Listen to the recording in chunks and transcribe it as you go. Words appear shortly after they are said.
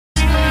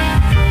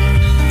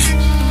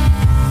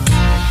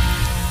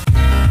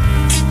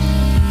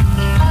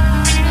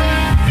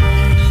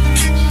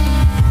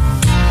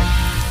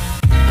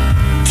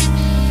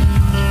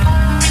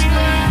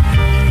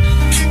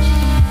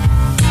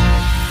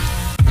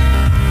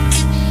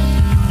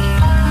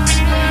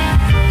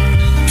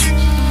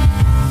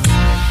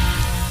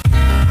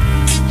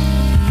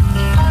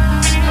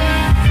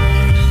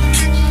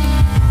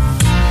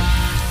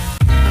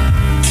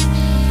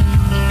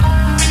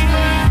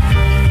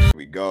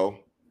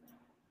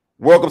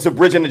Welcome to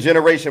Bridging the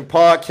Generation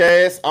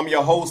podcast. I'm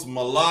your host,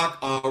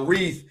 Malak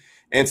Arif,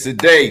 and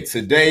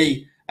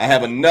today I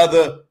have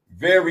another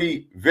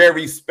very,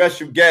 very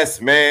special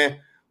guest, man.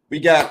 We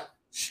got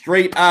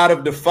straight out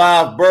of the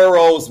 5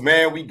 boroughs,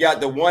 man. We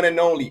got the one and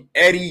only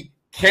Eddie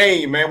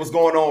Kane, man. What's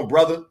going on,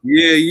 brother?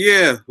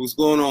 Yeah. What's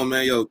going on,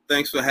 man? Yo,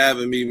 thanks for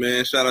having me,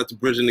 man. Shout out to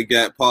Bridging the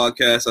Gap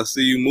podcast. I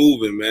see you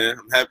moving, man.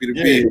 I'm happy to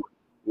be here.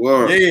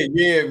 Word.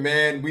 Yeah,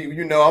 man.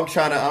 I'm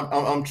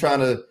trying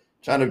to,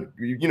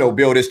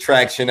 build this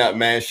traction up,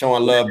 man.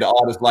 Showing love to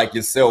artists like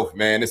yourself,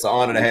 man. It's an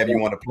honor to have you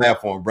on the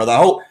platform, brother. I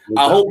hope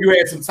you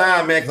had some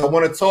time, man, because I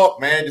want to talk,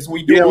 man. Just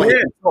we doing.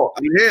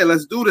 I'm here.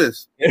 Let's do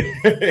this.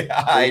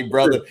 All right,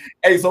 brother.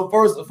 Hey, so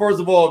first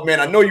of all, man,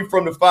 I know you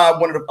from one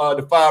of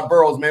the 5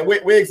 boroughs, man.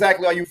 Where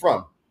exactly are you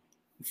from?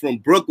 From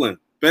Brooklyn,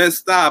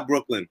 Bed-Stuy,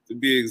 Brooklyn, to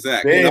be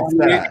exact.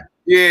 Bed-Stuy.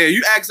 Yeah,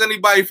 you ask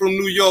anybody from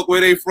New York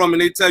where they from,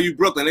 and they tell you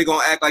Brooklyn, they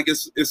gonna act like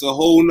it's a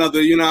whole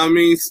nother,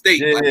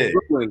 state. Yeah.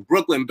 Like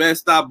Brooklyn,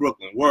 Bed-Stuy,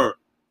 Brooklyn. Word.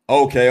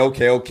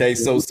 Okay.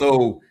 So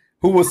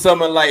who was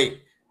some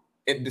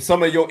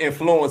of your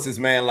influences,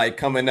 man, like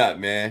coming up,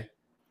 man?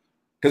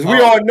 Because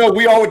we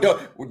all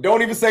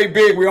don't even say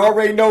Big. We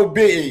already know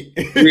Big.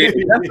 Yeah,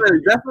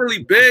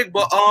 definitely Big,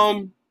 but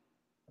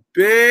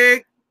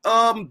Big,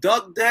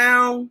 Duck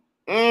Down.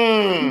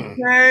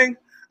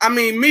 I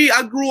mean,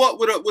 I grew up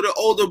with an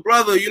older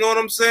brother. You know what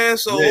I'm saying?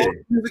 So all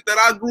the music that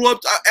I grew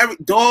up, every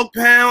Dog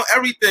Pound,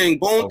 everything,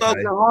 Bone Thugs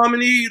and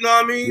Harmony. You know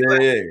what I mean?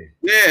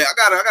 I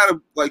got a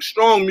like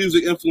strong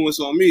music influence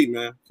on me,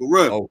 man, for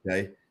real.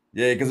 Okay,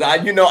 yeah, because I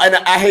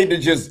hate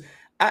to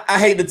I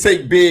hate to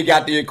take Big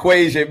out the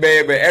equation,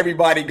 man, but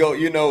everybody go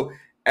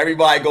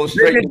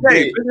straight to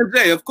Big. Big and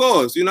J, of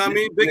course. You know what I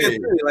mean? Big and J,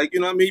 like,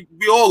 we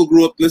all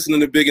grew up listening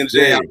to Big and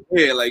J out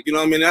here. Like,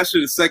 that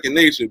shit is second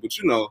nature. But,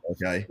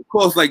 okay. Of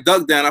course, like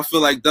Duck Down, I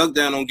feel like Duck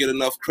Down don't get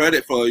enough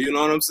credit for, you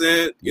know what I'm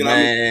saying?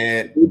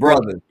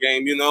 Brother.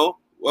 Game,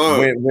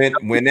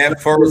 When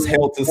that first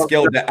Helter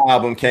Skelter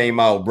album came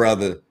out,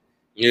 brother.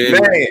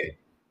 Yeah.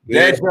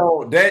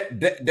 Man,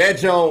 that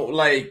joint,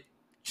 like,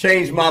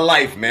 changed my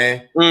life,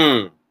 man.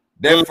 I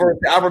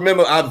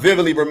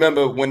vividly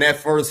remember when that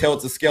first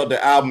Helter Skelter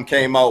album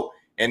came out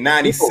in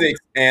 '96,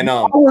 and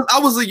I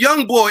was a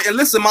young boy, and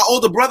listen, my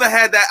older brother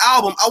had that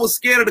album. I was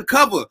scared of the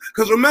cover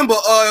because remember,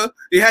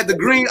 he had the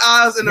green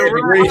eyes and the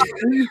red eyes.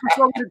 He used to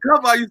show me the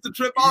cover. I used to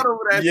trip out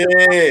over that.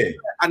 Yeah,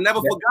 I never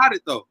forgot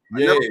it though.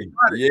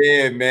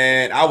 Yeah,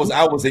 man. I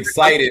was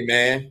excited,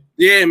 man.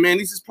 Yeah, man.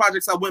 These is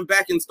projects I went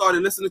back and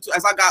started listening to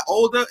as I got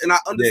older, and I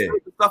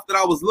understood the stuff that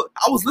I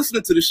was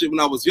listening to this shit when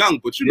I was young,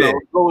 but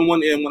going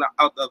one ear and one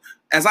out the.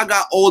 As I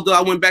got older,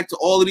 I went back to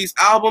all of these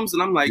albums,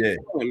 and I'm like,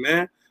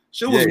 man,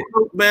 shit was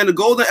man. The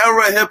golden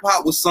era of hip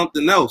hop was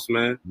something else,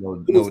 man.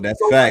 No, that's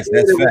facts.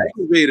 That's facts.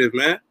 Innovative,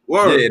 man.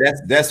 Word. Yeah,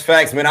 that's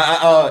facts, man.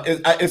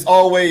 It's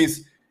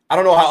always, I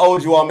don't know how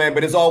old you are, man,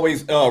 but it's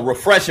always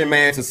refreshing,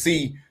 man, to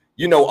see.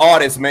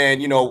 Artists, man,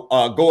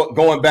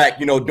 going back,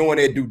 doing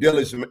their due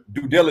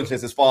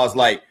diligence as far as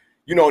like,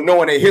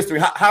 knowing their history.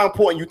 How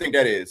important you think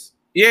that is?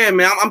 Yeah,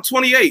 man, I'm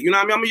 28. You know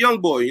what I mean? I'm a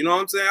young boy. You know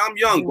what I'm saying? I'm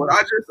young, but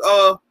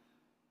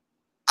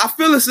I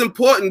feel it's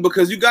important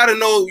because you got to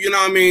know, you know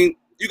what I mean?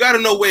 You got to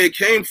know where it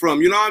came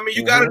from. You know what I mean?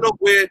 You got to know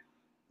where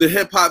the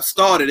hip hop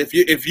started. If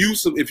you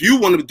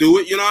want to do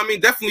it, you know what I mean?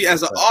 Definitely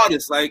as an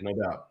artist, like, no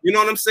doubt. You know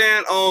what I'm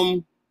saying?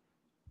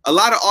 A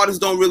lot of artists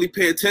don't really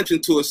pay attention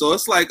to it, so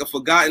it's like a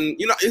forgotten.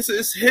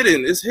 It's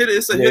hidden. It's hidden.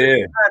 It's a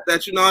hidden path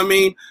that you know what I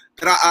mean.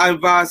 That I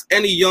advise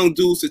any young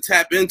dudes to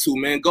tap into.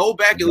 Man, go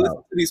back and listen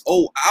to these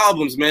old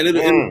albums, man.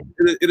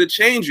 It'll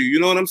change you. You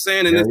know what I'm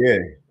saying? And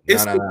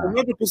it's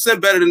 100%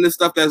 better than this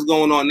stuff that's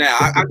going on now.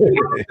 That's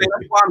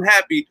why I'm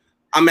happy.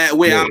 I'm at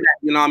where I'm at.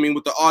 You know what I mean?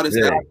 With the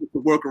artists that I get to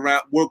work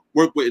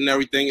with and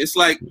everything. It's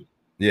like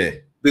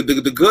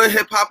The good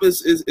hip hop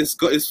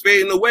is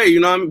fading away. You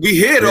know what I mean? We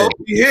here though.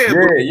 We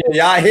here.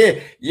 I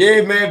hear.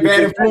 Yeah, man.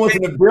 Bad influence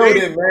in the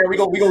building, man. We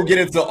gonna get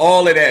into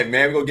all of that,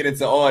 man. We gonna get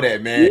into all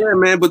that, man. Yeah,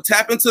 man. But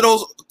tap into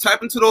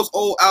those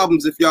old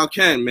albums if y'all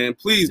can, man.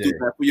 Please do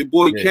that for your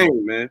boy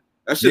Kane, man.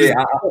 That shit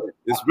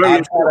it's very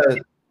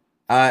important.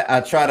 I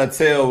try to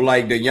tell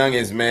like the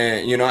youngest,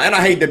 man. And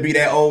I hate to be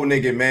that old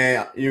nigga,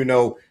 man.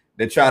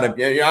 They try to.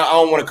 I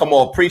don't want to come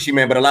off preachy,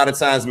 man. But a lot of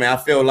times, man, I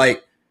feel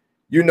like.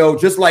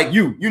 Just like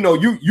you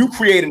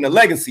creating a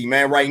legacy,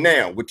 man, right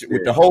now with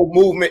the whole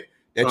movement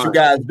that you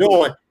guys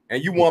doing,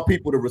 and you want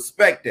people to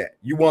respect that.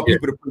 You want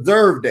people to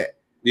preserve that.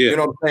 Yeah. You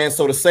know what I'm saying?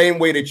 So the same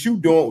way that you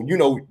doing,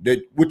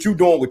 that what you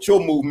doing with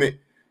your movement,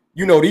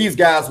 these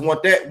guys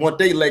want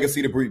their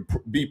legacy to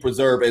be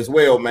preserved as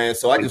well, man.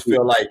 So I just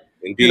feel like,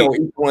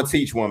 each one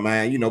teach one,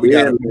 man. We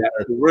gotta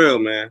for real,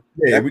 man.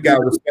 Yeah, we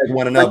gotta respect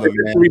one another,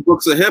 man. 3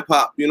 books of hip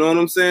hop. You know what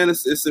I'm saying?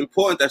 It's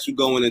important that you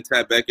go in and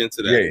tap back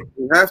into that. Yeah,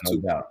 you have to.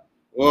 No doubt.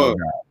 No doubt.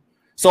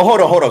 So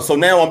hold on. So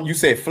now you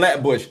said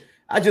Flatbush.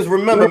 I just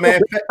remember,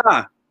 man.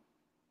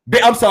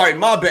 I'm sorry,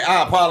 my bad.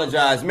 I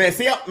apologize, man.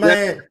 See,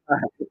 man.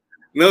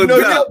 No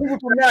doubt. People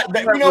from that,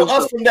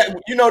 us from that,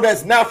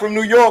 that's not from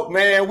New York,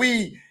 man.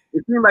 It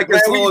seems like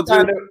it's all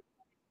just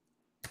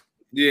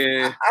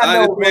Yeah,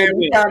 I know, man.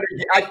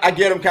 I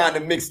get them kind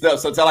of mixed up.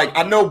 So it's like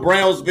I know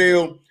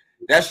Brownsville,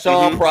 that's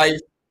Sean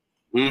Price.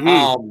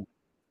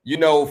 You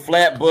know,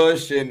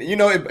 Flatbush, and you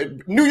know,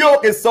 New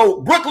York is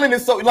so, Brooklyn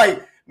is so,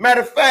 like,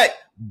 matter of fact,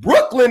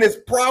 Brooklyn is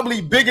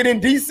probably bigger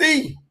than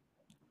DC.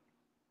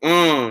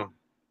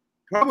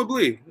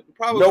 Probably.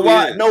 You know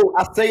why? No,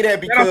 I say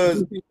that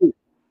because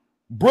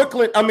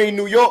Brooklyn, I mean,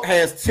 New York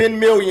has 10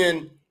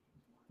 million.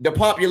 The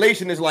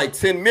population is like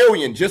 10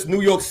 million, just New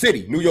York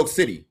City.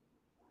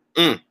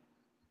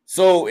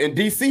 So in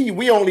DC,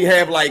 we only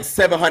have like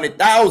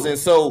 700,000.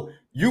 So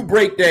you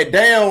break that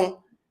down.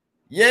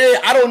 Yeah,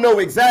 I don't know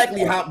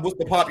exactly what's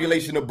the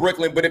population of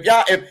Brooklyn, but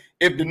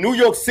if the New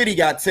York City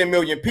got 10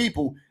 million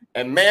people,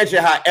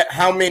 imagine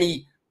how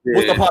many,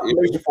 what's the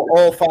population for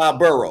all 5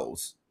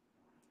 boroughs?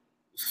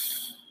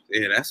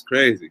 Yeah, that's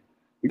crazy.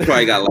 We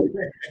probably got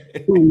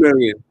like 2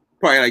 million,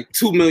 probably like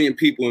 2 million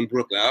people in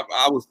Brooklyn.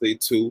 I would say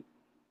 2.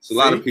 It's a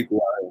lot of people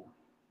out here.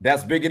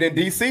 That's bigger than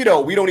DC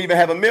though. We don't even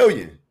have 1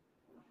 million.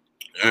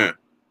 Yeah.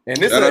 And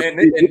this and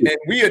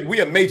we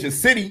a major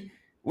city.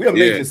 We're a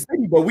major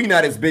city, but we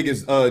not as big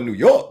as New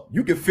York.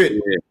 You can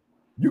fit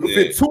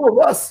fit 2 of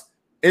us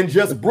in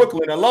just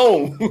Brooklyn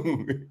alone.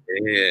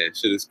 Yeah,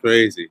 shit is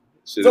crazy.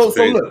 So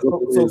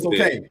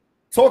Kane,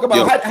 talk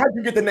about how'd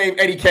you get the name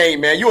Eddie Kane,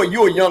 man?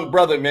 You're a young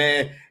brother,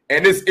 man,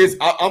 and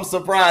I'm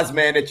surprised,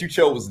 man, that you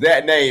chose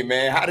that name,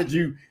 man.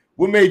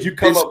 What made you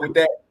come up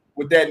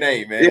with that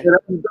name, man? Yeah,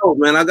 that's dope,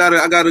 man. I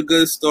got a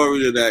good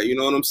story to that. You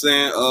know what I'm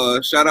saying?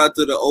 Shout out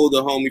to the older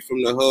homie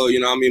from the hood. You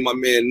know what I mean? My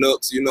man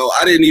Nooks. You know,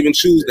 I didn't even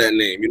choose that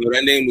name. You know,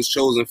 that name was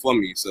chosen for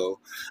me. So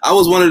I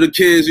was one of the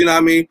kids. You know what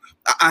I mean?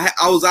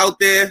 I was out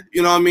there.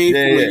 You know what I mean?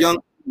 From a young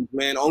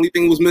man. The only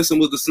thing was missing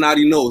was the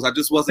snotty nose. I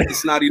just wasn't the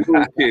snotty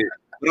nose kid.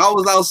 But I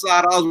was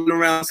outside. I was running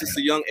around since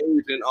a young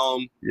age, and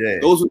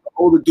those were the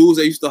older dudes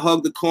that used to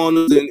hug the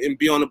corners and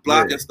be on the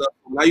block and stuff.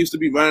 And I used to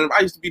be running.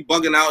 I used to be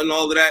bugging out and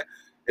all of that.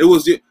 It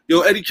was,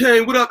 yo, Eddie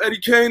Kane, what up, Eddie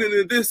Kane, and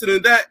then this and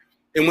then that.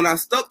 And when I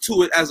stuck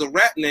to it as a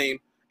rap name,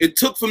 it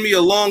took for me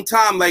a long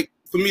time, like,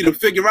 for me to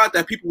figure out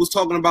that people was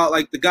talking about,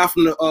 like, the guy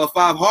from the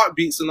 5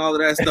 Heartbeats and all of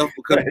that stuff,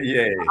 because I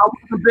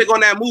wasn't big on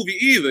that movie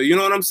either, you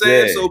know what I'm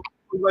saying? So people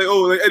was like,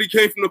 oh, like Eddie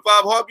Kane from the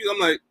 5 Heartbeats. I'm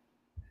like,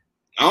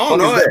 I don't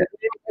know.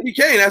 Eddie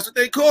Kane, that's what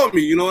they call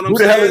me, you know what I'm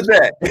saying? Who the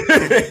hell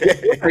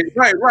is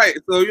that? Right.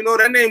 So, you know,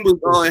 that name was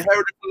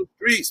inherited from the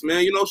streets,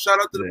 man. You know,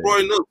 shout out to the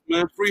boy Nooks,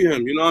 man. Free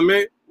him, you know what I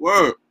mean?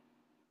 Word.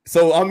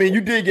 So I mean,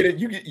 you did get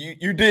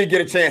you did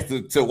get a chance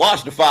to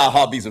watch the 5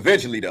 Heartbeats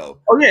eventually, though.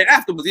 Oh yeah,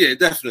 afterwards, yeah,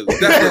 definitely.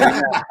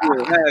 I'm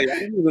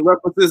using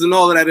references and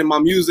all of that in my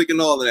music and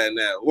all of that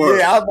now. Word.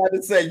 Yeah, I was about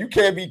to say you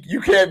can't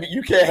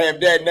have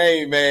that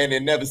name, man,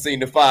 and never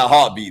seen the 5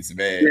 Heartbeats,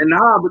 man. Yeah,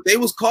 nah, but they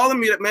was calling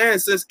me that, man,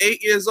 since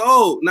 8 years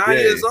old, 9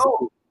 years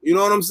old. You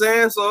know what I'm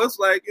saying? So it's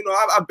like, you know,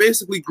 I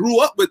basically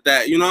grew up with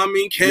that. You know what I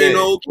mean?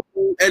 Kano,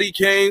 Eddie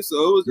Kane. So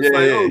it was just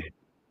like, oh.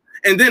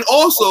 And then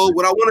also,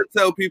 what I want to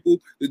tell people,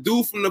 the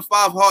dude from the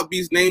 5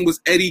 Heartbeats name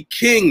was Eddie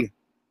King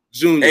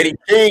Jr. Eddie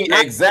King,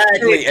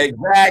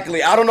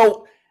 exactly. I don't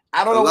know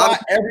why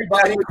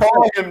everybody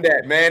called him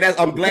that, man.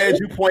 I'm glad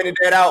you pointed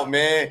that out,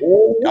 man.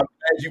 I'm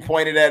glad you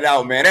pointed that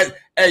out, man.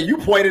 Hey, you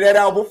pointed that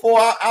out before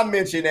I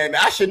mentioned that,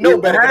 man. I should know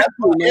better. I'm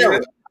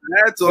tired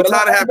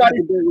of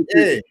having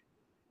to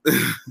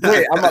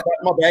Wait, I'm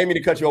not bad me to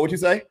cut you off. What you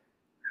say?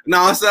 No,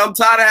 I said I'm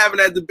tired of having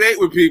that debate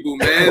with people,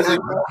 man. So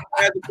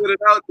I had to put it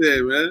out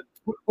there, man.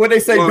 What they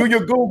say, do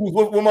your Googles.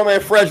 What my man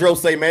Fredro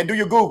say, man. Do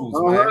your Googles,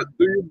 man.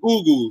 Do your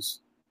Googles.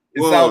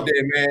 It's out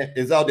there, man.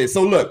 It's out there.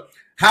 So look,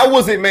 how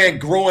was it, man,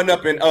 growing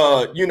up in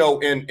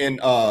in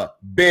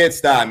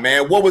Bed-Stuy,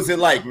 man? What was it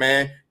like,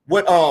 man?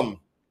 What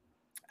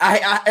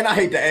I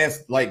hate to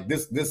ask like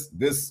this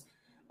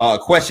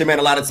question, man,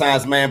 a lot of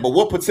times, man, but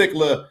what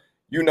particular,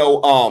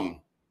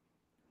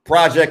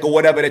 project or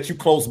whatever that you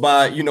close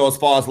by, as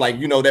far as like,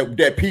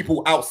 that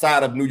people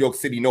outside of New York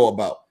City know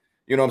about?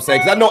 You know what I'm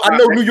saying? Because I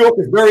know New York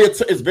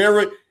is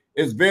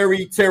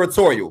very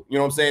territorial. You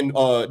know what I'm saying?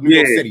 New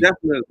York City.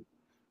 Definitely.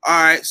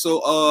 All right,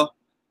 so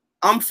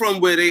I'm from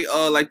where they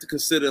like to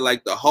consider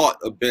like the heart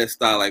of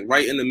Bed-Stuy, like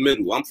right in the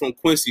middle. I'm from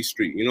Quincy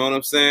Street. You know what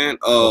I'm saying?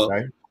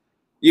 Okay.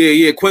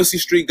 Yeah. Quincy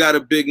Street got a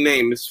big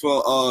name. It's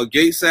for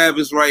Gates Ave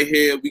is right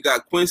here. We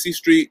got Quincy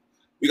Street.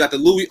 We got the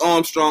Louis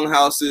Armstrong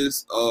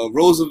houses.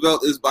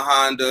 Roosevelt is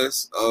behind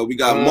us. We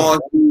got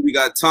Marcy. We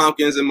got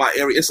Tompkins in my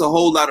area. It's a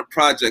whole lot of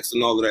projects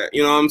and all of that.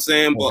 You know what I'm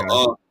saying? Okay.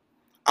 But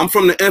I'm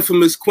from the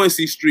infamous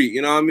Quincy Street.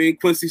 You know what I mean?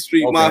 Quincy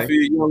Street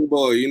Mafia, young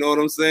boy. You know what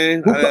I'm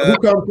saying? Who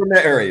comes from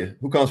that area?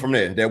 Who comes from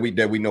there that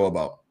we know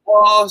about?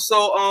 All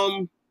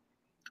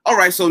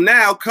right. So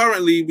now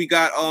currently we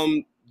got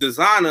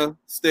Designer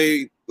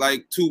stayed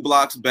like 2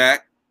 blocks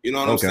back. You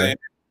know what I'm saying?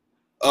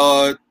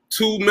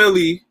 2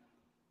 Millie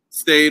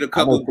stayed a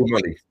couple of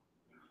months.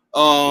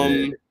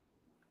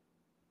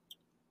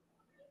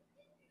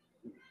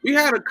 We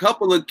had a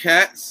couple of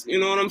cats, you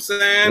know what I'm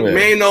saying?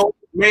 Yeah.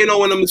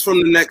 Mano and them is from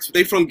the next.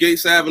 They from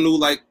Gates Avenue,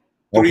 like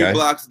 3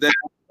 blocks down.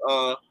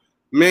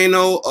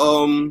 Mano.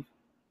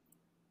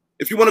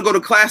 If you want to go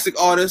to classic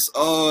artists,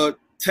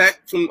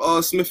 Tech from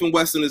Smith and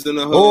Wesson is in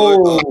the hood.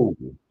 Oh,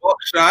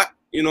 Buckshot,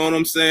 you know what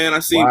I'm saying? I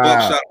seen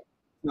Buckshot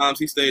times.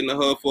 He stayed in the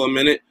hood for a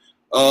minute.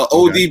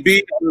 ODB,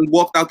 I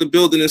walked out the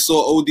building and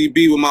saw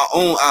ODB with my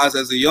own eyes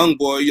as a young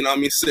boy. You know what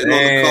I mean? Sitting on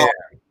the car,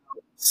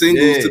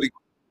 singles to the,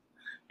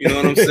 you know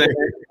what I'm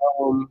saying?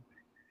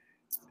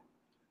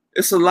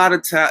 It's a lot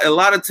of talent. A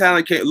lot of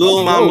talent came.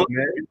 Lil Mama, you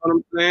know what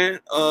I'm saying?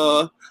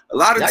 A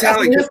lot of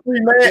talent. History,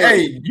 man.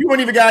 Hey, you don't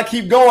even gotta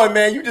keep going,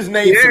 man. You just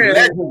named some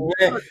legends,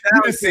 man.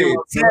 You just said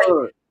Tech.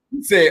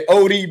 You said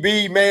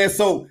ODB, man.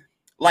 So,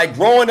 like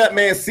growing up,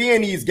 man,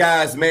 seeing these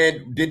guys,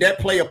 man, did that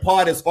play a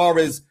part as far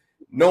as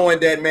knowing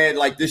that, man,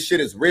 like this shit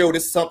is real?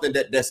 This is something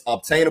that's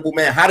obtainable,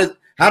 man. How did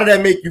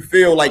that make you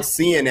feel, like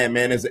seeing that,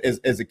 man, as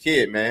a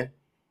kid, man?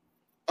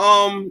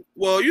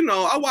 Well, you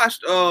know, I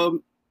watched the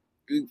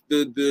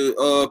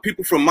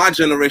people from my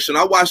generation.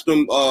 I watched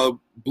them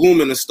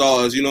bloom in the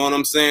stars. You know what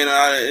I'm saying?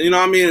 You know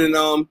what I mean?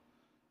 And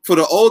for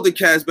the older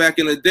cats back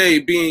in the day,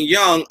 being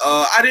young,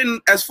 I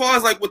didn't, as far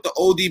as like with the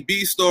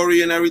ODB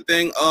story and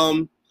everything,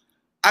 I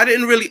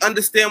didn't really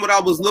understand what I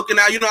was looking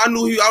at. You know, I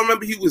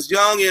remember he was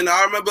young, and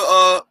I remember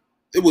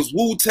it was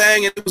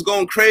Wu-Tang and it was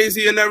going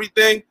crazy and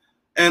everything.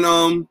 And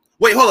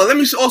wait, hold on. Let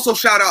me also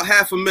shout out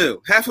Half a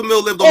Mill. Half a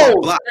Mill lived on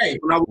my block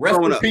when I was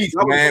growing up. Peace,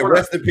 man.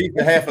 Rest in peace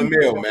to Half a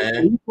Mill,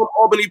 man. He's from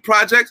Albany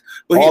Projects,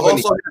 but he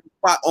also had a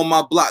spot on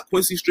my block,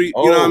 Quincy Street.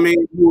 You know what I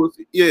mean?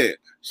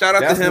 Shout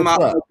out to him. I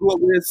grew up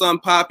with his son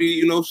Poppy.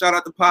 You know, shout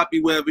out to Poppy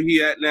wherever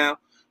he at now.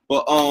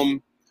 But I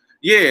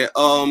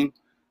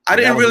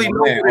didn't really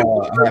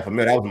know Half a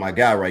Mill. That was my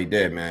guy right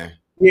there, man.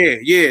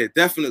 Yeah,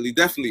 definitely.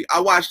 I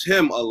watched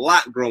him a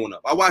lot growing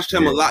up.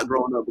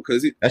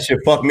 Because that shit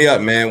fucked me up,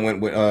 man.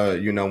 When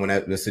you know, when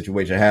the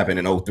situation happened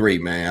in 2003,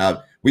 man.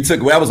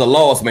 That was a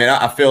loss, man.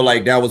 I feel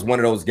like that was one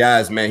of those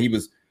guys, man. He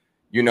was,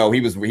 you know, he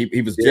was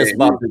just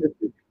about to,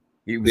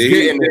 he was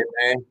getting it,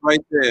 man.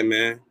 Right there,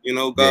 man. You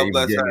know, God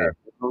bless her. You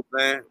know what I'm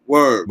saying?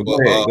 Word. But go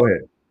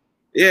ahead.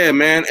 Yeah,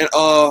 man. And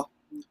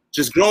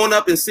just growing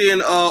up and seeing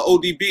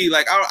ODB,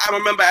 like I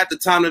remember at the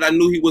time that I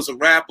knew he was a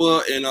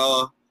rapper, and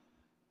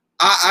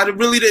I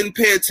really didn't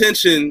pay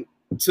attention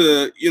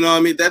to, you know what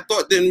I mean? That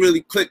thought didn't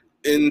really click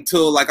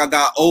until like I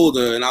got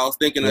older, and I was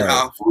thinking of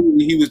how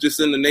he was just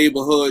in the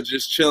neighborhood,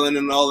 just chilling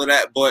and all of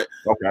that. But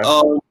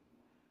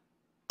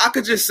I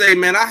could just say,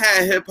 man, I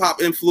had hip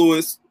hop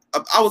influence.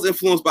 I was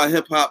influenced by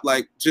hip hop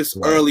like just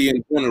early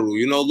in general,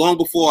 you know, long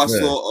before I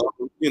saw,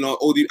 you know,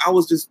 OD. I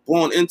was just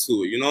born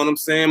into it. You know what I'm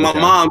saying? My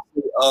mom,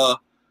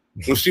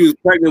 when she was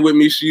pregnant with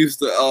me, she used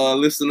to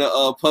listen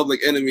to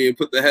Public Enemy and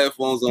put the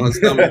headphones on her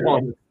stomach.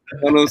 You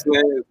know what I'm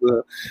saying?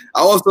 So, I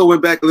also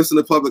went back and listened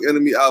to Public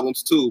Enemy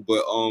albums too.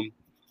 But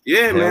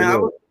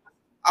man,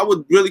 I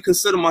would really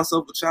consider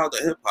myself a child of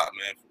hip hop,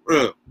 man.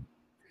 For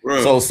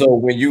real. So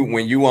when you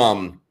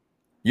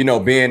you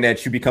know, being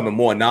that you becoming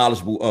more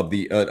knowledgeable of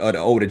the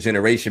older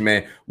generation,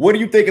 man, what do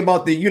you think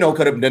about the, you know,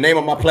 because the name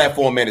of my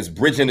platform, man, is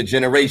Bridging the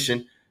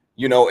Generation.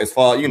 You know, as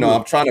far, you know,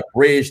 I'm trying to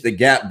bridge the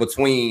gap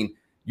between,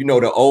 you know,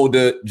 the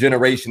older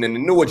generation and the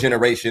newer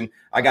generation.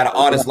 I got an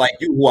artist like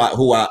you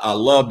who I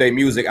love their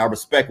music. I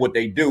respect what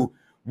they do.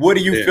 What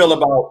do you feel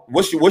about,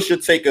 what's your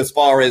take as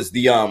far as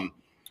the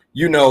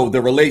you know,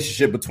 the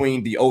relationship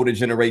between the older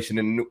generation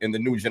and the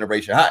new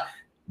generation?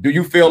 Do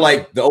you feel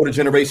like the older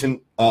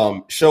generation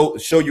show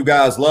you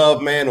guys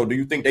love, man, or do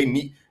you think they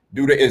need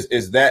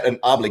is that an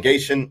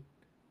obligation?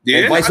 Yeah,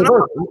 and vice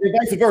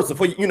versa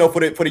for, you know, for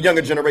the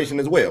younger generation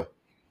as well.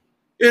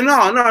 Yeah, no.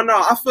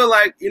 I feel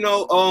like, you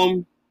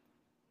know,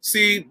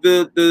 see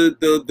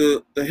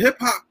the hip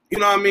hop, you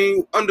know what I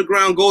mean,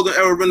 underground golden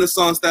era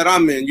renaissance that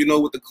I'm in, you know,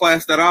 with the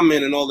class that I'm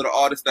in and all of the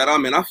artists that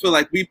I'm in, I feel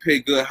like we pay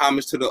good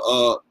homage to the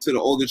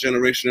older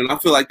generation, and I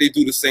feel like they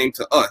do the same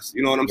to us.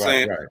 You know what I'm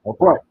saying? Right.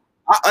 Okay.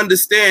 I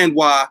understand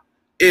why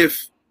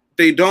if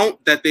they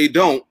don't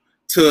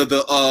to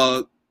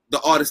the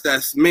artist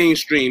that's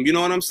mainstream. You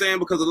know what I'm saying?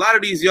 Because a lot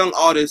of these young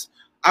artists,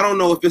 I don't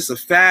know if it's a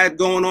fad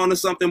going on or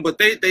something, but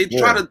they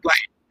try to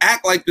like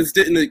act like this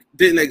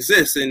didn't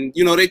exist, and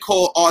you know, they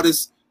call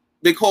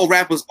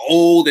rappers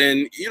old,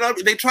 and you know,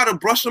 they try to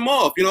brush them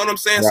off. You know what I'm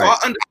saying? Right. So I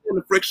understand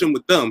the friction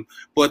with them,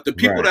 but the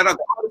people that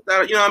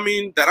you know what I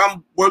mean, that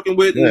I'm working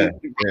with and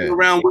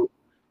around with,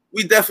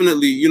 we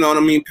definitely, you know what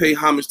I mean, pay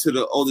homage to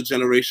the older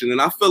generation.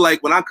 And I feel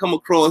like when I come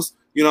across,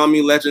 you know what I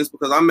mean, legends,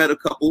 because I met a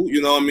couple, you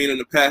know what I mean, in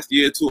the past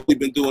year or two. We've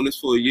been doing this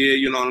for a year,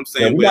 you know what I'm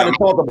saying? We about to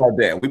talk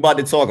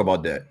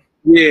about that.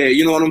 Yeah,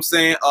 you know what I'm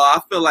saying?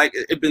 I feel like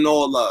it been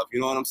all love,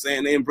 you know what I'm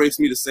saying? They embrace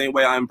me the same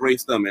way I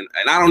embrace them, and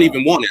I don't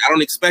even want it. I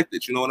don't expect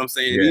it, you know what I'm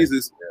saying? Yeah. These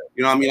is,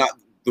 you know what I mean,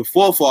 the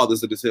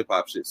forefathers of this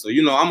hip-hop shit. So,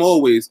 you know, I'm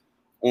always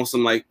on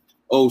some like,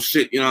 oh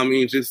shit, you know what I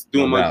mean, just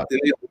doing my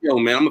thing. Yo,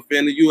 man, I'm a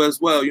fan of you as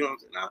well, you know what I'm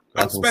saying?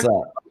 I expect it.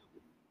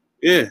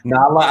 Yeah.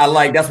 No, I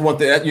like that's one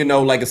thing, you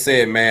know, like I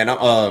said, man,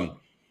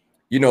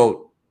 you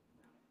know,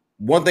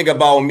 one thing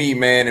about me,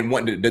 man, and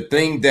the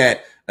thing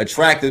that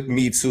attracted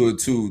me to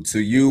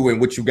you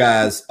and what you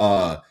guys,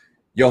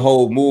 your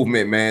whole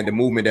movement, man, the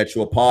movement that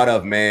you're a part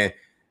of, man.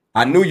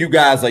 I knew you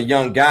guys are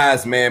young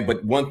guys, man,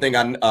 but one thing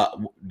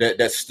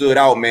that stood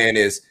out, man,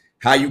 is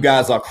how you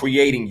guys are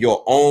creating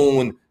your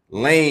own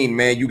lane,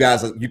 man. You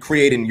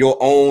creating your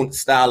own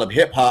style of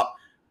hip hop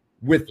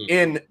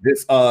within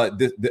this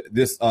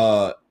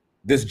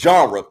this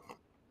genre.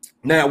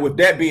 Now, with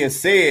that being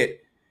said,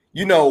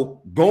 you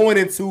know, going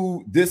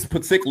into this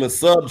particular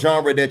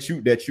subgenre that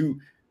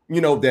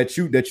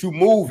you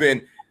move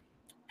in,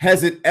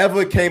 has it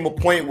ever came a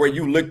point where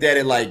you looked at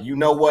it like, you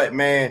know what,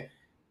 man,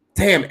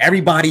 damn,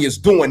 everybody is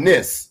doing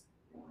this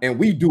and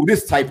we do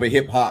this type of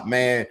hip hop,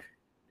 man.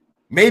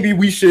 Maybe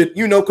we should,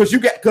 you know, because you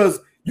got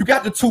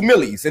the 2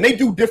 Millies and they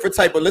do different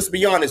type of, let's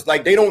be honest,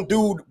 like they don't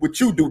do what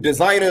you do.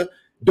 Designer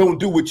don't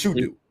do what you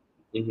do.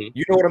 Mm-hmm.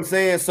 You know what I'm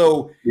saying?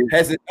 So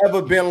has it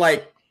ever been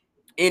like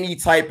any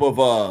type of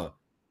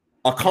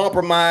a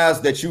compromise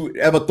that you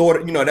ever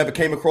thought, you know, that ever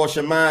came across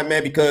your mind,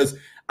 man? Because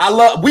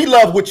we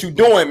love what you're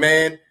doing,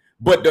 man.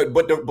 But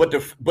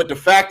the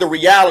fact of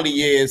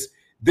reality is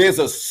there's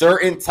a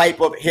certain type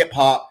of hip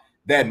hop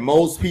that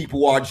most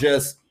people are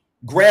just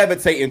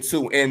gravitating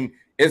to, and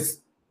it's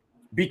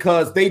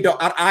because they don't.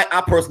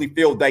 I personally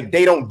feel like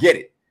they don't get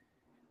it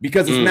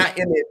because it's not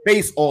in their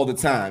face all the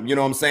time. You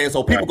know what I'm saying?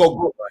 So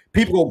people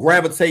go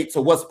gravitate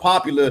to what's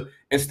popular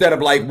instead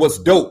of like what's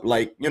dope.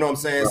 Like, you know what I'm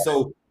saying? Right.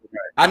 So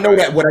I know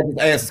that what I just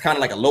asked is kind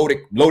of like a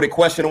loaded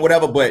question or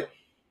whatever, but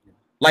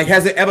like,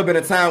 has it ever been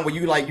a time where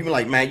you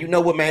like, man, you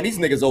know what, man, these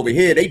niggas over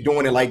here, they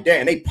doing it like that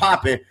and they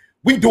popping.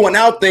 We doing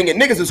our thing and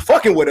niggas is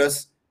fucking with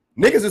us.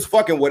 Niggas is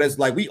fucking with us.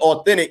 Like, we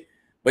authentic,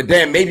 but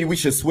damn, maybe we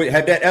should switch.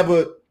 Have that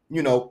ever,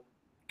 you know,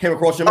 came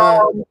across your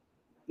mind?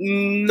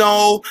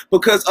 No,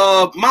 because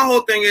my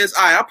whole thing is,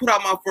 I put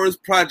out my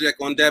first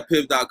project on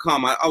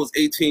datpiff.com. I was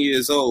 18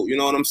 years old, you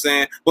know what I'm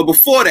saying? But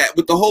before that,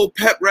 with the whole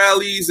pep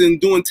rallies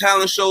and doing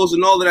talent shows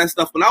and all of that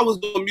stuff, when I was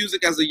doing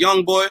music as a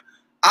young boy,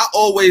 I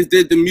always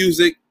did the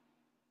music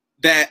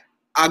that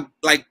I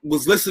like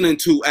was listening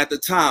to at the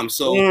time.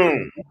 So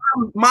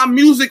my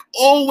music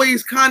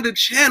always kind of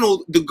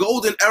channeled the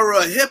golden era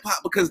of hip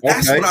hop because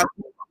that's what I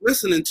was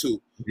listening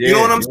to. Yeah, you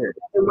know what I'm saying?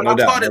 When I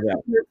started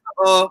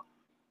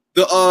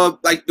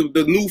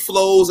the new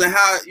flows and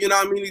how, you know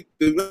what I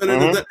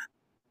mean,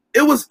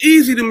 it was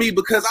easy to me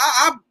because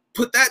I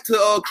put that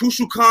to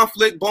Crucial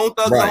Conflict, Bone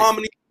Thugs and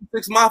Harmony,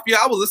 6 Mafia.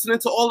 I was listening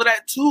to all of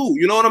that too.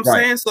 You know what I'm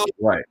saying? So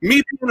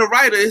me being a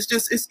writer,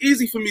 it's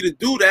easy for me to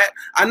do that.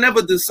 I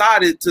never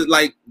decided to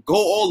like go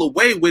all the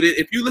way with it.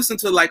 If you listen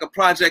to like a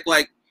project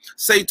like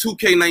say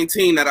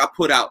 2K19 that I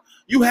put out,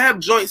 you have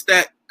joints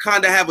that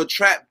kind of have a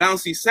trap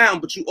bouncy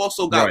sound, but you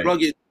also got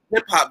rugged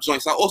hip hop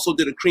joints. I also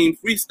did a Cream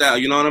freestyle.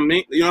 You know what I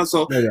mean? You know,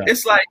 so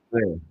it's like I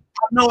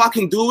know I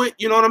can do it.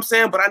 You know what I'm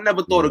saying? But I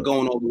never thought of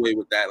going all the way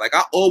with that. Like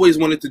I always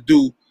wanted to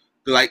do.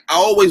 Like I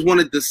always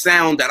wanted the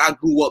sound that I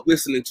grew up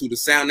listening to, the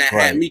sound that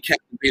had me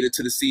captivated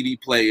to the CD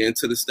player and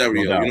to the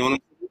stereo. You know what I'm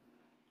saying?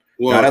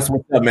 Well, no, that's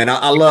what's up, man.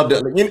 I love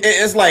it.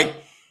 It's like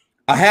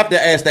I have to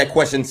ask that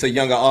question to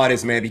younger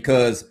artists, man,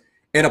 because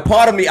and a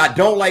part of me, I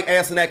don't like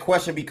asking that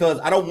question because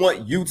I don't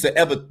want you to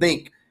ever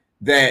think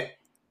that,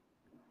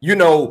 you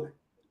know,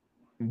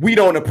 we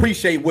don't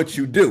appreciate what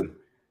you do.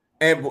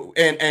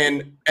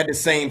 And at the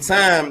same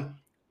time,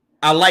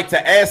 I like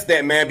to ask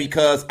that, man,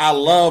 because I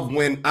love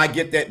when I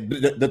get that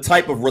the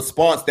type of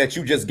response that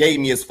you just gave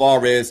me as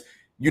far as,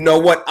 you know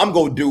what, I'm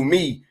going to do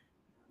me.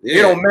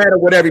 It don't matter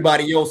what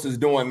everybody else is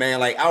doing, man.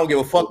 Like, I don't give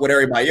a fuck what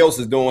everybody else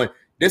is doing.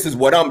 This is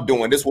what I'm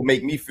doing. This will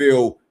make me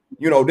feel,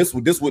 you know, this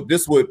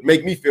would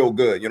make me feel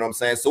good. You know what I'm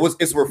saying? So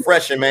it's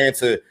refreshing, man,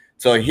 to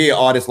hear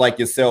artists like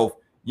yourself,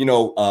 you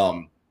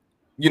know,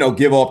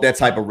 give off that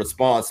type of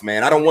response,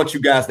 man. I don't want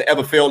you guys to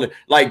ever feel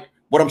like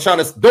what I'm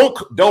trying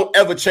to don't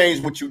ever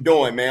change what you're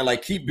doing, man.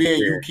 Like keep being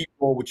you, keep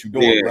doing what you're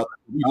doing, brother.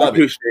 We love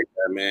it.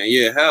 That, man.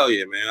 Yeah, hell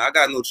yeah, man. I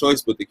got no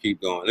choice but to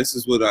keep going. This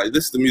is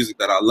the music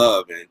that I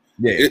love, and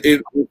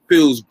it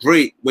feels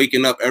great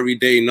waking up every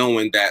day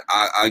knowing that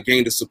I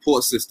gained a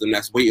support system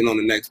that's waiting on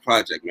the next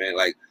project, man.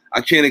 Like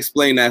I can't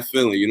explain that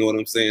feeling, you know what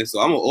I'm saying?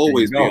 So I'm gonna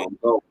always be on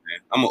go, man.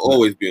 I'm gonna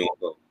always be on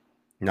go.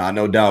 Nah,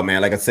 no doubt,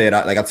 man. Like I said,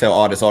 like I tell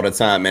artists all the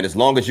time, man. As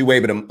long as you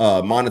able to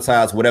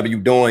monetize whatever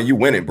you're doing, you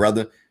winning,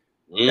 brother.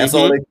 That's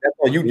all. That's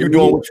all. You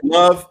doing what you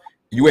love.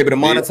 You able to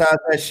monetize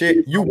that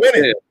shit. You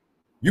winning.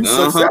 You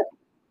success.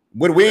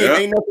 What we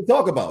ain't nothing to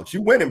talk about.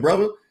 You winning,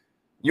 brother.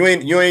 You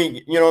ain't.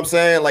 You know what I'm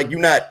saying? Like you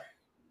not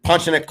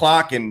punching a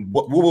clock and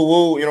woo woo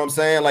woo. You know what I'm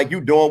saying? Like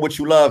you doing what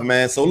you love,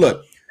 man. So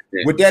look.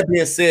 With that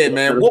being said,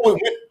 man,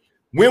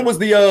 when was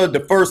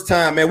the first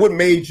time, man? What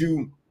made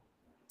you?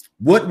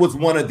 What was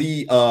one of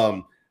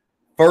the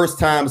first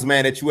times,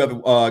 man, that you ever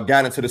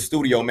got into the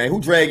studio, man? Who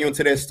dragged you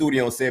into that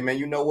studio and said, man,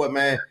 you know what,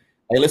 man?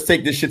 Hey, let's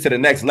take this shit to the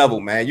next level,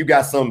 man. You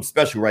got something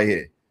special right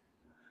here.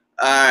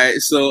 All right.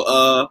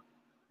 So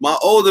my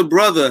older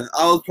brother,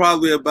 I was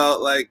probably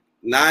about like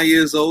 9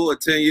 years old or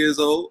 10 years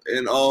old.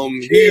 And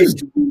he used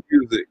to do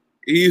music.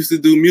 He used to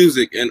do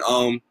music. And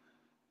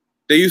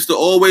they used to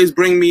always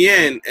bring me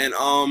in. And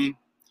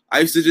I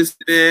used to just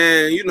sit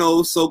there, you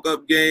know, soak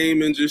up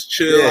game and just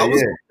chill. I was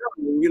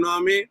young, you know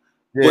what I mean?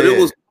 But it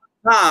was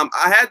time.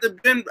 I had to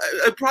been,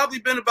 it probably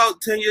been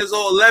about 10 years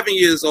old, 11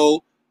 years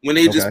old, when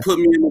they just put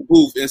me in the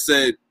booth and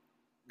said,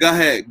 Go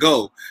ahead,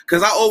 go.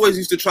 Because I always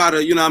used to try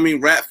to, you know what I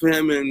mean, rap for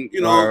him and, you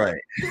know. All right.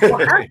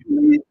 Well,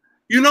 actually,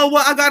 you know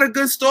what? I got a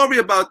good story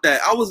about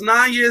that. I was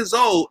 9 years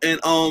old and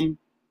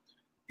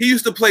he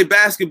used to play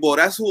basketball.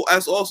 That's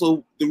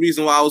also the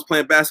reason why I was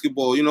playing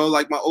basketball, you know,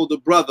 like my older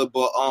brother.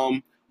 But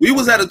we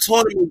was at a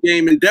tournament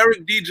game and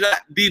Derek D.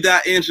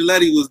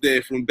 Angeletti was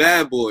there from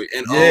Bad Boy.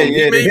 And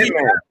he made me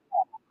rap.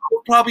 I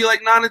was probably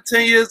like 9 or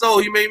 10 years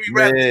old. He made me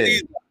rap to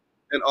D-Dot.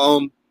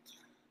 And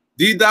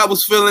D-Dot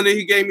was feeling it.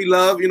 He gave me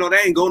love. You know, they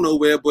ain't go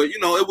nowhere, but you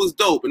know, it was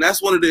dope. And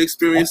that's one of the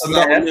experiences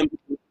I remember.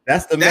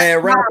 That's the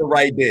man rapper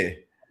right there.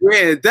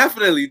 Yeah,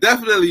 definitely.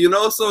 You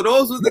know, so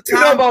those was the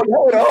time.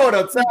 Hold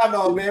up, time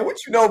out, man.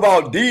 What you know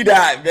about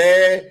D-Dot,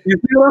 man? You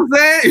see what I'm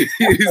saying?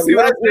 You see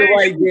what I'm saying?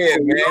 Right there,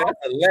 man.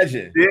 That's a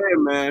legend. Yeah,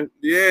 man.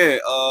 Yeah.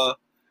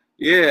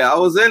 I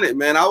was in it,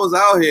 man. I was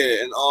out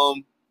here,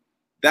 and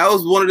that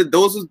was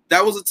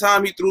that was the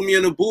time he threw me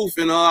in the booth,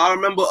 and I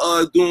remember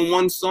doing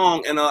one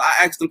song, and I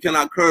asked him, "Can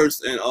I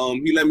curse?" And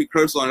he let me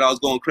curse on it. I was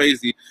going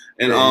crazy,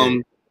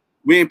 and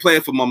we ain't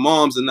playing for my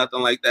moms or nothing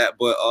like that,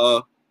 but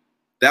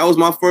that was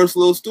my first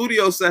little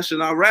studio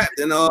session. I rapped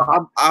and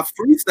I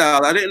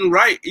freestyled. I didn't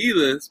write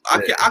either.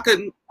 I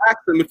couldn't ask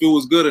him if it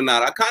was good or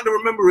not. I kind of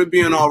remember it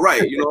being all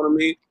right. You know what I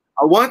mean?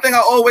 One thing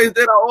I always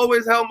did, I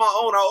always held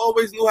my own. I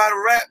always knew how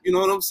to rap. You know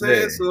what I'm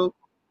saying? So.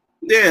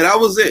 Yeah, that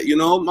was it. You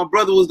know, my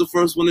brother was the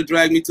first one to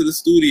drag me to the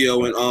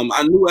studio, and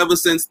I knew ever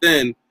since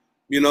then,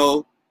 you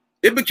know,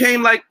 it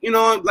became like, you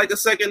know, like a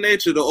second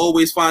nature to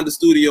always find the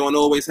studio and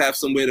always have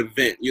somewhere to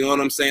vent. You know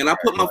what I'm saying? I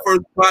put my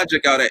first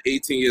project out at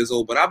 18 years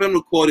old, but I've been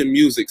recording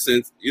music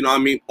since, you know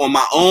what I mean, on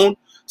my own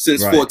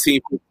since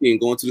 14, 15,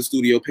 going to the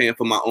studio, paying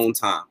for my own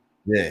time.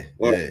 Yeah,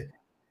 yeah.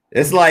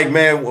 It's like,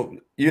 man,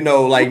 you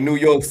know, like New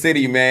York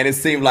City, man, it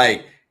seemed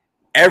like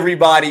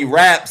everybody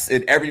raps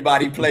and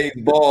everybody plays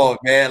ball,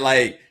 man.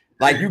 Like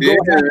you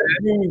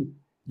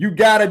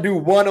gotta do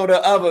one or the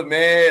other,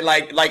 man.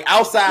 Like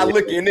outside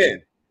looking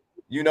in,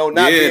 you know,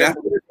 not man.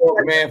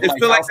 It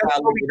feel like that's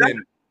all we got.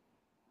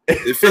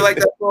 It feel like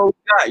that's all we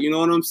got. You know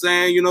what I'm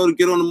saying? You know, to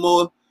get on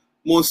a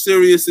more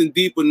serious and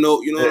deeper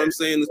note. You know what I'm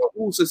saying? The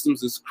school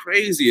systems is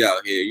crazy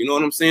out here. You know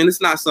what I'm saying? It's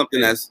not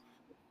something that's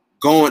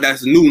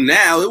new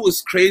now. It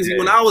was crazy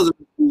when I was in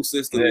the school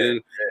system,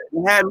 and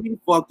it had me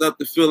fucked up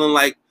to feeling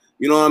like.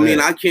 You know what I mean?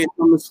 I can't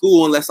come to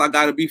school unless I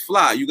gotta be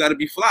fly. You gotta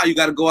be fly. You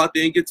gotta go out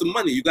there and get some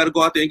money. You gotta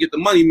go out there and get the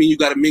money. Mean you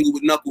gotta mingle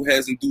with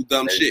knuckleheads and do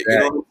dumb shit. You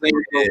know what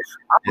I'm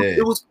saying?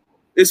 So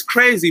it's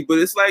crazy, but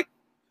it's like,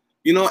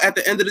 you know, at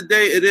the end of the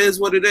day, it is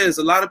what it is.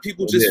 A lot of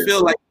people just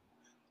feel like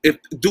if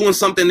doing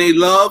something they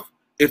love,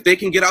 if they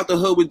can get out the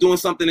hood with doing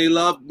something they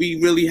love,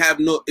 we really have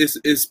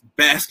it's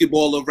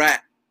basketball or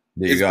rap.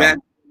 It's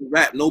basketball or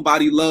rap.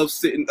 Nobody loves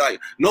sitting I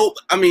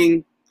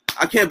mean.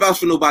 I can't vouch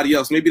for nobody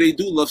else. Maybe they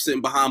do love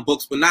sitting behind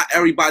books, but not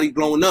everybody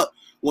growing up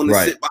want to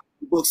sit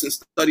behind books and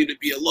study to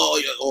be a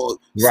lawyer or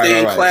stay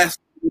in class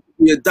to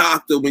be a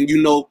doctor when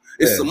you know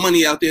it's some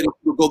money out there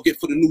to go get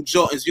for the new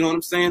Jordans. You know what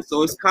I'm saying?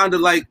 So it's kind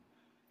of like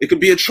it could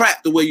be a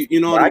trap the way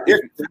you know. I get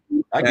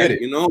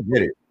it. You know, I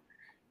get it.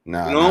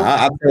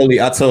 Nah,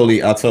 I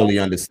totally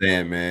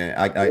understand, man.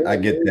 I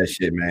get that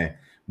shit, man.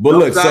 But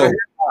look, so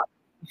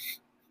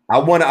I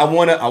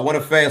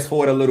wanna fast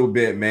forward a little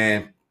bit,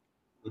 man.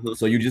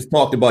 So you just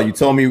talked about, you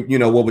told me, you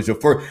know, what was your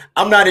first,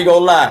 I'm not even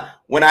gonna lie.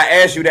 When I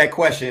asked you that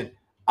question,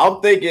 I'm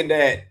thinking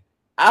that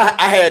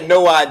I had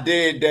no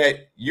idea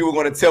that you were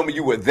going to tell me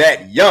you were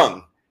that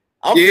young.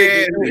 I'm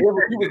thinking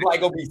you was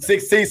like gonna be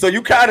 16. So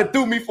you kind of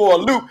threw me for a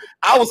loop.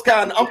 I'm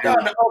kind of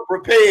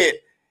unprepared,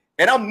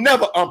 and I'm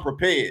never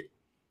unprepared.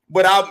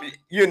 But I'm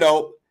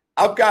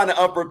kind of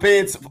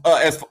unprepared.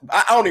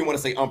 I don't even want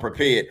to say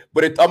unprepared,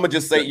 but I'm gonna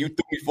just say you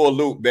threw me for a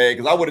loop, man,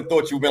 because I would have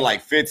thought you'd been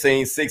like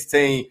 15,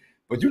 16.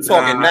 But you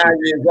talking 9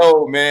 years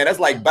old, man. That's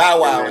like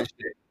Bow Wow and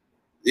shit.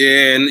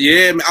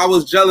 Yeah, I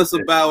was jealous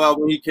of Bow Wow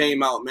when he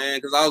came out, man,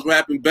 because I was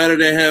rapping better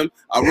than him.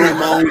 I wrote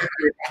my own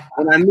shit,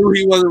 and I knew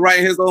he wasn't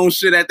writing his own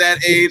shit at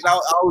that age. I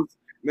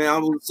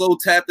was so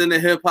tapped into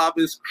hip hop.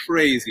 It's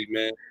crazy,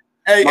 man.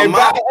 Hey, and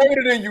Bow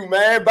older than you,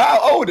 man. Bow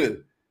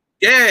older.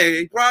 Yeah,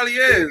 he probably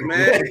is,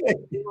 man.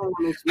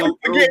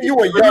 Forget you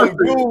a young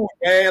dude,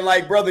 man.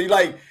 Like, brother,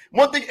 like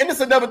one thing, and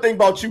it's another thing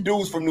about you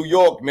dudes from New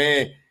York,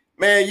 man.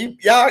 Man, you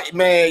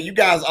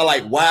guys are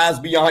like wise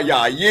beyond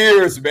y'all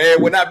years,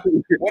 man. When I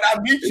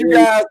meet you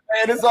guys,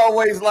 man, it's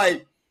always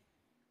like,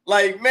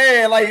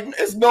 man, like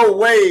it's no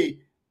way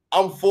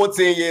I'm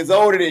 14 years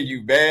older than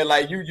you, man.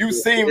 Like you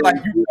seem like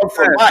you come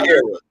from my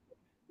era.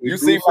 You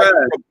seem like,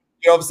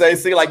 you know what I'm saying?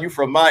 Seem like you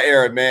from my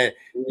era, man.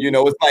 You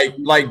know, it's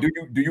like do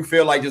you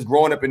feel like just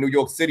growing up in New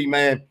York City,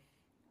 man?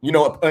 You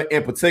know,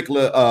 in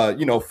particular,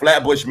 you know,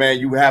 Flatbush, man,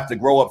 you have to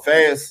grow up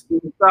fast.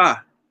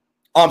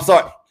 I'm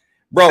sorry.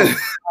 Bro,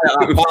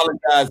 I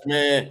apologize,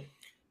 man.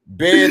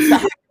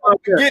 Bed-Stuy,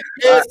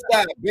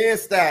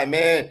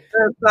 man.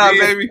 Bed-Stuy,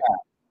 baby.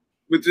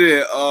 But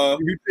yeah,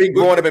 you think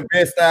growing up in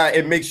Bed-Stuy,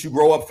 it makes you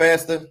grow up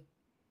faster?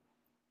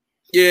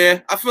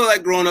 Yeah, I feel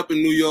like growing up in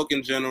New York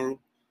in general.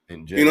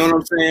 You know what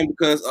I'm saying?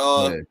 Because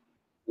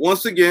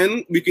once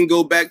again, we can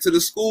go back to the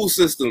school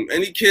system.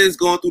 Any kids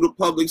going through the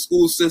public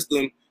school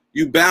system,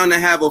 you bound to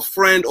have a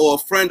friend or a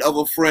friend of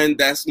a friend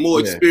that's more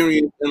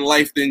experienced in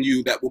life than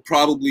you that will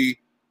probably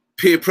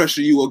peer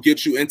pressure you or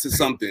get you into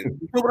something.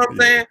 You know what I'm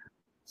saying?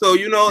 So,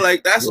 you know,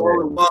 like that's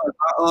all it was.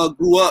 I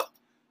grew up,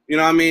 you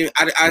know what I mean?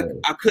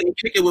 I couldn't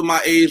kick it with my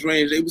age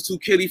range. They was too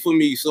kiddie for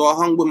me. So I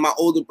hung with my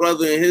older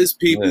brother and his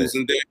peoples.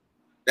 And then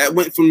that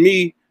went from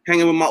me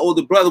hanging with my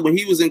older brother when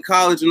he was in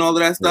college and all of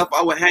that stuff.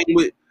 I would hang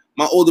with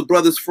my older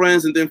brother's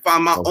friends and then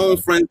find my own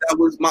friends that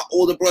was my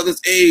older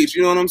brother's age.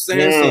 You know what I'm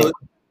saying? So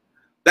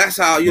that's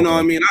how, you know what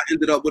I mean, I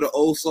ended up with an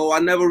old soul. I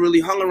never really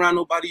hung around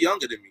nobody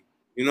younger than me,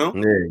 you know?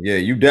 Yeah.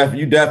 You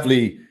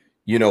definitely,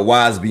 you know,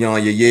 wise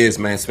beyond your years,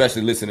 man,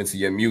 especially listening to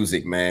your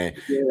music, man.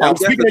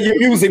 Speaking of your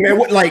music, man,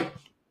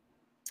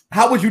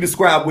 how would you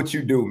describe what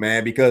you do,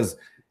 man? Because,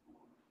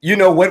 you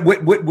know,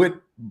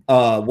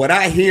 what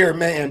I hear,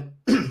 man,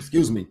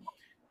 excuse me,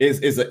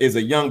 is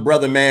a young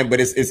brother, man,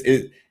 but it's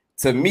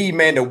to me,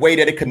 man, the way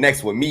that it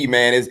connects with me,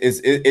 man,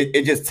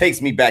 it just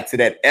takes me back to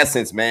that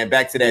essence, man,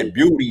 back to that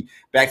beauty,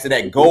 back to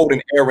that golden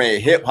era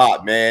in hip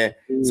hop, man.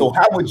 So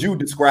how would you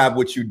describe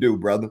what you do,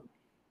 brother?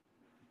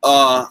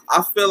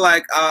 I feel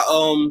like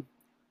I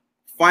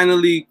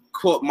finally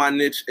caught my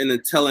niche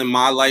in telling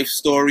my life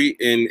story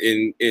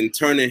in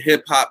turning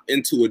hip hop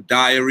into a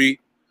diary,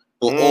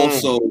 but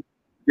also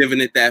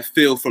giving it that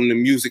feel from the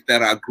music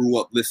that I grew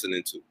up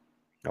listening to.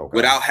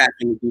 Without having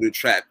to do the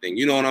trap thing.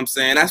 You know what I'm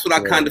saying? That's what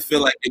I kind of feel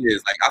like it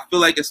is. Like, I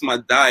feel like it's my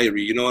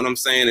diary, you know what I'm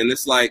saying? And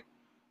it's like,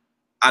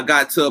 I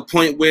got to a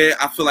point where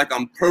I feel like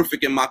I'm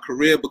perfect in my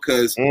career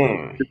because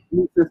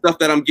the stuff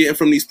that I'm getting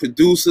from these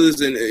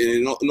producers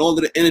and all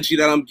of the energy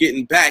that I'm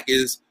getting back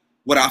is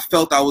what I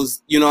felt I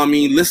was, you know what I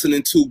mean,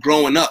 listening to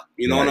growing up.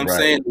 You know what I'm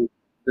saying?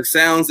 The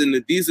sounds and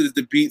these are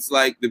the beats,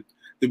 like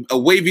a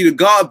Wavy the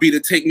God beat to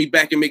take me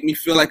back and make me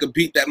feel like a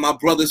beat that my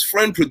brother's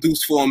friend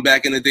produced for him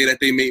back in the day that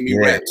they made me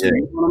rap to. You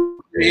know what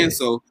I'm saying?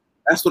 So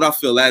that's what I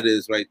feel that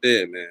is right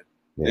there, man.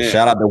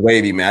 Shout out to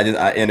Wavy, man.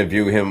 I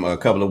interviewed him a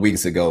couple of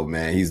weeks ago,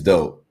 man. He's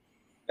dope.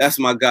 That's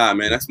my guy,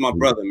 man. That's my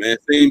brother, man.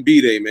 Same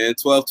B-Day, man.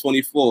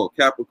 12/24,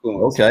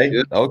 Capricorn. Okay.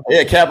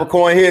 Yeah,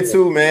 Capricorn here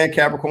too, man.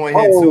 Capricorn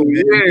here too,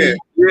 man.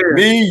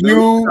 Me,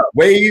 you,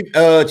 Wave,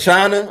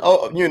 China.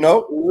 Oh, you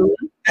know.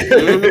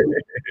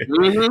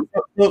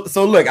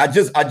 So look, I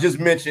just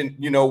mentioned,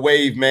 you know,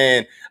 Wave,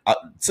 man.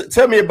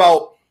 Tell me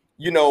about,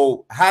 you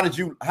know, how did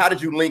you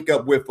link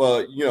up with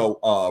you know,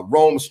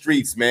 Rome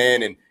Streetz,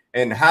 man,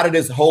 and how did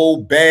this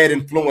whole Bad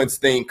Influence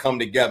thing come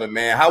together,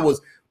 man?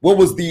 What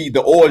was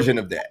the origin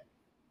of that?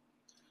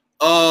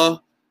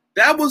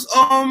 That was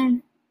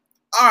all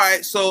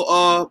right.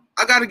 So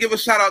I gotta give a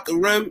shout out to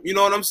Rim, you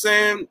know what I'm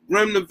saying?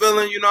 Rim the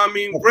villain, you know what I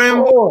mean?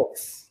 Rim.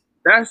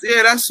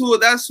 That's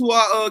who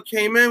I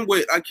came in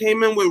with. I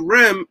came in with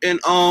Rim and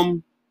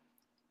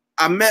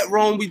I met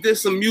Rome. We did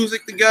some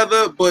music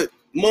together, but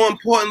more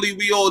importantly,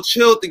 we all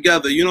chilled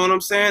together, you know what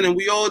I'm saying? And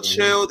we all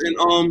chilled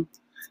and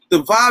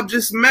the vibe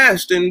just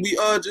meshed and we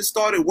just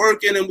started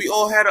working and we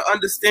all had an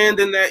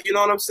understanding that, you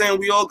know what I'm saying,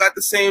 we all got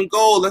the same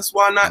goal. That's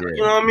why not, you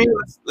know what I mean?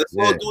 Let's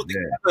all do it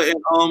together.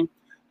 And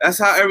that's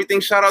how everything,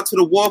 shout out to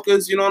the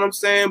Walkers, you know what I'm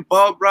saying?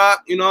 Bob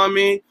Rock, you know what I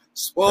mean?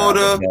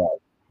 Spoda,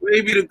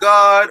 Wavy the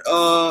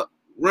God,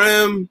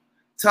 Rim,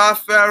 Ty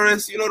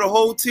Ferris, you know, the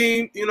whole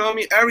team, you know what I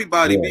mean?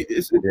 Everybody,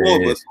 it's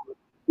all of us.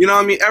 You know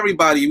what I mean?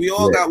 Everybody, we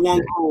all got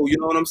one goal, you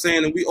know what I'm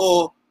saying? And we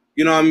all,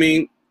 you know what I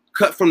mean,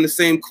 cut from the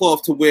same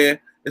cloth to where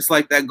it's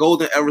like that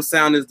golden era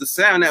sound is the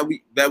sound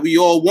that we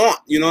all want,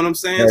 you know what I'm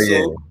saying?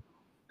 So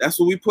that's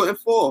what we putting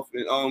forth.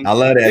 And, I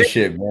love that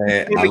shit,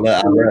 man. I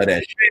love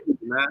that shit,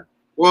 man.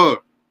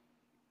 What?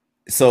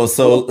 So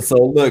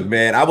look,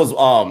 man, I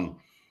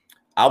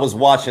was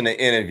watching an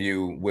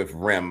interview with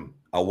Rim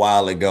a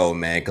while ago,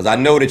 man, because I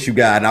know that you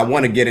got, and I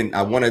want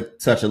to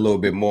touch a little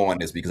bit more on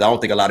this because I don't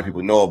think a lot of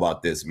people know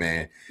about this,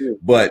 man.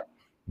 But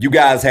you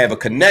guys have a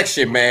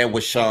connection, man,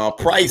 with Sean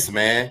Price,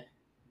 man.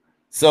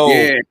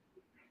 So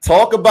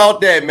talk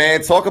about that,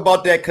 man. Talk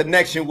about that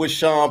connection with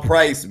Sean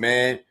Price,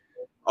 man.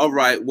 All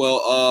right.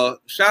 Well,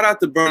 shout out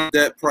to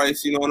Bernadette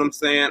Price, you know what I'm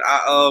saying?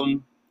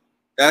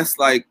 That's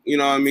like, you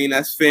know what I mean?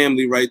 That's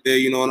family right there,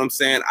 you know what I'm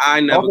saying?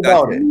 I never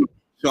got to meet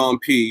Sean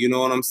P, you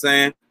know what I'm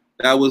saying?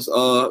 That was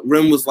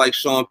Rim was like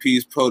Sean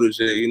P's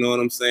protege, you know what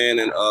I'm saying?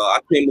 And I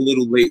came a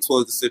little late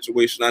towards the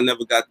situation. I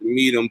never got to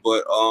meet him,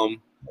 but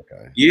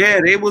yeah,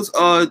 they was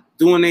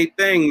doing their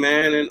thing,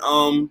 man.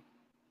 And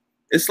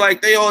it's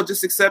like they all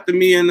just accepted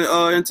me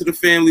into the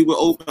family with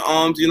open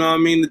arms, you know what I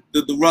mean?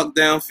 The Ruck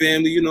Down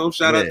family, you know,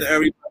 shout out to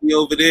everybody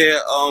over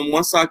there.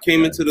 Once I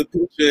came into the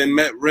picture and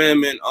met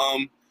Rim and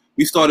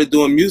we started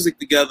doing music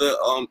together,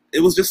 it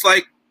was just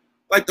like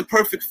the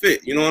perfect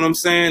fit, you know what I'm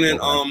saying? And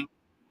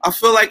I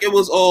feel like it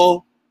was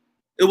all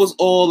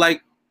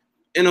like,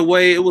 in a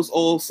way, it was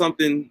all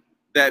something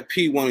that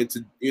P wanted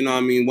to, you know what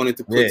I mean, wanted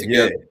to put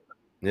together.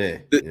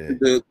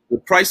 The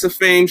Price of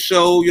Fame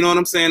show, you know what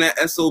I'm saying, at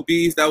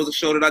SOBs, that was a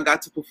show that I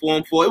got to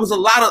perform for. It was a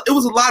lot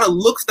of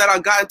looks that I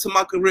got into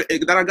my career,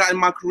 that I got in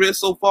my career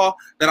so far,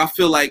 that I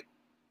feel like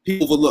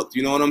he overlooked.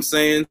 You know what I'm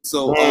saying?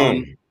 So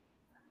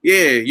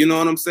yeah, you know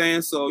what I'm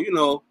saying? So, you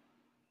know,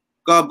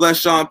 God bless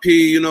Sean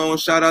P, you know,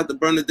 shout out to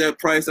Bernadette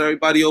Price,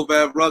 everybody over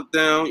at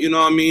Ruckdown, you know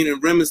what I mean?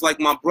 And Rim is like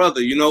my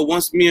brother, you know.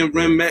 Once me and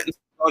Rim met and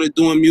started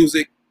doing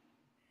music,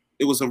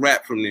 it was a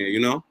wrap from there, you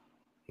know?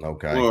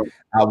 Okay.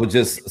 I was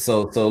just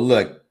so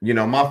look, you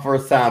know, my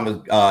first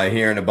time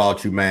hearing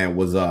about you, man,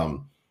 was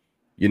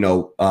you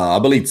know, I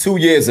believe 2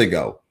 years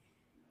ago.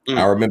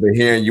 I remember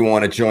hearing you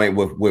on a joint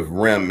with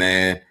Rim,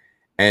 man.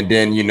 And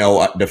then, you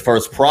know, the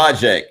first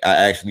project I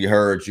actually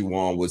heard you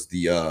on was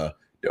the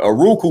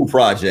Aruku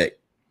project.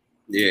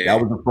 Yeah,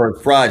 that was the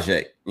first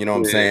project, you know what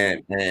I'm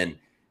saying? And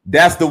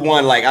that's the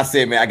one, like I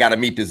said, man, I gotta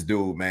meet this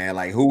dude, man.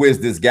 Like, who is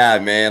this guy,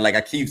 man? Like,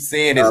 I keep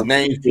seeing his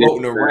name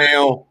floating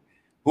around.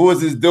 Who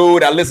is this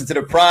dude? I listen to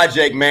the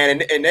project,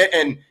 man,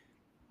 and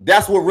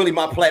that's what really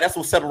that's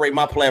what separate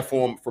my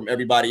platform from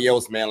everybody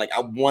else, man. Like,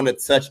 I want to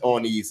touch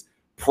on these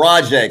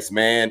projects,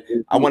 man.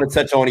 I want to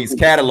touch on these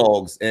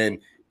catalogs, and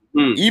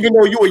even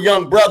though you're a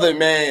young brother,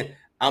 man,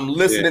 I'm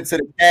listening to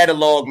the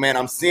catalog, man.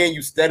 I'm seeing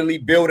you steadily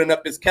building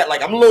up this cat.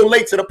 Like, I'm a little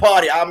late to the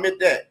party, I admit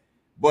that.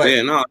 But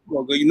yeah, no,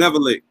 you never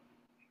late.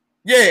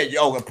 Yeah,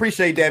 yo,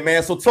 appreciate that,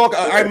 man. So talk.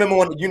 I remember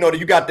when you know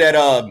you got that.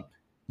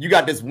 You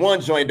got this one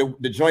joint,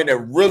 the joint that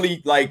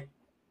really like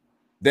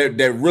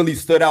that really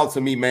stood out to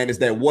me, man. Is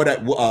that what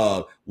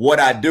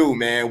I do,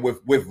 man,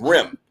 with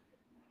Rim.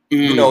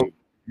 You know,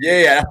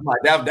 yeah,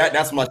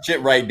 that's my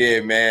shit right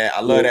there, man. I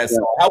love that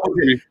song. How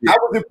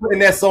was it putting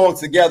that song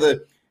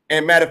together?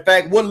 And matter of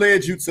fact, what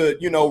led you to,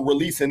 you know,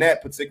 releasing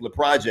that particular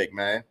project,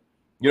 man?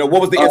 You know,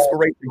 what was the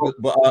inspiration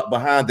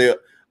behind the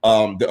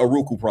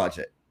Aruku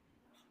project?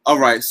 All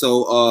right,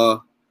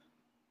 so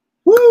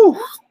woo,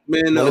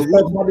 man, let's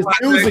talk about this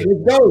music.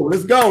 Let's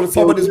go. Let's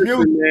talk about this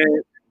music,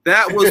 man.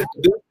 That was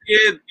this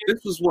year.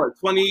 This was what,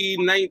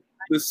 2019,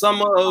 the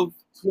summer of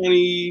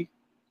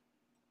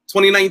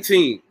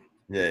 2019.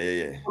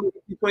 Yeah.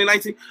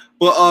 2019,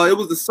 but it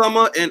was the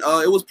summer, and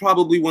it was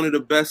probably one of the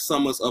best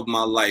summers of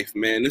my life,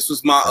 man. This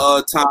was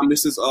my time.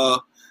 This is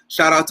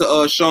shout out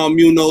to Sean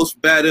Munoz,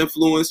 Bad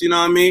Influence, you know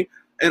what I mean?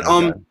 And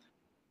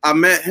I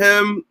met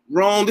him,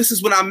 Rome. This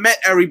is when I met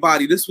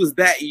everybody. This was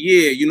that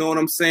year, you know what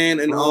I'm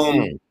saying? And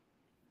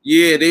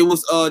yeah, they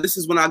was this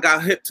is when I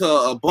got hip to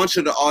a bunch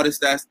of the artists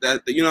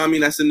that you know what I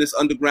mean, that's in this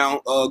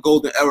underground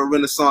golden era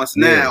renaissance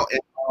now.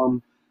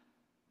 And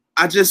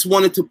I just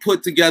wanted to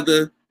put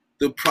together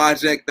the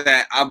project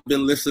that I've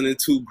been listening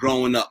to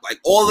growing up. Like,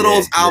 all of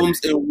those albums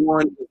in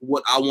one is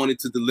what I wanted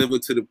to deliver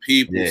to the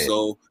people.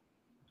 So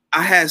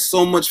I had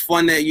so much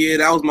fun that year.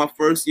 That was my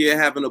first year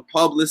having a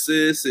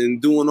publicist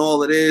and doing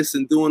all of this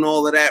and doing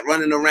all of that,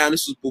 running around.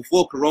 This was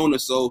before Corona,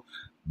 so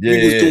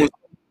we was doing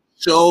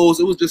shows.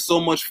 It was just so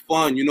much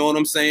fun, you know what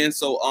I'm saying?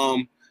 So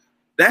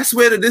that's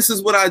where the This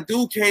Is What I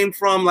Do came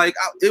from. Like,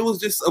 it was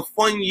just a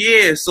fun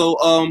year. So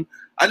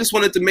I just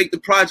wanted to make the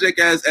project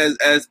as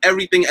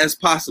everything as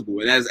possible.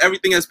 And as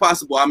everything as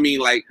possible, I mean,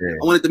 like,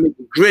 I wanted to make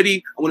it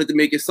gritty. I wanted to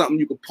make it something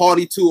you could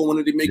party to. I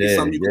wanted to make it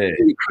something you could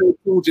really create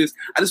to.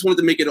 I just wanted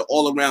to make it an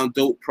all-around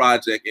dope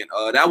project. And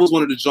that was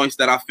one of the joints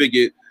that I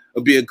figured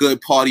would be a good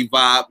party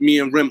vibe. Me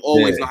and Rim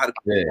always know how to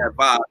create that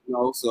vibe, you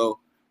know? So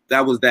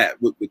that was that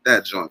with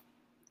that joint.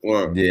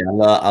 Yeah,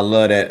 I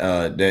love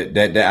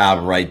that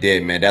album right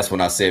there, man. That's when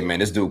I said, man,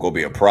 this dude gonna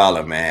be a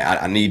problem, man.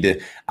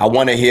 I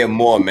want to hear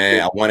more,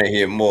 man. I want to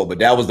hear more. But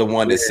that was the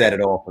one that set it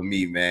off for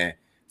me, man.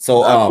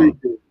 So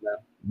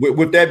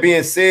with that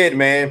being said,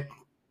 man,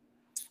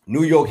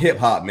 New York hip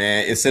hop,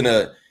 man, it's in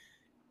a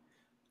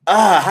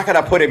how can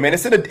I put it, man?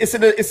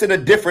 It's in a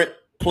different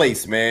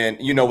place, man.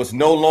 You know, it's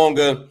no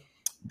longer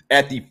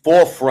at the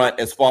forefront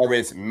as far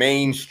as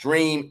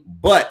mainstream,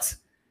 but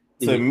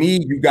to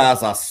me, you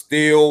guys are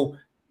still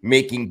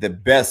making the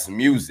best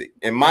music,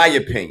 in my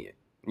opinion.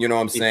 You know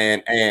what I'm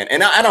saying?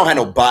 And I don't have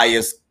no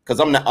bias because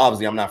I'm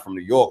not from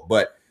New York,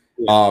 but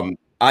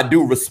I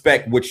do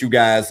respect what you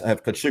guys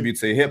have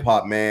contributed to hip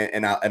hop, man.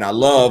 And I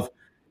love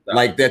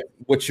like that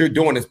what you're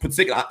doing is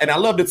particular. And I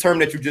love the term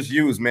that you just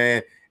used,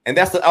 man. And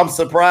I'm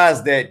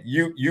surprised that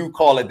you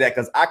call it that,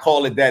 because I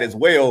call it that as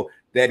well.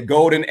 That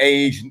golden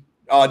age,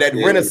 that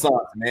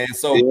renaissance, man.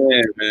 So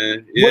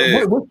man.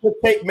 What's your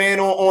take, man,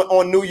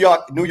 on New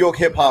York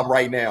hip hop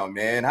right now,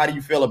 man? How do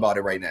you feel about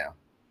it right now?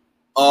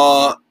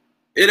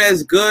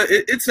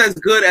 It's as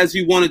good as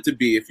you want it to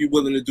be if you're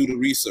willing to do the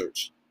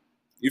research.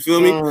 You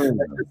feel me?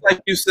 It's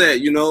like you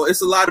said, you know,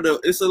 it's a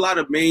lot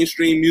of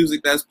mainstream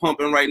music that's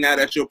pumping right now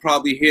that you'll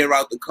probably hear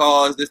out the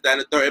cars, this, that,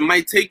 and the third. It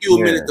might take you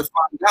a minute to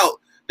find out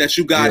that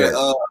you got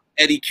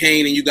Eddie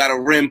Kane and you got a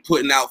Rim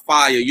putting out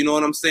fire. You know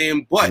what I'm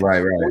saying? But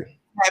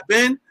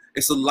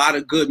it's a lot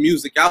of good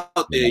music out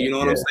there, you know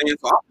what I'm saying?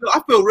 So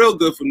I feel real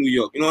good for New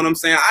York, you know what I'm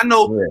saying? I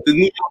know the New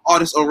York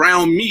artists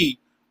around me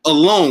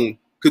alone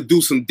could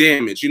do some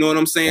damage, you know what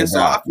I'm saying? So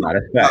I feel I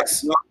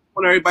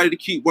want everybody to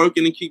keep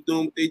working and keep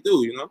doing what they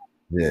do, you know?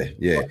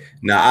 Yeah.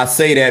 Now, I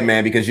say that,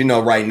 man, because, you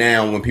know, right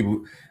now when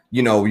people,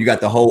 you know, you got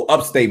the whole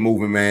upstate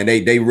movement, man,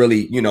 they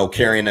really, you know,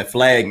 carrying that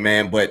flag,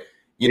 man. But,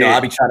 you know,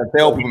 I be trying to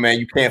tell people, man,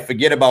 you can't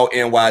forget about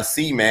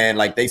NYC, man.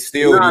 Like they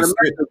still, got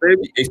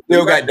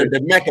the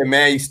Mecca,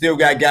 man. You still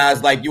got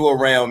guys like you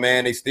around,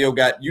 man. They still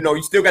got, you know,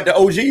 you still got the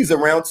OGs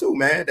around too,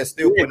 man. That's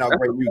still putting out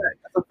great music.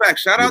 That's a fact.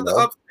 Shout out to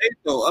Upstate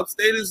though.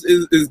 Upstate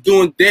is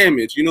doing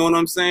damage. You know what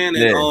I'm saying?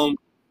 And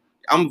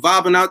I'm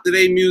vibing out to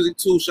their music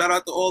too. Shout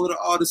out to all of the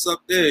artists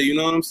up there. You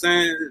know what I'm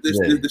saying? The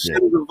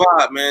shit is a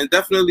vibe, man.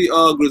 Definitely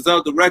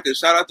Griselda Records.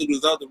 Shout out to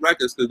Griselda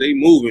Records because they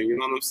moving. You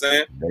know what I'm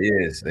saying? They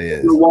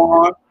is.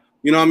 Noir,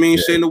 you know what I mean?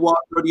 Shay Noir,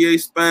 38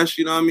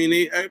 Special. You know what I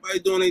mean? Everybody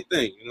doing their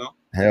thing. You know?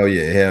 Hell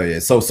yeah.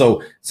 So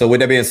with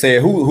that being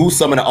said, who's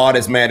some of the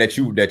artists, man, that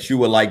you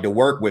would like to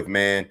work with,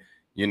 man?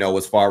 You know,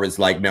 as far as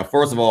like, now,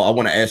 first of all, I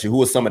want to ask you,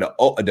 who are some of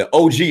the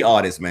OG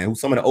artists, man? Who's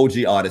some of the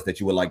OG artists that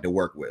you would like to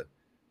work with?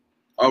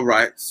 All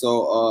right,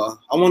 so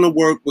I want to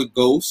work with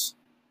Ghost.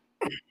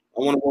 I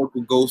want to work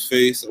with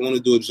Ghostface. I want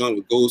to do a joint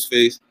with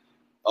Ghostface.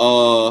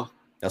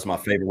 That's my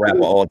favorite rapper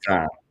of all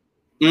time.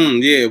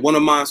 Yeah, one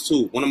of mine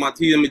too. One of my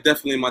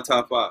definitely in my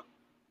top 5.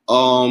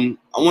 I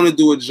want to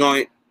do a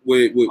joint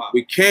with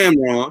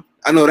Cameron.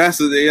 I know that's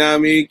you know what I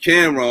mean,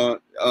 Cameron.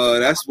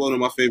 That's one of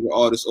my favorite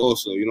artists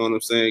also. You know what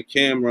I'm saying,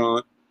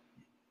 Cameron.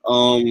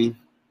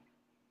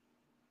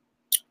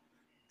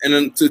 And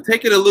then to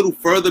take it a little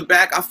further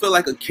back, I feel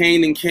like a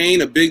Kane and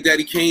Kane, a Big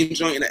Daddy Kane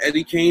joint and an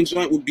Eddie Kane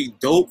joint would be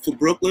dope for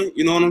Brooklyn.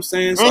 You know what I'm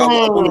saying? So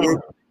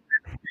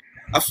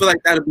I feel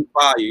like that'd be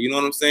fire. You know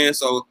what I'm saying?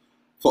 So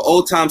for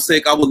old time's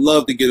sake, I would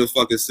love to get a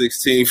fucking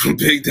 16 from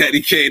Big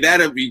Daddy Kane.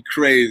 That'd be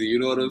crazy. You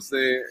know what I'm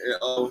saying?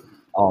 Oh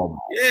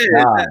my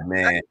God,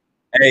 man.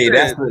 Hey,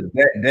 that's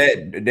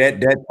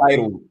that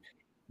title.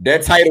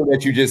 That title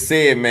that you just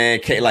said, man,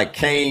 like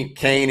Kane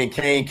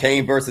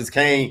versus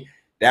Kane,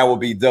 that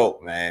would be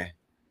dope, man.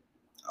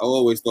 I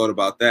always thought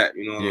about that,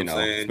 you know what I'm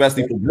saying?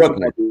 Especially for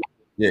Brooklyn.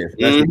 Yeah,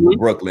 especially for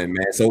Brooklyn,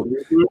 man. So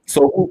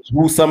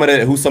who's some of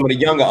the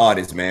younger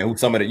artists, man? Who's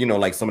some of the, you know,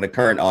 like some of the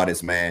current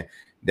artists, man,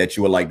 that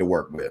you would like to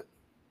work with?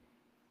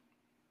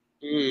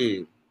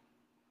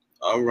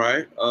 All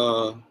right.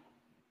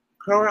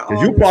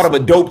 Because you part of a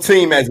dope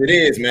team as it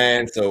is,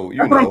 man. So you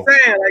know what I'm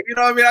saying. Like, you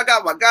know what I mean? I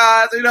got my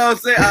guys, you know what I'm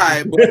saying? All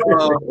right, but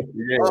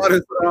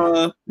artists, you know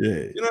what I'm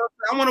saying?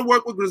 I want to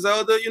work with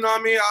Griselda, you know what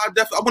I mean? I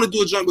want to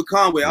do a joint with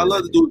Conway. I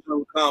love to do a joint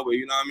with Conway,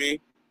 you know what I mean?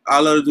 I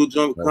love to do a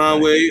joint with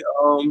Conway.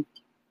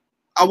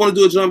 I want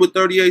to do a joint with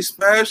 38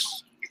 Special,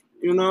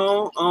 you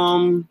know.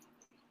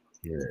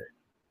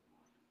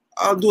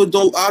 I'll do a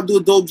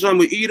dope joint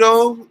with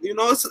Ito. You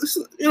know, it's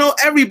you know,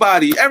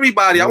 everybody. I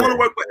want to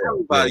work with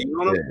everybody. You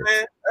know what I'm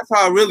saying? That's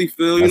how I really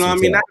feel. You know what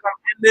I mean? Now that I'm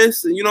in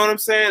this, and you know what I'm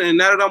saying, and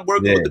now that I'm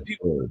working with the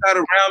people who got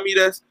around me,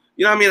 that's,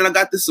 you know what I mean, and I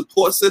got this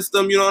support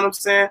system. You know what I'm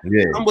saying?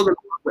 I'm willing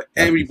to work with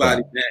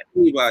everybody, man.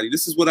 Anybody.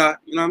 This is what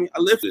you know what I mean? I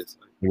live this.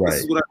 This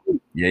is what I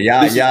do.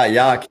 Yeah,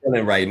 y'all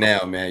killing right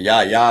now, man.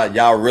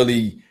 Y'all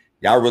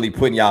really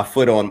putting y'all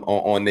foot on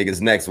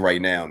niggas' necks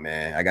right now,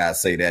 man. I gotta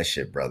say that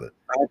shit, brother.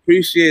 I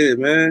appreciate it,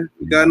 man.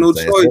 We got no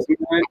choice,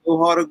 man.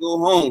 Go hard or go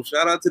home.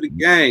 Shout out to the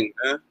gang,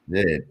 man.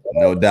 Yeah,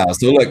 no doubt.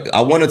 So look, I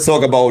want to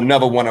talk about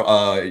another one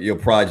of your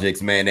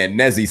projects, man. That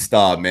Nezzy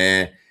Star,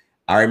 man.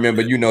 I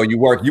remember, you know, you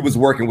was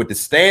working with the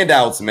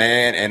Standouts,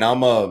 man, and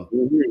I'm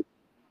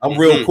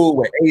real cool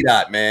with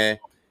A-Dot, man.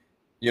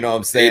 You know what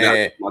I'm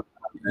saying?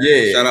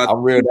 Shout out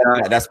I'm real.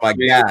 That's my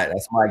guy.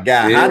 That's my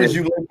guy. Yeah. How did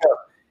you link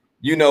up?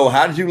 You know,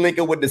 how did you link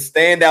up with the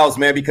Standouts,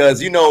 man?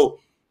 Because, you know,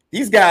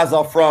 these guys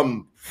are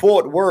from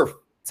Fort Worth,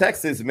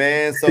 Texas,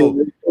 man.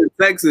 So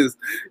Texas,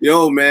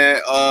 yo, man.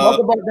 Talk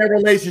about that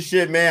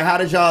relationship, man. How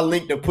did y'all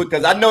link to put?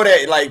 Because I know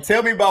that, like,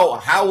 tell me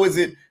about how was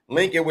it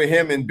linking with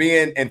him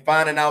and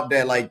finding out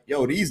that, like,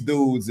 yo, these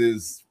dudes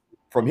is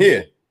from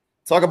here.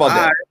 Talk about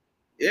that.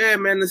 Yeah,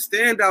 man, the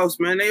Standouts,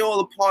 man, they all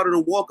a part of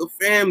the Walker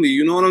family.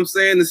 You know what I'm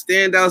saying? The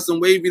Standouts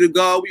and Wavy the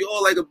God, we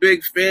all like a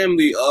big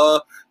family.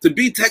 To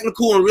be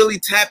technical and really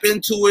tap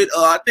into it,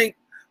 I think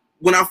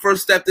when I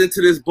first stepped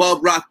into this,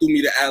 Bob Rock threw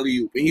me the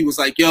alley-oop, and he was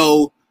like,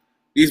 yo,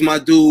 these my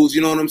dudes,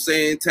 you know what I'm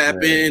saying?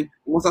 Tap in.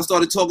 Once I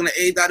started talking to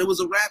A-Dot, it was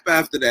a rap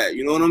after that,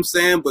 you know what I'm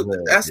saying? But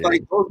that's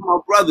like, those are my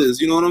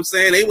brothers, you know what I'm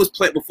saying? They was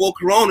playing, before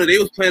Corona, they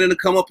was planning to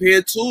come up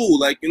here too,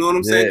 like, you know what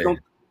I'm saying? Come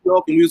to New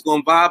York, and we was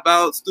going to vibe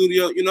out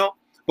studio, you know?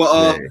 But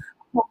I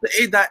talk to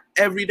A-Dot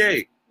every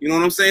day. You know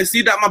what I'm saying?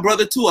 C-Dot, my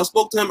brother too. I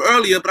spoke to him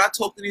earlier, but I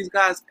talk to these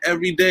guys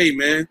every day,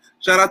 man.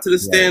 Shout out to the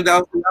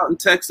Standouts out in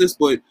Texas.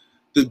 But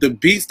the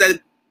beats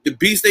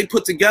they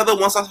put together,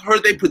 once I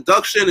heard their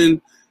production, and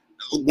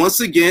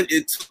once again,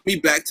 it took me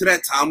back to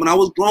that time when I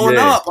was growing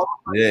up. I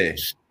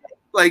was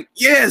like,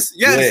 yes.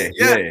 I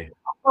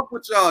fuck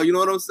with y'all. You know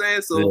what I'm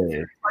saying? So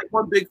it's like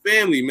one big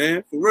family,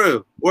 man. For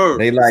real.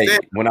 Word. They like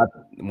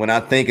when I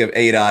think of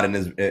A-Dot and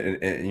his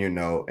you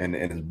know and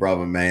his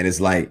brother, man, it's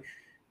like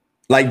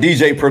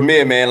DJ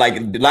Premier, man. Like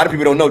a lot of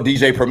people don't know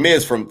DJ Premier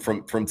is from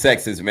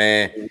Texas,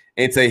 man.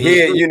 And to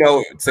hear, you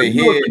know,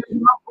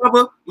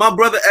 my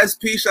brother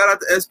SP, shout out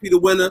to SP the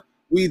winner.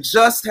 We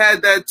just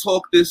had that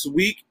talk this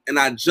week, and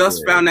I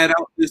just found that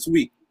out this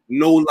week.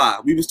 No lie.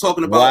 We was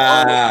talking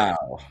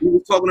about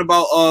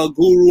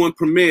Guru and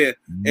Premier,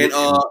 and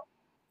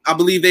I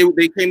believe they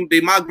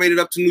migrated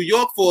up to New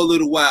York for a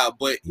little while,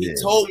 but he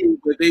told me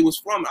where they was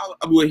from,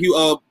 where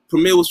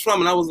Premier was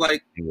from, and I was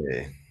like,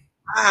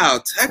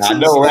 wow, Texas. I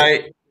know,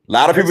 right? A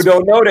lot of people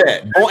don't know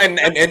that.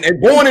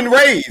 Born and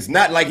raised,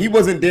 not like he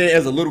wasn't there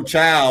as a little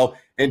child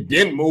and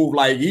didn't move.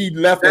 Like he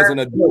left as an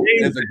adult.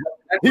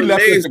 He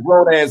left as a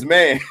grown ass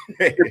man.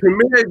 The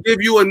Premier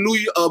give you a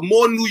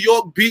more New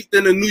York beat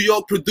than a New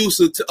York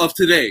producer of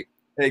today.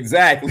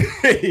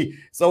 Exactly.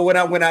 So when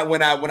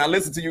I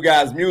listen to you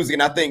guys' music,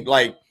 and I think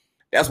like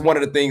that's one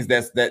of the things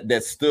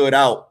that stood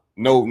out.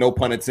 No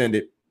pun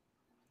intended.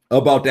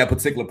 About that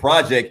particular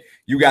project,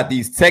 you got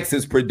these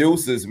Texas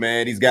producers,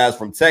 man. These guys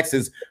from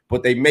Texas,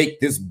 but they make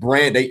this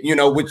brand,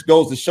 which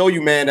goes to show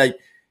you, man, like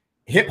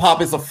hip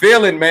hop is a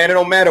feeling, man. It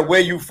don't matter where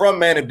you from,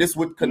 man. If this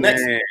would connect,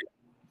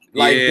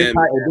 like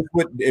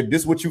if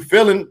this what you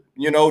feeling,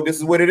 this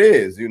is what it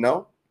is,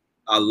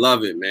 I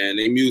love it, man.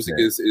 Their music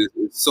is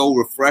so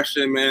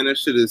refreshing, man. That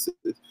shit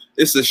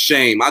it's a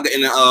shame. I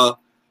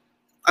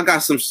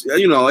got some,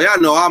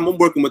 y'all know I'm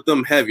working with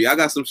them heavy. I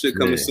got some shit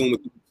coming soon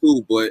with them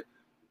too, but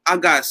I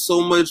got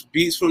so much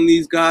beats from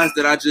these guys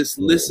that I just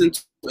listen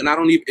to, and I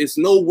don't even, it's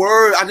no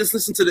word. I just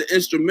listen to the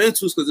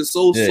instrumentals because it's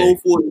so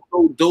soulful and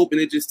so dope, and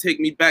it just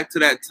take me back to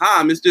that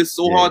time. It's just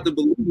so hard to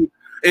believe.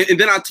 And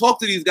then I talk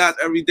to these guys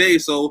every day.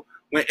 So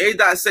when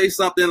A-Dot say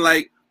something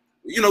like,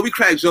 we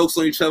crack jokes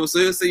on each other. So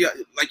he'll say,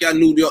 like, y'all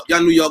New York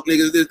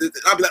niggas,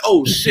 I'll be like,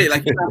 oh shit,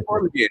 like you're not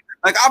from here.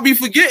 Like I'll be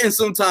forgetting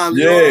sometimes.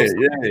 It's so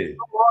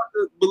hard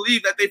to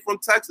believe that they from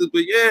Texas,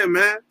 but yeah,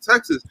 man,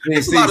 Texas.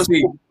 There's a lot of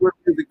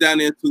music down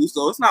there too,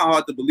 so it's not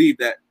hard to believe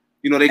that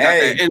they got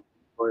that.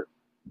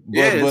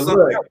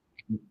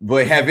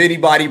 But have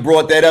anybody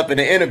brought that up in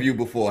an interview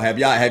before? Have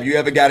you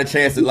ever got a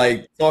chance to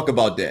like talk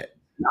about that?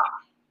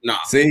 Nah.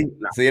 See,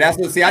 that's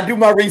what. See, I do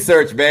my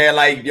research, man.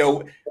 Like,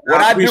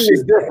 what I do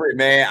is different,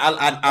 man.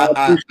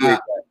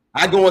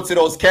 I go into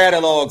those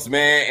catalogs,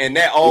 man, and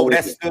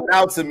that stood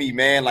out to me,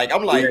 man. Like,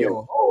 I'm like,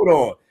 yo, hold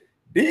on.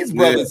 These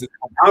brothers.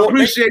 I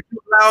appreciate you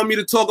allowing me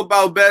to talk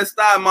about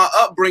Bed-Stuy, my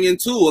upbringing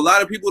too. A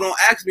lot of people don't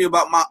ask me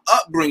about my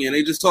upbringing.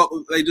 They just talk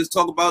about,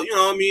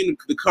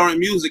 the current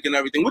music and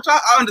everything, which I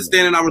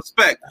understand and I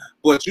respect.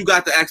 But you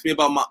got to ask me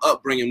about my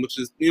upbringing, which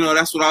is,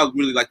 that's what I would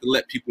really like to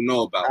let people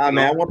know about.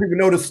 Man, I want people to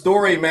know the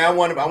story, man. I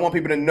want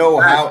people to know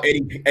how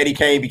Eddie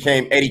Kane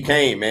became Eddie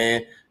Kane,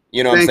 man.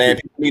 You know what I'm saying?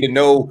 People need to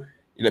know.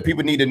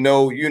 People need to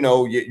know.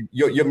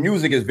 Your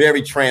music is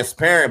very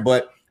transparent,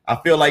 but I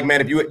feel like,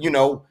 man,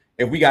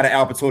 if we got an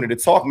opportunity to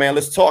talk, man,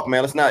 let's talk,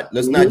 man. Let's not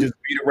just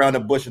beat around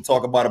the bush and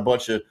talk about a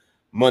bunch of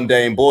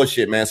mundane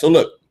bullshit, man. So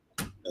look,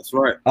 that's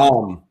right.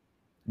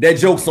 That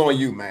Joke's on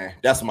You, man.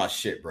 That's my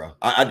shit, bro.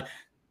 I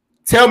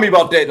tell me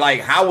about that.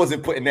 Like, how was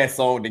it putting that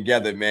song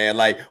together, man?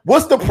 Like,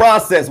 what's the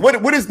process?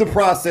 What is the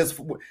process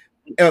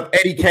of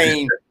Eddie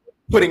Kane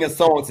putting a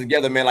song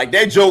together, man? Like,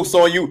 that Joke's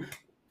on You,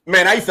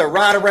 man. I used to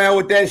ride around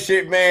with that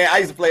shit, man. I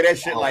used to play that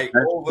shit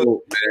over.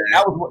 Dope,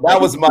 that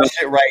was my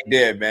shit right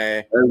there,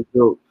 man. That's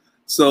dope.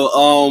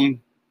 So,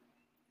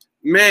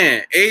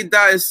 man,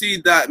 A-Dot and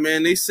C-Dot,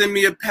 man, they send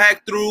me a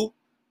pack through.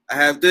 I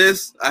have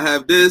this.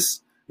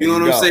 You know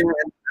what I'm saying?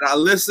 And I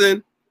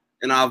listen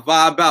and I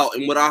vibe out.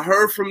 And what I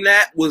heard from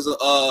that was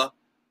a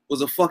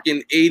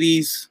fucking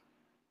 80s,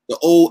 the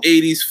old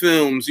 80s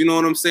films. You know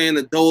what I'm saying?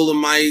 The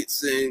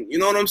Dolomites, and you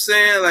know what I'm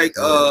saying? Like,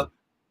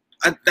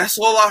 that's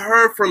all I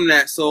heard from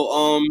that.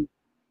 So,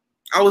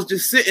 I was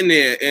just sitting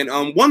there. And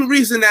one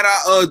reason that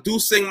I do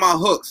sing my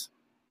hooks,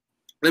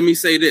 let me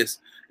say this.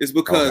 Is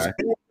because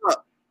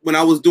when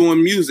I was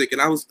doing music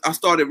and I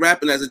started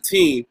rapping as a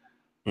teen,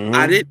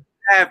 I didn't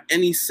have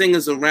any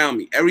singers around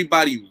me.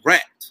 Everybody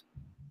rapped.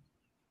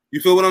 You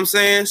feel what I'm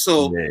saying?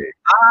 So man,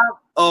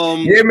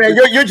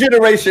 your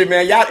generation,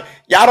 man,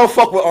 y'all don't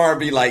fuck with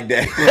R&B like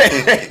that.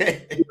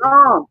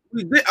 No,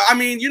 I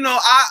mean, I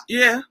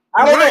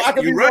don't know. I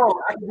could be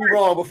wrong. I could be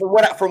wrong,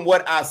 but from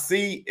what I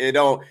see, it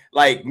don't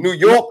like New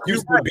York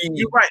used to be.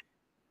 You're right.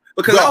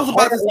 Because I was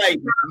about to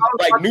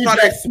New Jack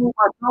exclude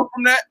myself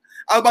from that.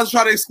 I was about to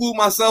try to exclude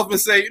myself and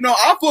say,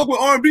 I fuck with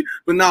R&B,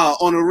 but nah,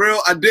 on the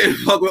real, I didn't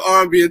fuck with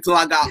R&B until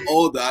I got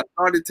older. I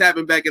started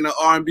tapping back into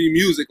R&B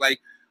music, like,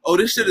 oh,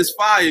 this shit is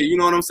fire. You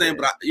know what I'm saying?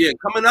 But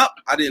coming up,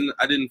 I didn't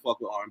fuck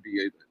with R&B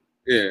either.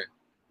 Yeah,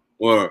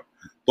 but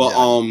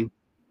go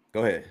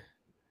ahead.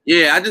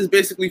 Yeah, I just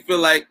basically feel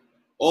like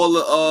all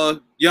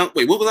the young.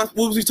 Wait, what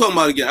was he talking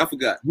about again? I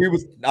forgot.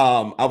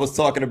 I was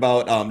talking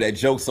about that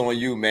Joke's on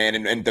You, man,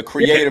 and the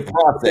creative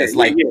process,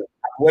 like.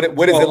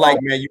 What is it like,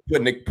 man? You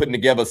putting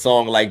together a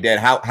song like that?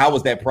 How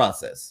was that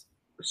process?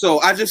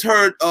 So I just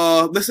heard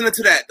listening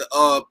to that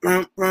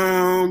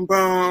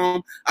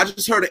I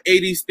just heard an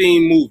 80s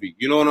theme movie.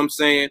 You know what I'm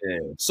saying? Yeah.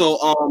 So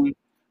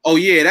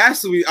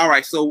that's all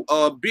right. So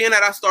being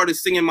that I started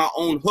singing my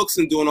own hooks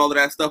and doing all of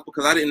that stuff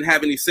because I didn't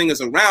have any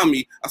singers around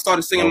me, I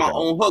started singing my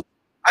own hooks.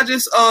 I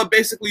just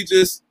basically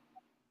just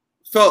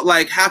felt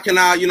like how can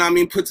I,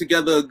 put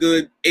together a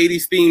good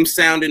 80s theme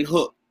sounding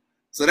hook.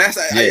 So that's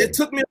it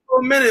took me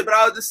a minute, but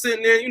I was just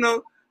sitting there,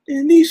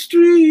 in these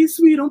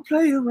streets we don't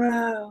play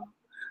around.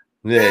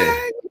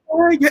 Yeah.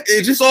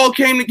 It just all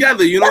came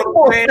together, you know. That's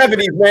what I'm saying?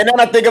 70s, man. Now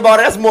that I think about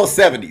it, that's more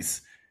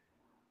 70s.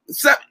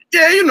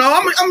 Yeah, you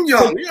know, I'm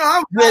young. You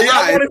know,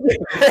 I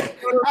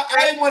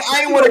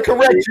ain't want to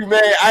correct you,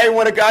 man. I ain't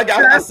want to. I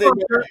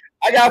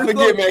gotta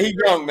forget, man. He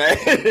young, man.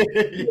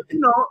 You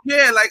know,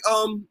 yeah, like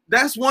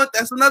that's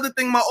another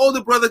thing my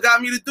older brother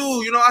got me to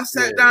do. You know, I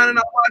sat down and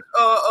I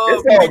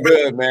watched it's all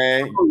good,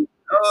 man.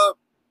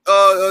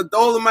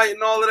 Dolomite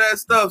and all of that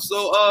stuff.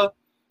 So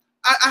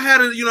I had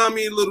a, you know what I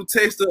mean, little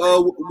taste of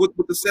what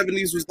the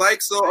 70s was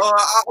like. So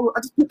I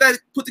just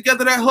put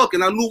together that hook,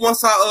 and I knew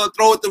once I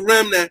throw at the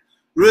rim that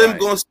rim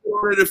going to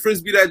score the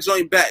frisbee that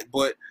joint back.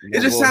 But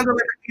it just sounded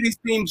like an 80s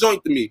theme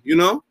joint to me, you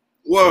know.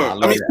 Word.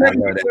 I mean,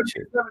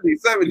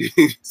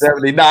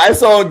 70. Nah,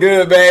 it's all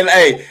good, man.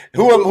 Hey,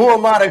 who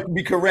am I to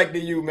be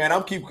correcting you, man?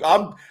 I'm keep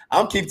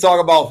talking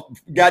about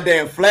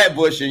goddamn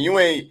Flatbush, and you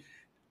ain't.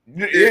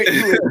 You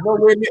ain't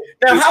nowhere near.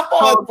 Now, how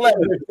far is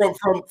Flatbush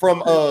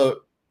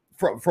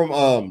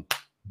from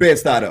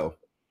Bed-Stuy though?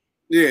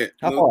 Yeah,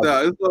 how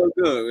far? It's all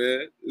good,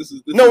 man. This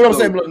is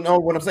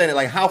what I'm saying is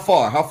like how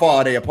far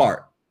are they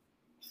apart?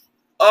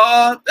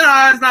 Nah,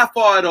 it's not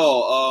far at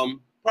all.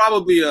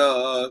 Probably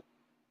a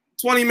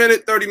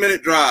 20-minute,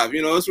 30-minute drive.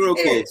 You know, it's real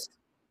close.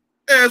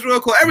 Yeah, it's real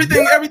close.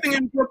 Everything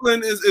in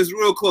Brooklyn is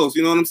real close.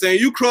 You know what I'm saying?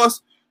 You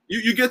cross,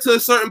 you get to a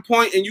certain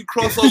point and you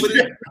cross over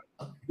there.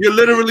 You're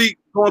literally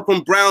going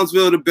from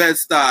Brownsville to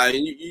Bed-Stuy,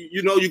 and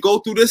you know, you go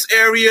through this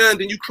area and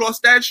then you cross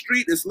that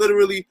street. It's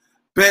literally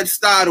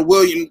Bed-Stuy to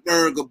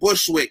Williamsburg or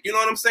Bushwick. You know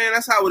what I'm saying?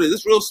 That's how it is.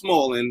 It's real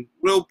small and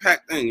real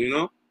packed thing, you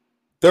know?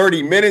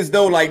 30 minutes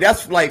though, like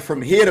that's like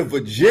from here to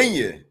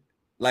Virginia.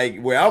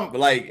 Like where I'm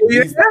like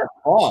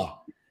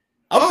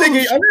I'm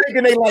thinking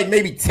they like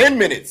maybe 10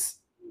 minutes.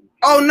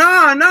 Oh no.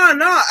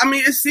 I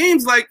mean, it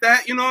seems like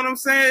that, you know what I'm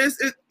saying?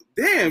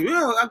 Damn, yo,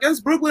 I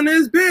guess Brooklyn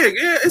is big.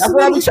 Yeah, that's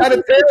what I'm trying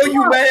to tell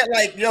you, man.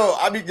 Like, yo,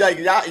 I mean, like,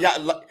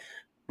 y'all,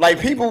 like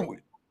people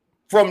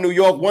from New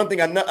York.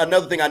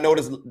 Another thing I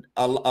noticed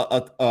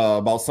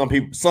about some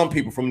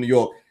people from New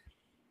York,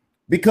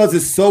 because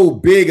it's so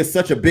big, it's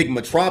such a big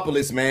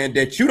metropolis, man,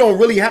 that you don't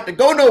really have to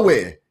go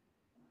nowhere.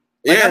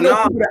 Like, yeah,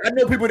 I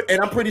know people,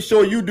 and I'm pretty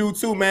sure you do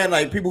too, man.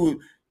 Like people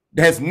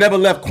that has never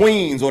left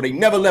Queens or they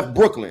never left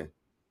Brooklyn.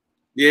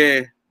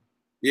 Yeah,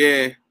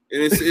 and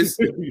it's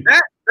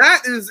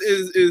that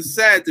is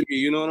sad to me.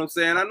 You know what I'm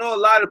saying? I know a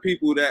lot of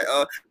people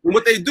that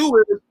what they do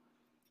is,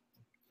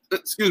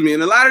 excuse me,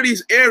 in a lot of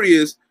these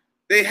areas,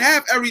 they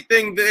have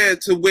everything there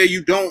to where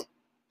you don't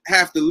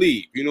have to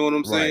leave. You know what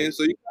I'm saying?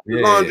 So you got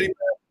your laundry, you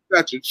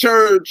got your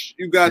church,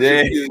 you got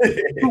your you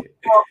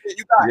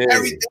got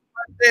everything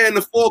right there in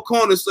the four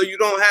corners, so you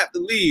don't have to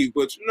leave.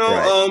 But you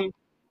know,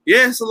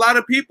 it's a lot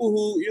of people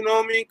who, you know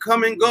what I mean,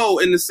 come and go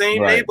in the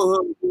same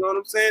neighborhood. You know what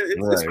I'm saying?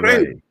 It's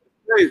crazy.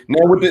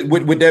 Now,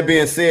 with that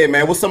being said,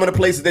 man, what's some of the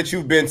places that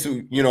you've been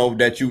to, you know,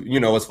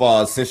 as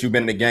far as since you've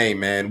been in the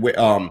game, man, with,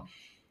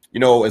 you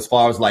know, as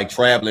far as like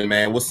traveling,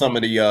 man, what's some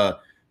of the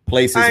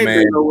places, man?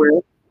 Been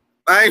nowhere.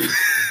 I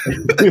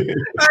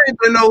ain't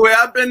been nowhere.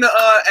 I've been to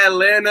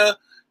Atlanta.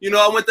 You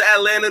know, I went to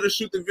Atlanta to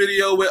shoot the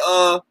video with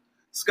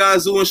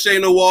Skyzoo and Shay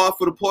Noir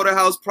for the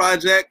Porterhouse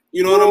Project.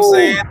 You know what I'm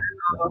saying?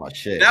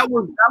 That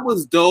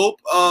was dope.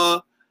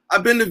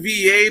 I've been to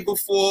VA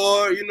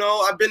before, you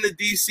know, I've been to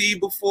DC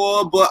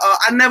before, but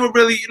I never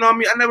really, you know what I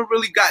mean? I never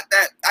really got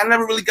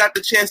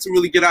the chance to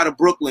really get out of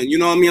Brooklyn, you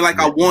know what I mean? Like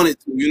I wanted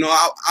to, you know,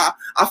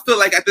 I feel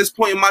like at this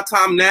point in my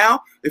time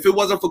now, if it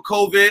wasn't for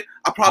COVID,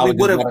 I probably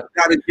would have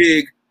got a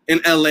gig in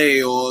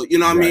LA or, you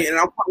know what I mean? And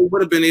I probably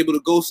would have been able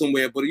to go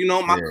somewhere, but you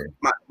know, my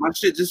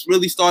shit just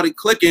really started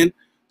clicking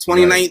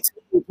 2019,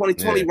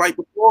 2020, right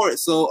before it.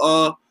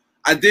 So,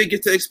 I did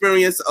get to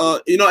experience,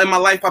 you know, in my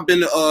life, I've been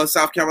to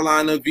South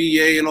Carolina,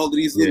 VA, and all of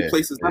these little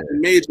places,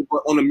 nothing major.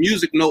 But on a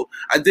music note,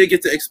 I did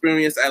get to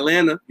experience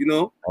Atlanta, you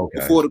know,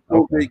 before the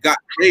COVID got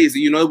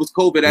crazy. You know, it was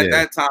COVID at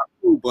that time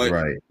too. But,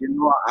 you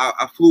know,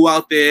 I flew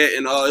out there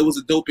and it was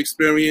a dope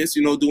experience,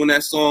 you know, doing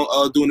that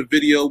song, doing the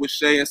video with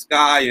Shay and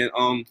Sky.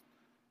 And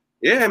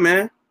yeah,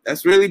 man,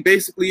 that's really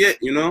basically it,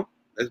 you know.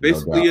 That's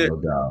basically it. No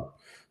doubt.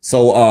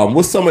 So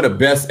what's some of the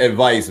best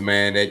advice,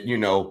 man, that, you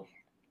know,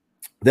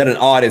 that an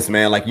artist,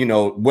 man, like, you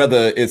know,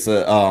 whether it's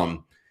a,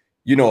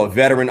 you know, a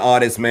veteran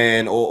artist,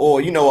 man, or,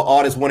 you know, an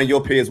artist, one of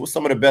your peers, what's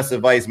some of the best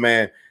advice,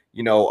 man,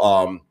 you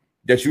know,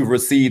 that you've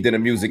received in the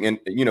music and,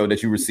 you know,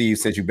 that you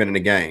received since you've been in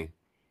the game?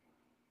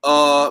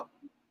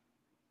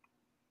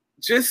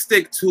 Just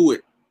stick to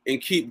it and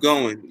keep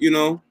going, you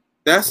know,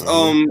 that's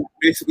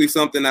basically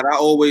something that I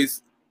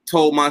always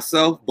told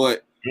myself,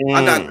 but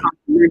I got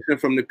confirmation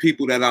from the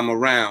people that I'm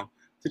around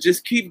to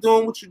just keep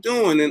doing what you're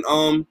doing. And,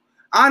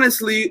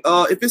 honestly,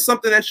 if it's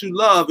something that you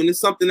love and it's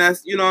something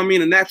that's, you know what I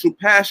mean, a natural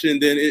passion,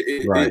 then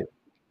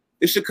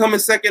it should come in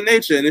second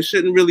nature, and it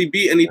shouldn't really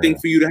be anything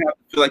for you to have to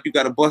feel like you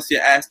got to bust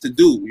your ass to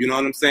do. You know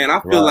what I'm saying? I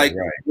feel like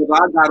whether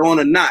I got on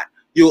or not,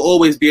 you'll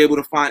always be able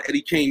to find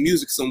Eddie Kane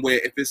music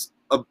somewhere if it's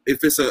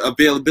a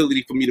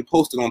availability for me to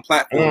post it on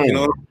platforms. You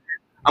know,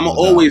 I'm gonna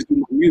always do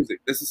my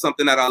music. This is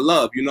something that I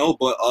love, you know.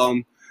 But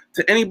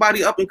to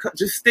anybody up and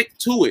just stick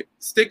to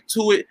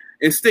it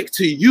and stick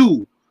to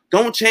you.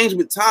 Don't change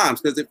with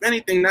times, because if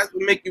anything, that's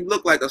what make you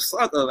look like a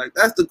sucker. Like,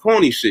 that's the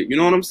corny shit. You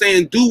know what I'm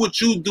saying? Do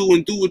what you do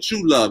and do what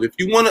you love. If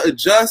you want to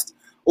adjust,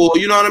 or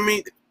you know what I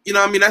mean,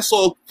 that's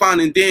all fine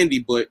and dandy.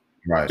 But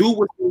do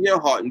what's in your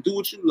heart and do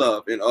what you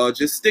love, and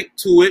just stick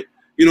to it.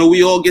 You know,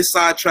 we all get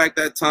sidetracked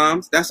at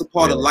times. That's a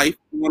part of life.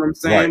 You know what I'm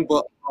saying?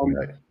 But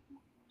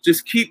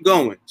just keep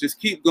going.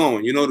 Just keep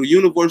going. You know, the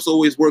universe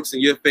always works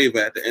in your favor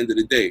at the end of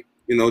the day.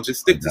 You know,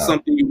 just stick to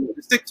something you want.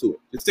 Just stick to it.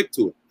 Just stick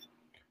to it.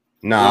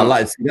 Nah,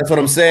 that's what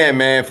I'm saying,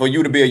 man. For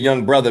you to be a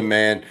young brother,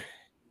 man,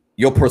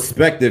 your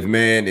perspective,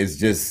 man, is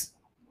just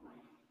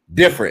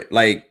different.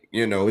 Like,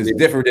 you know, it's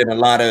different than a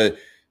lot of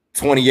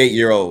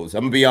 28-year-olds.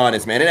 I'm gonna be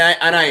honest, man.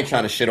 And I ain't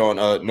trying to shit on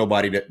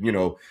nobody that, you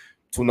know,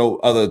 to no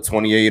other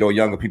 28 or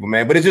younger people,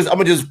 man. But it's just, I'm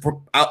gonna just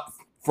out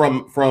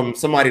from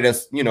somebody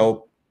that's, you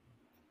know,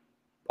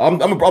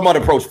 I'm about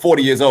to approach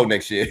 40 years old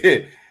next year.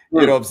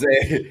 You know what I'm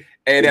saying?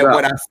 And then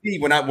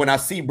when I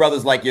see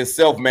brothers like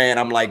yourself, man,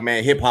 I'm like,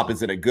 man, hip hop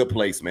is in a good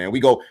place, man. We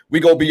go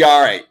be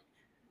all right.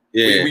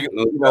 Yeah, you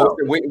know,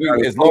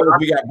 as long as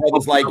we got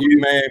brothers like you,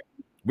 man,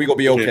 we gonna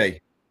be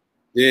okay.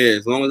 Yeah,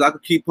 as long as I can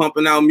keep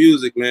pumping out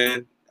music,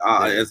 man.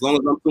 As long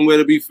as I'm somewhere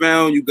to be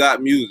found, you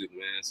got music,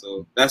 man.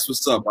 So that's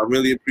what's up. I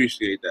really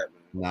appreciate that,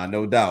 man. Nah,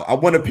 no doubt. I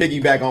want to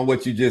piggyback on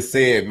what you just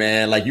said,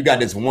 man. Like, you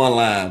got this one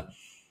line.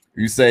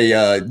 You say,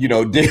 you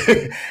know,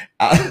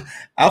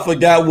 I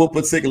forgot what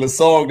particular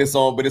song this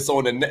on, but it's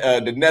on the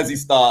Nezzy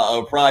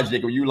Star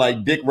project where you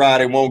like dick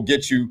riding won't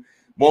get you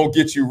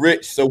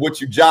rich. So what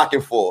you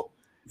jocking for?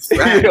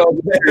 You know,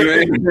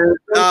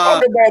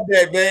 talk about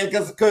that, man,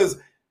 because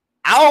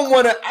I don't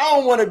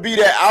want to be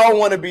that. I don't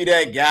want to be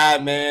that guy,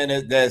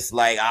 man. That's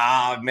like,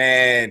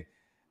 man,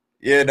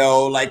 you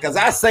know, like, because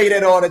I say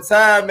that all the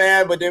time,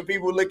 man. But then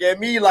people look at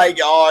me like,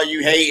 oh,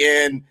 you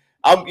hating.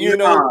 I'm, you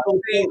know.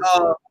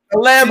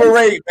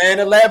 Elaborate,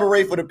 man.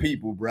 Elaborate for the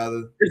people,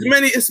 brother.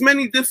 It's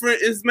many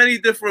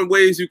different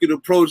ways you can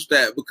approach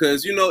that,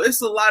 because, you know,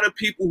 it's a lot of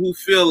people who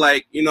feel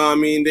like, you know what I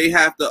mean, they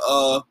have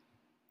to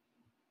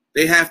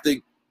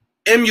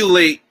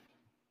emulate,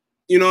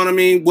 you know what I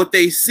mean, what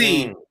they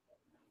see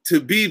to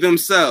be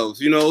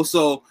themselves, you know.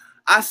 So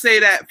I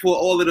say that for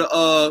all of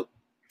the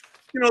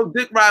you know,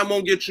 dick ride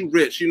won't get you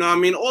rich, you know what I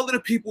mean? All of the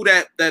people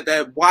that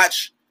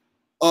watch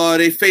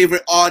their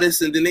favorite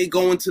artists, and then they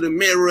go into the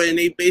mirror and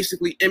they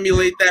basically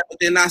emulate that, but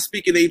they're not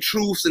speaking their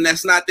truths, and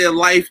that's not their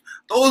life.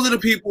 Those are the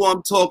people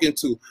I'm talking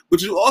to.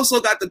 But you also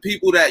got the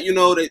people that, you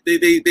know,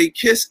 they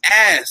kiss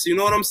ass. You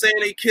know what I'm saying?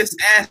 They kiss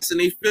ass and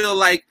they feel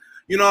like,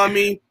 you know what I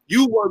mean,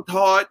 you worked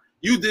hard,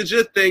 you did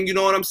your thing, you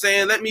know what I'm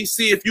saying? Let me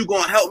see if you're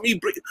going to help me.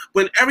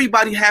 When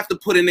everybody have to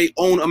put in their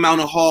own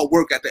amount of hard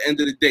work at the end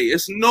of the day.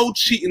 It's no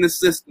cheating the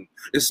system.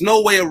 There's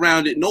no way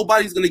around it.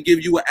 Nobody's going to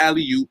give you an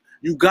alley-oop.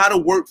 You gotta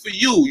work for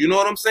you. You know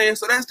what I'm saying?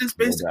 So that's just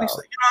basically, you know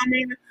what I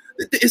mean?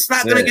 It's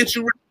not gonna get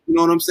you rich. You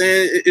know what I'm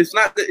saying? It's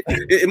not.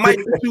 It might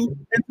get you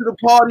into the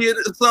party or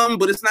something,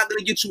 but it's not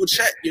gonna get you a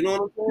check. You know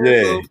what I'm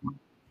saying? Yeah. So,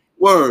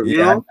 word. You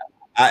know?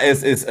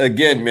 It's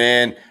again,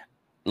 man.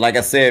 Like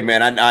I said,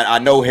 man, I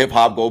know hip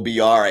hop go be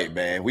all right,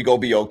 man. We go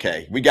be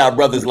okay. We got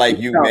brothers like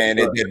you, man,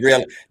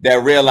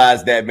 that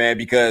realize that, man,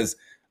 because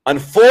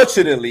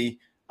unfortunately,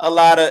 a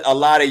lot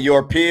of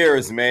your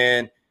peers,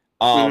 man.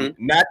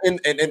 Not in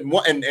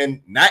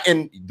not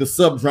in the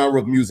subgenre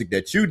of music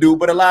that you do,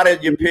 but a lot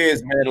of your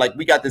peers, man, like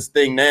we got this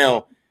thing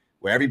now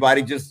where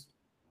everybody just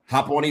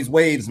hop on these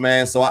waves,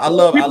 man. So I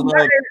love. I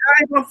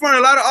ain't gonna front.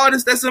 A lot of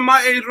artists that's in my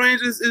age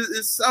range is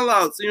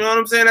sellouts. You know what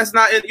I'm saying? That's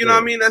not it. You know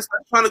what I mean? That's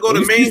not trying to go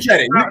to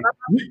mainstream.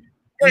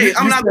 Hey,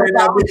 I'm not gonna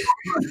talk.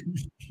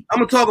 I'm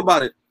gonna talk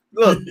about it.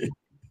 Look.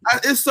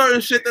 It's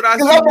certain shit that I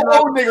see. I'm the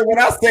old nigga. When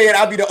I say it,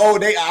 I'll be the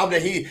old.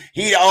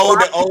 He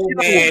the old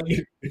man.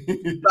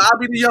 I'll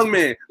be the young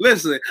man.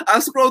 Listen, I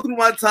scroll through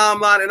my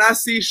timeline and I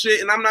see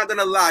shit, and I'm not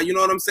gonna lie. You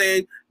know what I'm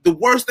saying? The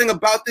worst thing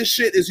about this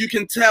shit is you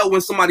can tell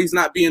when somebody's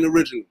not being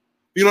original.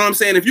 You know what I'm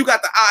saying? If you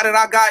got the eye that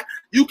I got,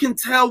 you can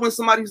tell when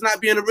somebody's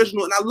not being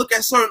original. And I look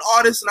at certain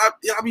artists, and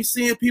I be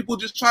seeing people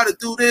just try to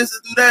do this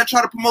and do that, and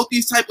try to promote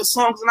these type of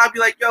songs, and I be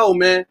like, yo,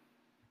 man.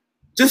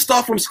 Just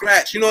start from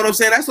scratch. You know what I'm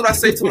saying? That's what I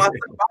say to myself.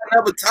 I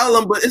never tell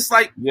them, but it's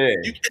like,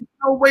 there's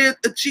no way of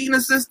cheating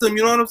the system.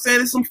 You know what I'm saying?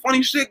 There's some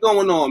funny shit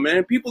going on,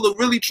 man. People are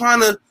really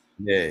trying to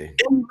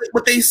emulate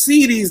what they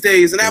see these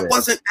days, and that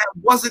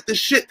wasn't the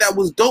shit that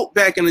was dope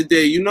back in the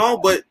day, you know.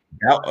 But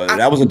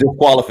that was a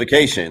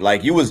disqualification.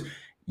 Like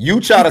you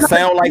try to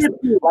sound like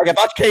if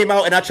I came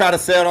out and I try to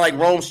sound like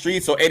Rome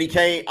Streets or Eddie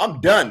Kane, I'm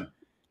done.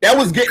 That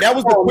was the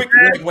quick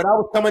like, when I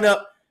was coming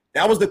up.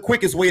 That was the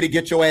quickest way to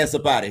get your ass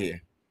up out of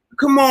here.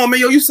 Come on, man.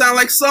 Yo, you sound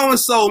like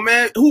so-and-so,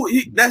 man.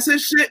 That's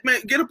his shit,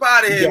 man. Get up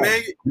out of here,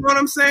 man. You know what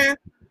I'm saying?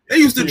 They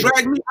used to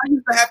drag me. I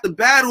used to have to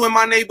battle in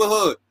my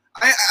neighborhood.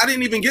 I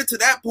didn't even get to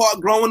that part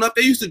growing up.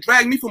 They used to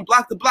drag me from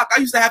block to block. I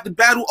used to have to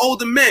battle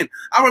older men.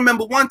 I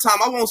remember one time,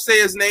 I won't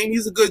say his name.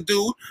 He's a good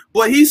dude.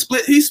 But he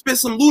spit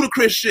some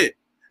ludicrous shit.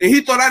 And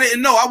he thought I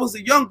didn't know. I was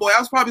a young boy. I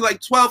was probably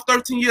like 12,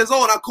 13 years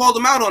old. And I called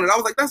him out on it. I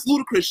was like, that's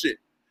ludicrous shit.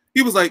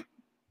 He was like,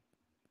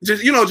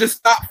 just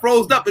stopped,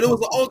 froze up, and it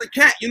was an older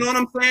cat. You know what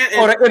I'm saying?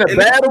 In a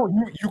battle,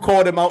 you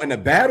called him out in a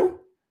battle?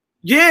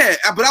 Yeah,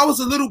 but I was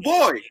a little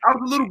boy.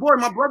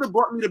 My brother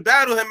brought me to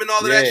battle him and all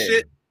of that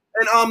shit.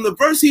 And the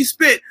verse he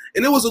spit,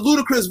 and it was a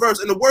Ludacris verse.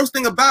 And the worst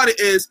thing about it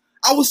is,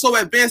 I was so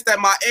advanced at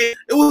my age.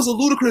 It was a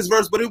Ludacris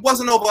verse, but it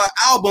wasn't over an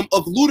album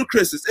of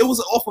Ludacris's. It was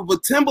off of a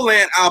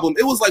Timbaland album.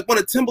 It was like one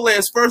of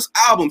Timbaland's first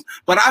albums,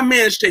 but I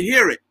managed to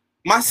hear it.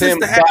 My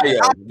sister had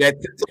that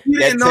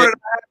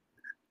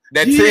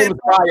Tim's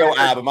Bio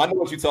album. I know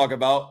what you're talking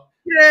about.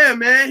 Yeah,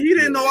 man. He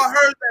didn't know I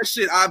heard that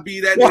shit. I be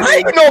that. Well, how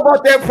you know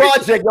about that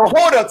project? Yo,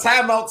 hold up.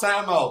 Time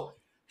out.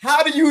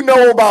 How do you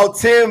know about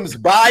Tim's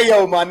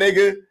Bio, my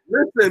nigga?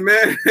 Listen,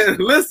 man.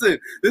 Listen.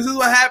 This is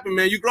what happened,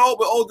 man. You grow up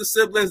with older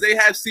siblings. They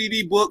have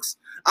CD books.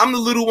 I'm the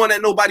little one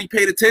that nobody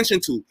paid attention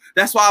to.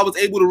 That's why I was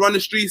able to run the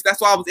streets. That's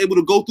why I was able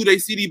to go through their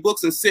CD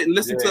books and sit and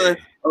listen to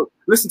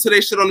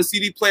their shit on the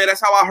CD player.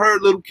 That's how I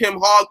heard Lil' Kim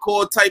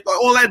hardcore type,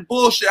 like all that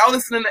bullshit. I was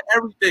listening to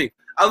everything.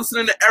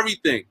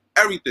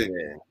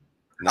 Yeah.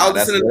 No,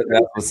 that's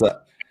what's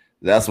up.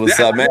 That's what's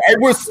up, man. Hey,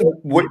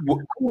 what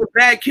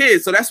bad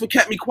kids, so that's what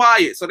kept me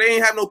quiet. So they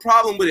ain't have no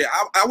problem with it.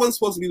 I wasn't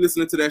supposed to be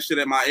listening to that shit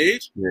at my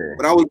age,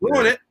 but I was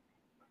doing it.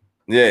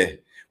 Yeah.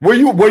 Were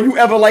you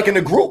ever like in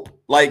a group,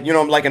 like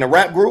like in a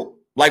rap group,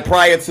 like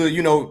prior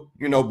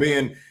to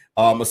being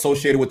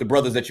associated with the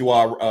brothers that you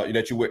are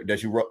that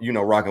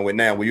you rocking with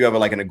now? Were you ever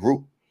like in a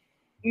group?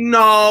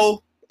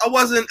 No. I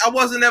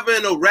wasn't ever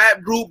in a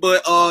rap group,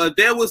 but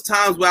there was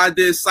times where I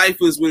did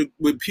ciphers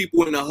with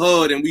people in the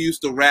hood, and we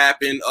used to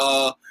rap and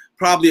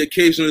probably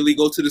occasionally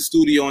go to the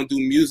studio and do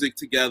music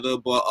together.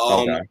 But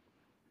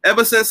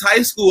ever since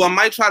high school, I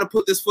might try to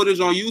put this footage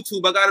on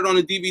YouTube. I got it on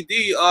a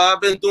DVD. I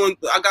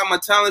got my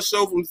talent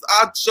show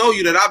I'll show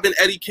you that I've been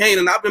Eddie Kane,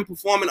 and I've been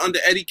performing under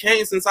Eddie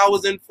Kane since I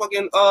was in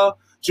fucking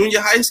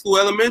junior high school,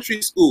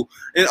 elementary school.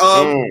 And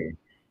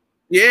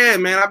yeah,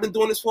 man, I've been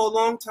doing this for a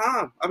long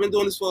time.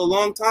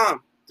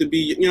 To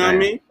be, you know what I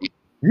mean?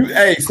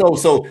 Hey,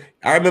 so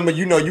I remember,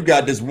 you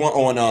got this one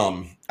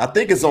on I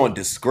think it's on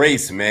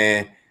Disgrace,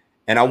 man.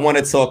 And I want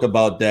to talk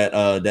about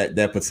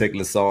that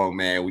particular song,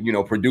 man.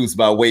 Produced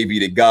by Wavy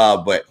the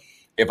God. But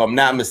if I'm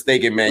not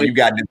mistaken, man, you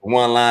got this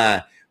one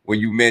line where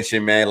you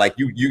mentioned, man, like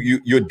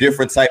you're a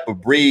different type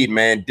of breed,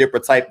 man,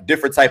 different type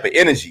of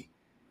energy.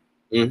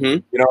 Mm-hmm.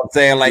 You know what I'm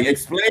saying? Like,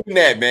 explain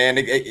that, man.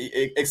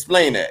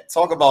 Explain that.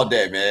 Talk about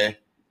that, man.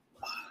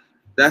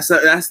 That's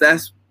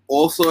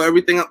also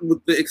everything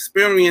with the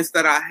experience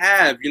that I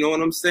have. You know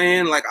what I'm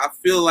saying? Like, I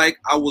feel like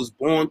I was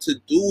born to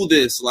do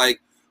this. Like,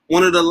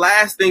 one of the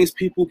last things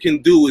people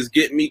can do is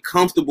get me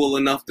comfortable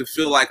enough to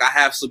feel like I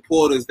have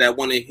supporters that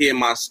want to hear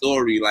my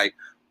story. Like,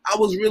 I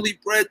was really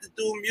bred to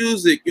do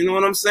music. You know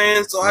what I'm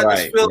saying? So I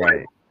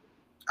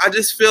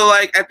just feel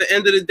like at the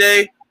end of the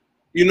day,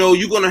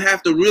 you're going to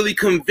have to really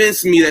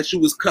convince me that you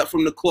was cut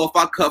from the cloth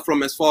I cut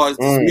from as far as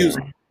this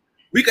music.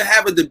 We could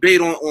have a debate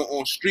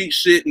on street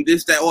shit and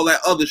this, that, all that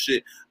other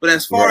shit. But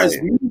as far as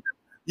music,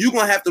 you're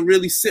going to have to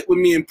really sit with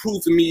me and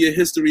prove to me your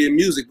history of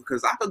music,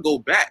 because I could go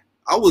back.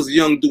 I was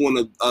young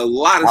doing a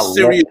lot of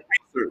serious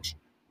research.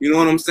 You know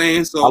what I'm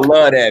saying? So I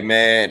love that,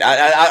 man.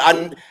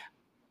 I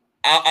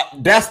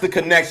that's the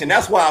connection.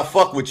 That's why I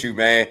fuck with you,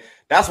 man.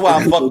 That's why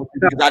I fuck with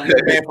you, because I know,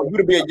 man, for you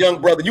to be a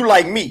young brother, you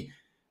like me.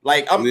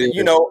 Like I'm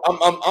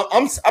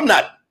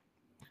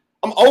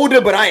older,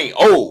 but I ain't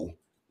old.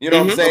 You know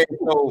what I'm saying?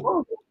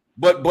 So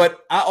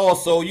But I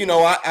also,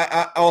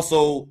 I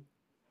also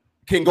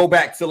can go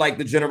back to like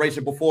the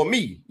generation before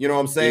me. You know what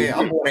I'm saying?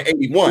 I'm born in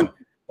 81,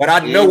 but I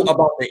know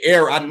about the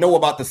era. I know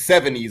about the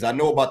 70s. I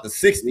know about the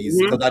 60s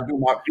because I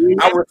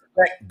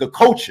respect the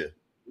culture.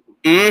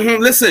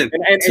 Listen,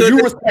 and you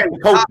respect the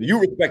culture. You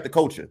respect the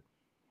culture.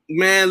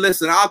 Man,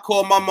 listen, I'll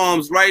call my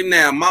moms right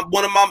now.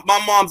 One of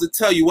my moms will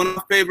tell you, one of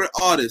my favorite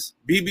artists,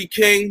 BB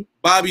King,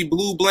 Bobby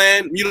Blue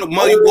Bland,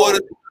 Muddy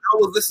Waters. I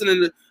was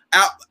listening to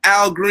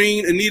Al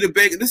Green, Anita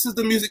Baker. This is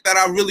the music that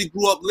I really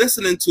grew up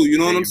listening to. You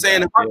know what I'm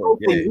saying? If I go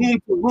from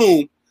room to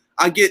room,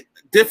 I get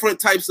different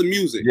types of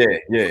music. Yeah.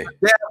 My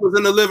dad was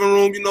in the living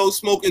room,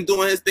 smoking,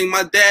 doing his thing.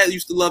 My dad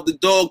used to love the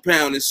Dog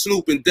Pound and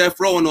Snoop and Death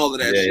Row and all of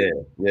that shit.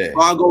 Yeah.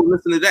 So I'll go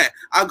listen to that.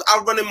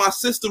 I run in my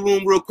sister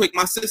room real quick.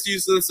 My sister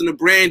used to listen to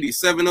Brandy,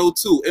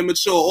 702,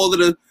 Immature, all of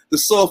the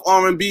soft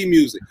R&B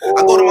music.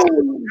 I go to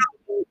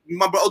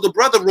my older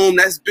brother room.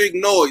 That's Big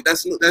Noise.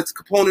 That's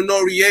Capone and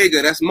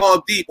Noriega. That's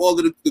Mobb Deep. All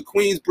of the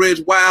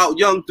Queensbridge Wild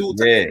young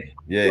dudes. Yeah.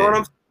 You know what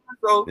I'm saying?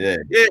 So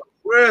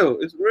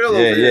it's real.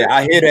 Yeah.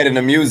 I hear that in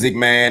the music,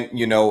 man.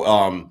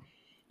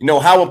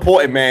 How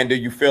important, man, do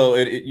you feel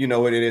it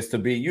is to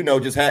be,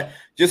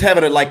 just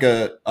having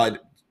a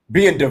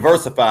being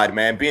diversified,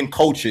 man, being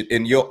cultured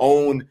in your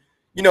own,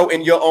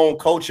 in your own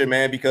culture,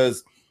 man,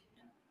 because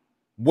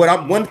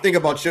one thing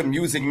about your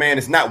music, man,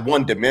 it's not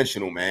one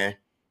dimensional, man.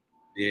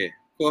 Yeah.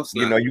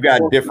 You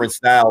got different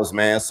styles,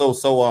 man.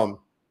 So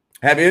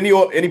have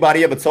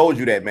anybody ever told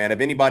you that, man? Have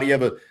anybody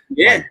ever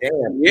you know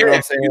what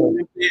I'm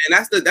saying? Yeah,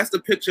 and that's the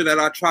picture that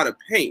I try to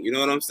paint. You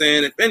know what I'm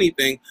saying? If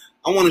anything,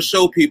 I want to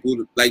show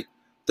people like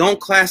don't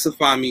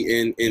classify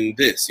me in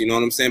this. You know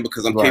what I'm saying?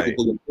 Because I'm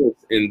capable of this,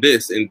 and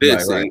this, and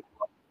this, and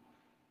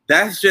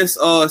that's just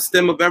a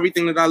stem of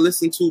everything that I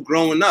listened to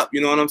growing up.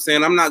 You know what I'm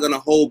saying? I'm not gonna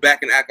hold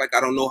back and act like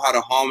I don't know how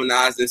to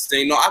harmonize and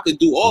sing. No, I could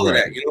do all of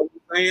that. You know what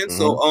I'm saying?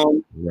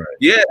 So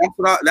yeah,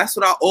 that's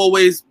what I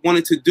always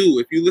wanted to do.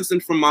 If you listen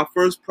from my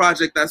first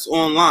project that's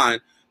online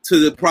to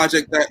the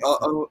project that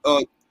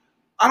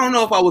I don't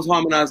know if I was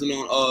harmonizing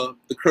on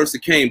The Curse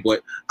of Cain,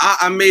 but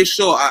I made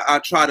sure I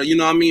try to, you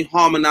know what I mean,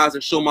 harmonize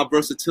and show my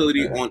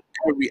versatility on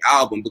every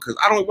album, because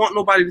I don't want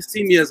nobody to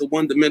see me as a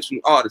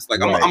one-dimensional artist. Like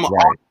I'm an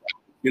artist.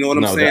 You know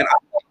what I'm saying?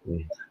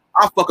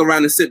 I'll fuck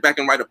around and sit back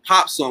and write a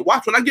pop song.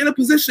 Watch, when I get in a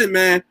position,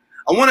 man,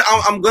 I'm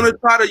gonna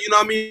try to, you know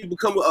what I mean,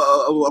 become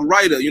a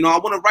writer. You know, I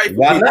want to write.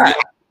 Why not?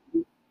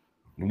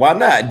 Why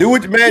not? Do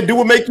it, man. Do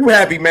what make you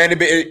happy, man.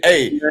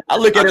 Hey, I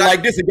look at it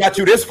like this. It got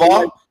you this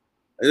far.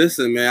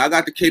 Listen, man, I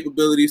got the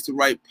capabilities to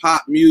write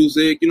pop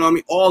music. You know what I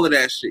mean? All of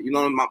that shit. You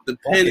know, the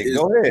pen is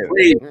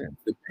crazy.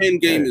 The pen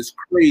game is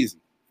crazy.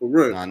 For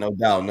real. Nah, no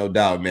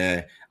doubt,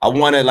 man. I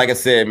wanted, like I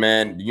said,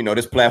 man, you know,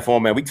 this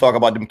platform, man, we talk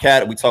about them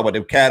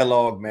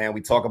catalog, man.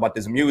 We talk about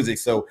this music.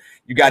 So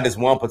you got this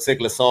one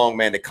particular song,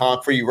 man, the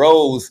Concrete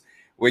Rose,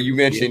 where you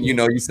mentioned, you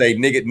know, you say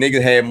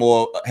nigga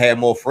had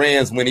more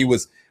friends when he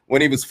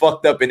was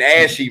fucked up and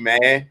ashy,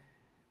 man.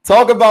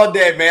 Talk about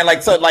that, man.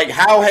 Like, so, like,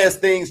 how has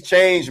things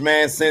changed,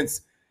 man,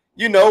 since,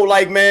 you know,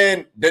 like,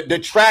 man, the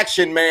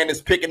traction, man,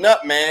 is picking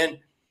up, man.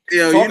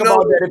 Yeah, talk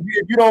about that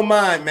if you don't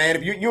mind, man.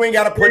 If you ain't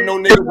gotta put no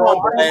niggas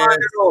on, man.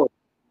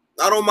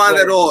 I don't mind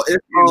at all.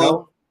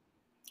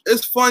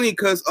 It's funny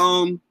because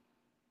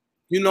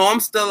you know, I'm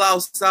still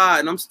outside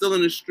and I'm still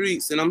in the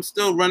streets and I'm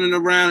still running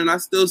around and I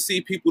still see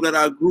people that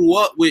I grew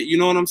up with. You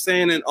know what I'm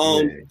saying? And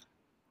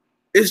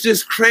it's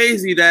just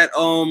crazy that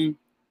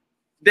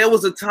there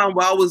was a time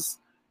where I was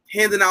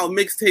handing out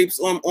mixtapes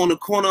on the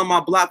corner of my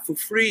block for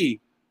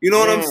free. You know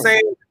what I'm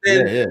saying?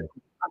 And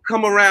I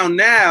come around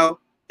now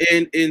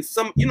and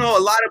some, you know,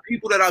 a lot of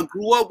people that I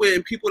grew up with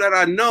and people that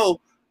I know,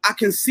 I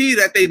can see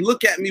that they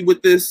look at me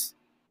with this,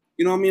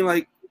 you know what I mean,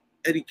 like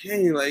Eddie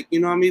Kane, like,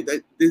 you know what I mean,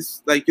 like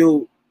this, like,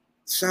 yo,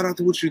 shout out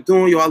to what you're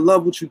doing, yo, I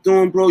love what you're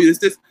doing, bro.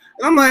 This, and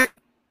I'm like,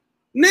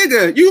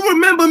 nigga, you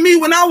remember me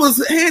when I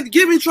was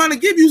trying to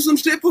give you some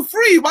shit for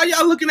free? Why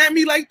y'all looking at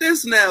me like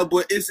this now?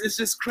 But it's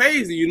just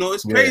crazy, you know,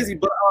 it's crazy.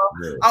 But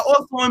I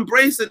also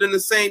embrace it in the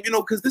same, you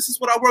know, because this is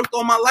what I worked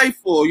all my life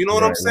for. You know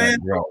what I'm saying?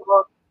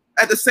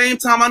 At the same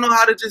time, I know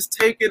how to just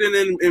take it and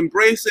then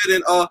embrace it.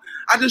 And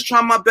I just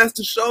try my best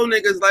to show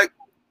niggas, like,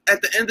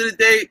 at the end of the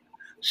day,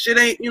 shit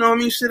ain't, you know what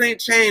I mean? Shit ain't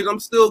changed.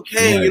 I'm still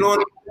Kane, you know what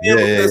I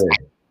mean?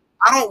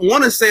 I don't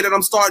want to say that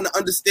I'm starting to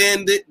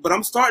understand it, but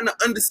I'm starting to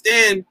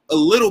understand a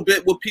little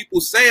bit what people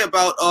say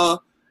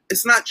about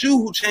it's not you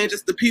who changed,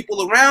 it's the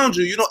people around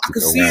you. You know, I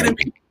can see it in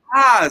people's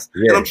eyes.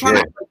 And I'm trying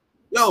to,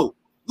 yo,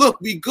 look,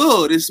 we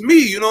good. It's me,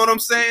 you know what I'm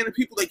saying? And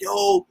people like,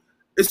 yo,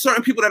 it's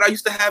certain people that I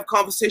used to have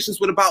conversations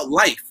with about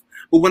life.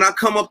 But when I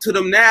come up to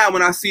them now,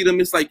 when I see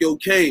them, it's like, yo,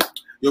 Kane,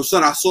 yo,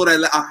 son, I saw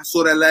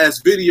that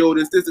last video,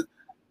 this. It's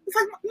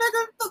like,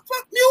 nigga, the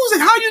fuck music?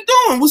 How you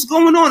doing? What's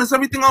going on? Is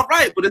everything all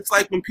right? But it's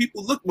like when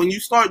people look, when you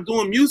start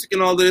doing music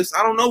and all this,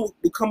 I don't know what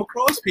will come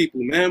across people,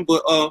 man.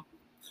 But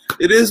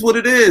it is what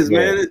it is,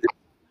 man.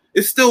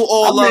 It's still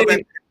all love.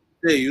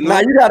 Day, you know? Now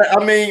you gotta.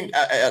 I mean,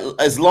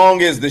 as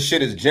long as the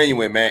shit is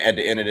genuine, man. At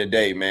the end of the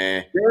day,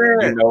 man.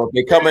 You know, if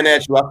they're coming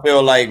at you, I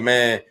feel like,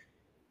 man,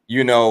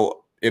 you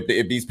know, if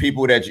these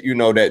people that you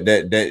know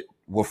that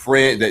were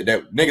friends, that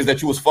niggas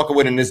that you was fucking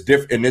with in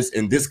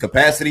this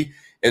capacity,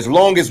 as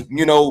long as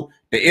you know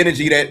the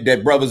energy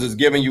that brothers is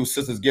giving you,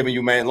 sisters giving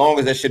you, man, as long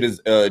as that shit is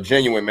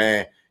genuine,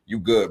 man, you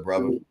good,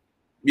 brother.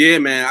 Yeah,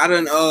 man. I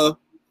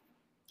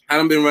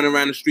done been running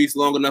around the streets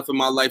long enough in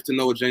my life to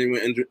know a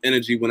genuine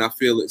energy when I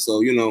feel it.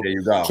 So, you know, there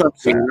you go.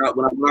 Trust me,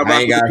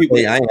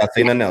 I ain't gotta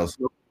say nothing else.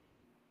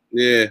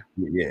 Yeah.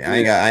 I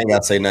ain't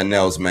gotta say nothing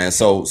else, man.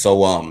 So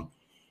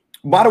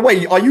by the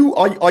way, are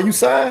you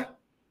signed?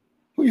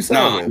 Who you signed?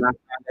 No, I'm not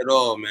signed at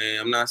all, man.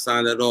 I'm not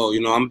signed at all. You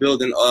know, I'm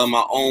building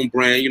my own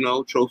brand, you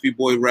know, Trophy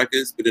Boy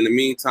Records. But in the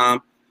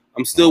meantime,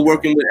 I'm still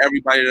working with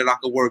everybody that I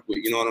could work with.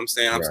 You know what I'm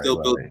saying? I'm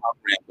still building my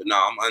brand, but no,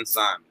 I'm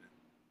unsigned, man.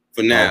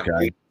 For now.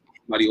 Okay.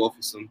 Somebody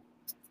offer some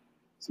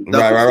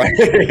right.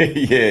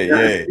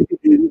 yeah.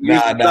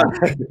 Nah.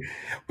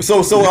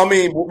 So I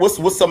mean,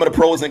 what's some of the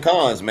pros and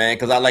cons, man?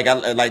 Because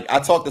I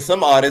talked to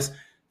some artists,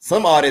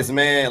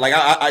 man. Like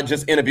I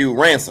just interviewed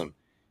Ransom,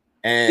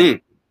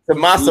 and to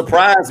my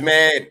surprise,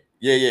 man,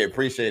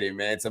 appreciate it,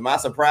 man. To my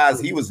surprise,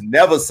 he was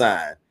never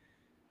signed.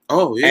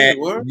 Oh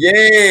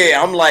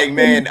yeah, I'm like,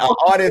 man,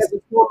 artists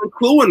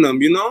Clue in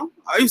them, you know.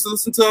 I used to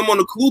listen to him on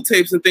the Clue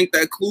tapes and think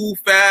that Clue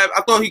Fab.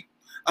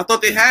 I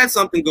thought they had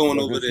something going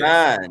over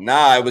there.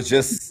 Nah, it was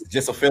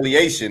just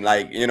affiliation.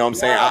 Like, you know what I'm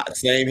saying?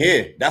 Same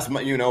here. That's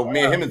my, you know, me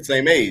and him are the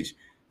same age.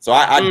 So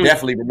I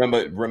definitely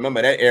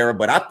remember that era,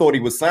 but I thought he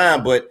was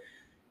signed, but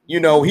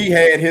you know, he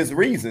had his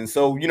reasons.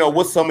 So, you know,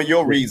 what's some of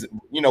your reasons?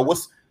 You know,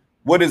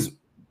 what is,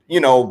 you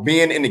know,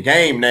 being in the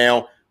game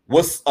now,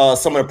 what's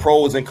some of the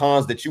pros and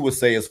cons that you would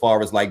say as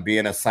far as like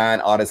being a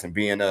signed artist and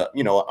being a,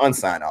 you know, an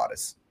unsigned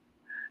artist?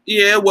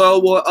 Yeah,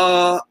 well, what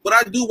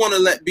I do want to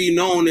let be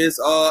known is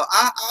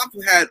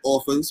I've had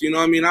offers, you know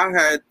what I mean? I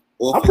had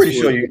offers. I'm pretty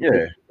sure you,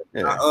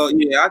 yeah,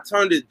 I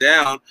turned it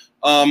down.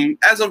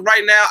 As of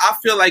right now, I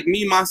feel like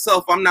me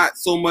myself, I'm not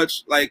so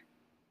much like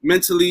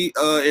mentally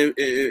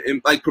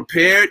like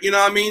prepared, you know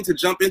what I mean, to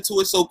jump into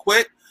it so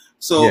quick.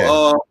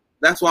 So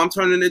that's why I'm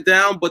turning it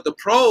down. But the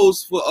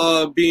pros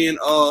for being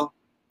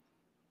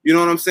you know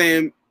what I'm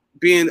saying,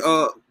 being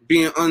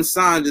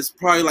unsigned is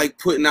probably like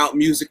putting out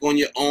music on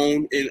your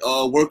own and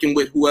working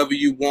with whoever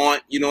you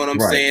want, you know what I'm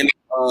saying?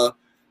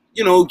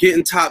 You know,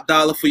 getting top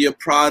dollar for your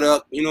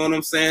product, you know what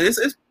I'm saying?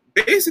 It's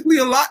basically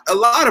a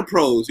lot of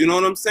pros, you know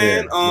what I'm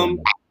saying?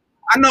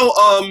 I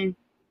know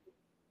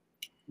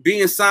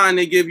being signed,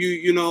 they give you,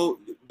 you know,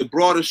 the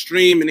broader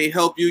stream, and they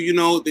help you, you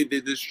know, they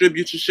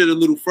distribute your shit a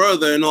little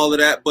further and all of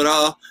that. But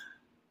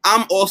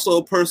I'm also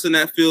a person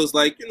that feels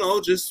like, you know,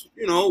 just,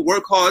 you know,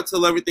 work hard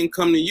till everything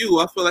come to you.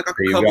 I feel like I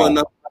can cover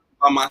enough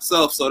by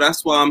myself. So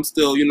that's why I'm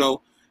still, you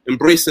know,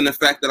 embracing the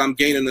fact that I'm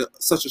gaining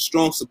such a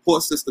strong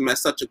support system at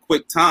such a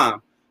quick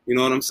time. You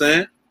know what I'm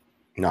saying?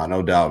 No,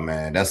 no doubt,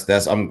 man. That's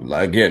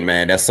again,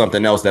 man, that's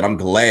something else that I'm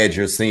glad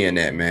you're seeing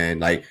that, man.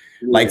 Like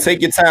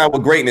take your time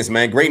with greatness,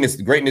 man.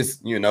 Greatness,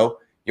 you know,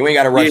 you ain't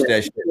gotta rush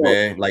that shit,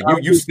 man. Like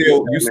you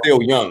still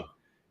young.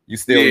 You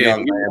still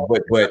young, man.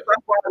 But that's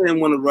why I didn't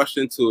want to rush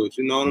into it.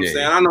 You know what I'm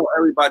saying? I know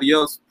everybody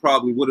else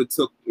probably would have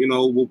took, you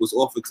know, what was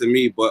offered to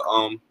me, but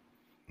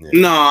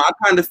no, I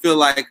kind of feel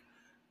like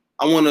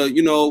I want to,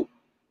 you know,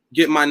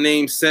 get my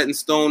name set in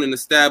stone and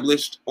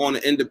established on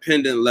an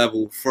independent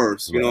level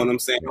first. You know what I'm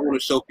saying? I want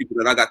to show people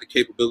that I got the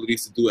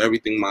capabilities to do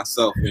everything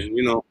myself. And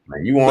you know,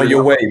 man, you on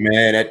your way,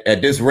 man.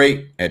 At this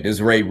rate,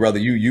 brother,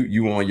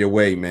 you on your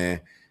way,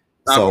 man.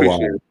 So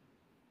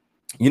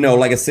you know,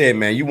 like I said,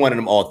 man, you one of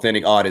them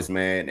authentic artists,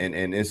 man,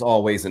 and it's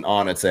always an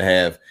honor to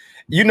have.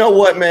 You know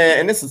what, man?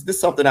 And this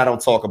is something I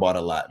don't talk about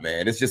a lot,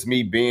 man. It's just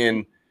me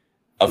being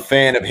a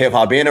fan of hip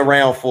hop, being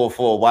around for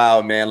a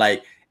while, man.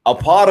 Like a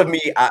part of me,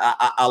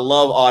 I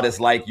love artists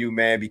like you,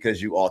 man,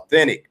 because you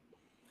authentic.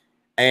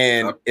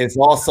 And it's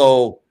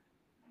also,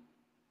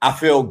 I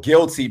feel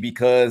guilty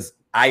because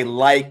I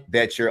like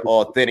that you're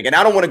authentic. And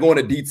I don't want to go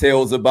into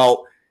details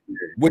about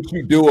what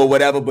you do or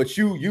whatever, but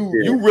you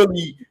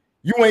really,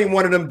 you ain't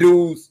one of them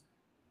dudes.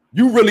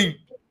 You really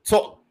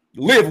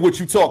live what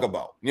you talk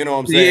about. You know what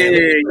I'm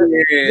saying?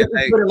 Yeah.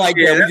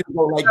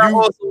 I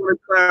also want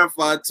to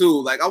clarify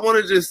too. Like I want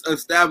to just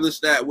establish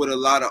that with a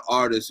lot of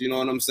artists. You know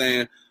what I'm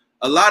saying?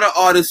 A lot of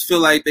artists feel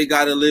like they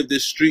got to live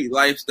this street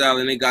lifestyle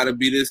and they got to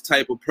be this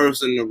type of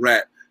person to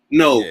rap.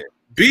 No,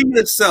 be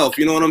yourself.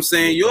 You know what I'm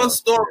saying? Your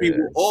story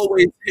will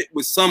always hit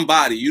with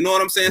somebody. You know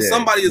what I'm saying?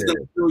 Somebody is going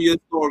to feel your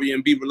story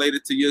and be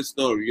related to your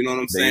story. You know what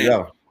I'm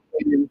saying?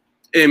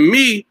 And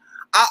me,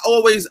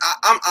 I'm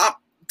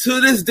to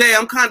this day,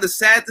 I'm kind of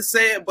sad to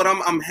say it, but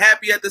I'm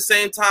happy at the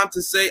same time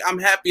to say I'm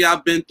happy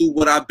I've been through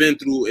what I've been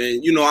through,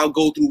 and you know I'll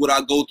go through what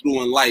I go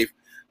through in life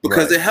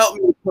because it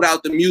helped me to put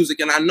out the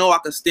music, and I know I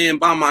can stand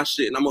by my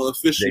shit, and I'm an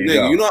official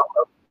nigga. You know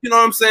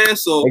what I'm saying?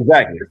 So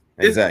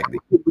exactly.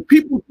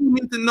 People do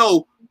need to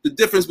know the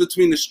difference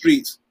between the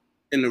streets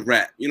and the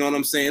rap. You know what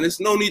I'm saying? There's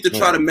no need to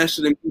try to mesh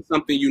it into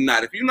something you're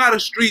not. If you're not a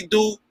street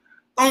dude,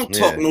 don't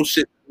talk no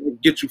shit to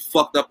get you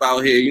fucked up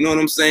out here. You know what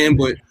I'm saying?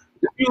 But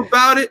if you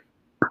about it,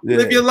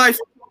 live your life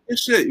and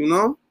shit, you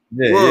know?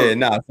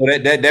 Nah. So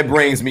that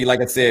brings me,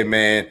 like I said,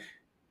 man,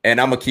 and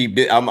I'm gonna keep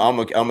it, I'm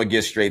gonna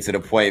get straight to the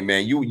point,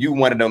 man. You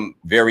one of them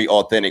very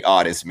authentic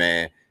artists,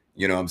 man.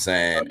 You know what I'm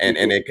saying?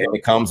 And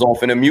it comes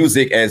off in the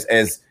music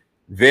as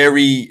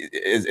very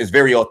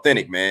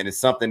authentic, man. It's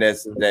something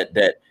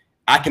that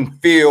I can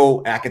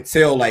feel, I can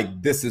tell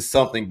like this is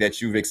something that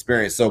you've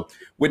experienced. So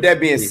with that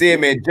being said,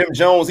 man, Jim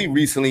Jones, he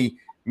recently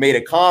made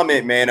a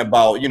comment, man,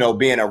 about, you know,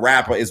 being a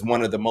rapper is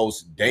one of the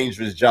most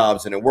dangerous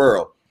jobs in the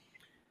world.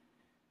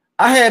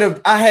 I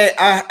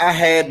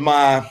had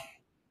my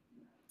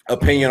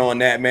opinion on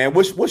that, man.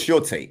 What's your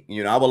take?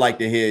 You know, I would like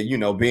to hear, you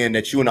know, being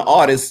that you an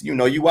artist, you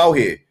know, you out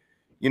here,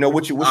 you know,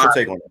 what's your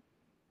take on that?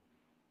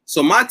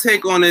 So my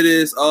take on it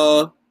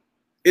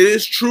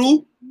is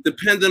true,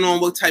 depending on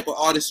what type of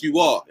artist you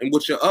are and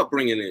what your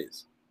upbringing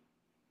is.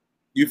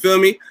 You feel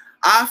me?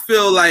 I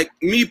feel like,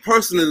 me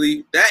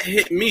personally, that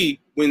hit me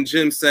when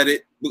Jim said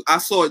it. I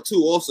saw it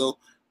too also,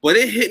 but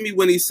it hit me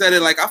when he said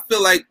it. Like, I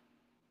feel like,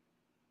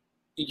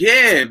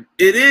 yeah,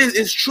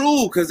 it's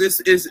true, because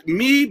it's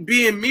me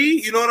being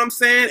me, you know what I'm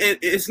saying? And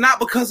it's not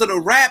because of the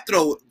rap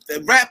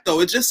though.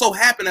 It just so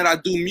happened that I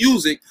do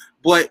music,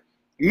 but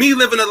me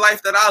living the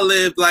life that I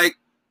lived, like,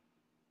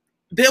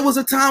 there was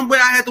a time where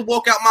I had to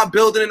walk out my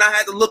building and I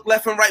had to look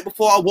left and right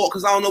before I walk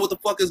because I don't know what the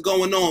fuck is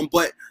going on.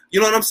 But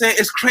you know what I'm saying?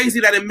 It's crazy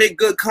that it make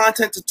good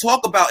content to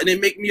talk about and it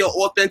make me an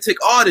authentic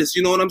artist.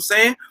 You know what I'm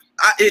saying?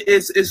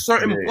 It's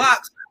certain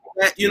blocks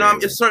that, you know,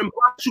 it's certain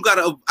blocks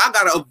I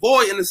gotta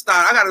avoid in the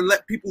style. I gotta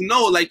let people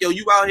know, like, yo,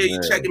 you out here,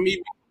 you checking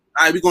me.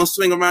 All right, we're gonna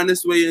swing around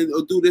this way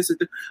or do this.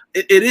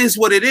 It is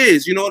what it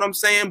is. You know what I'm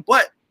saying?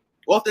 But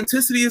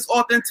Authenticity is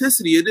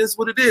authenticity. It is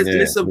what it is.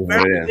 And it's a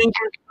very dangerous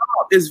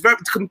job. It's very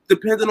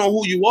dependent on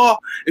who you are.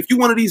 If you're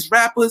one of these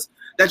rappers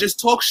that just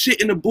talk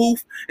shit in the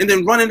booth and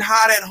then running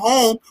hot at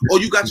home, or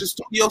you got your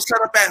studio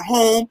set up at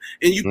home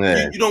and you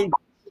don't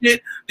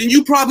shit, then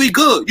you probably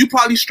good. You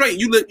probably straight.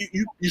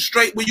 You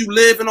straight where you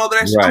live and all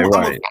that shit.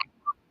 I'm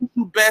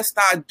do best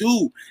I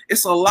do.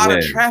 It's a lot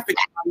of traffic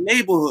in my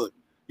neighborhood.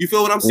 You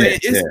feel what I'm saying?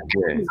 It's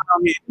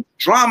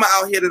drama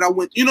out here that I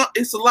went. You know,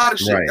 it's a lot of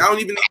shit. I don't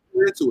even know how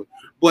to get into it.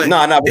 But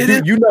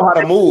but you know how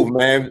to move,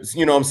 man.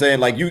 You know what I'm saying?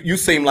 Like you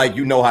seem like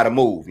you know how to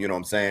move. You know what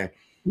I'm saying?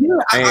 Yeah,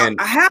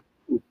 I have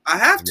to. I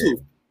have to.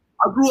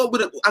 I grew up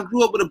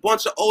with a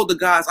bunch of older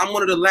guys. I'm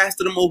one of the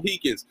last of the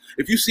Mohicans.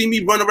 If you see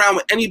me run around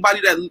with anybody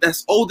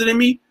that's older than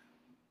me,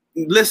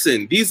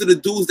 listen, these are the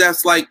dudes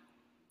that's like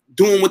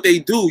doing what they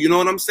do. You know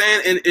what I'm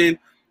saying? And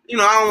you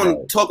know, I don't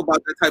want to talk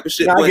about that type of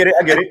shit. No, I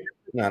get it.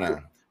 No.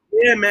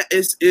 Yeah, man,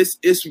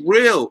 it's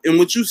real. And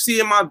what you see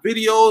in my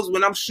videos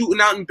when I'm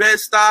shooting out in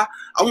Bed-Stuy,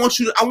 I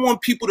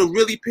want people to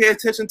really pay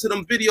attention to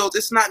them videos.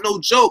 It's not no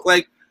joke.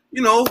 Like,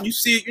 you know, you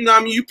see, you know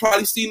what I mean? You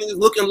probably see niggas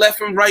looking left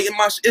and right in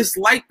my it's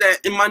like that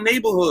in my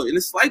neighborhood. And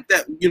it's like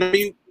that, you know what I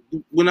mean?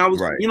 When I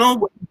was, you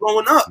know,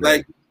 growing up,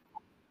 like,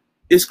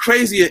 it's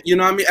crazy, you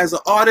know what I mean? As an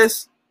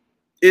artist,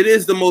 it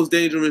is the most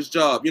dangerous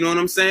job, you know what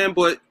I'm saying?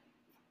 But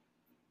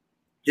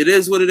it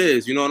is what it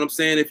is, you know what I'm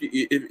saying?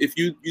 If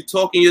you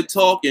talking your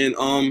talk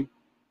and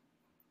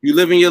you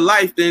living your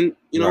life, then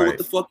you know what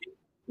the fuck you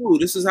do.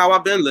 This is how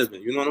I've been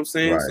living, you know what I'm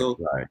saying? So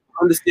I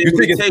understand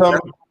what it takes.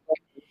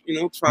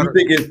 You know,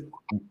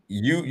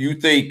 you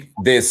think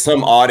there's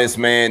some artists,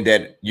 man,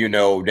 that you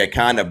know that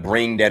kind of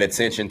bring that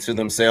attention to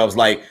themselves.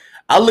 Like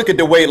I look at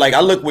the way, like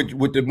I look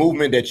with the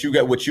movement that you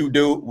got, what you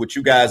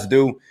guys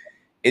do.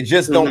 It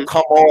just don't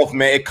come off,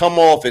 man. It come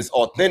off as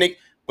authentic,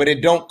 but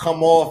it don't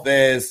come off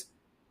as,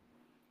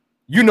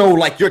 you know,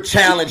 like you're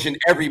challenging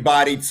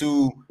everybody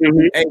to,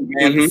 hey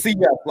man, see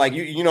us, like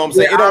you know what I'm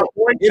saying?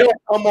 It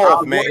don't come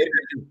off, man.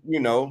 You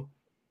know,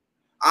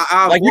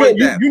 like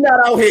you're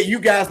not out here. You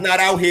guys not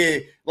out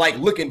here like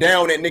looking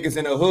down at niggas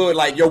in the hood,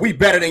 like yo, we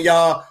better than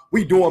y'all.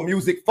 We doing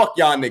music. Fuck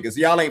y'all niggas.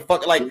 Y'all ain't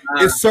fucking like.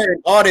 It's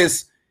certain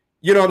artists,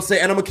 you know what I'm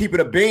saying? And I'm gonna keep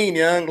it a bean,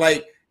 young.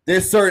 Like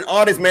there's certain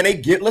artists, man. They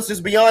get. Let's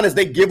just be honest.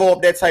 They give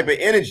off that type of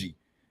energy.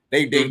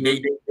 They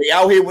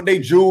out here with their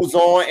jewels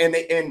on, and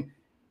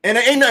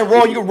there ain't nothing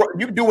wrong.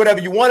 You do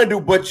whatever you want to do,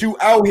 but you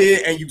out here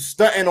and you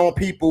stunting on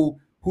people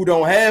who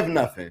don't have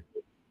nothing.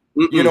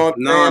 You know what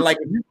I'm saying? Like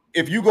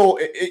if you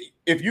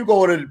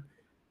go to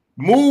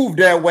move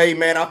that way,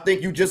 man, I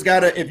think you just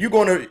gotta, if you're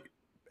gonna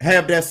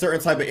have that certain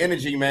type of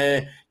energy,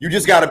 man, you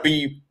just gotta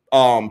be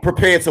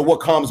prepared to what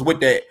comes with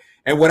that.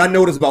 And what I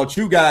noticed about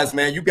you guys,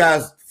 man, you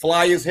guys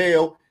fly as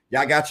hell.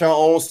 Y'all got your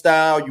own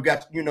style. You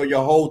got, you know,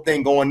 your whole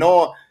thing going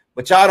on,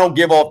 but y'all don't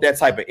give off that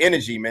type of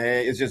energy,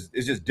 man. It's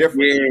just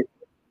different. Yeah.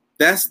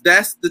 That's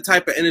the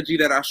type of energy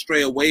that I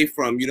stray away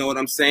from. You know what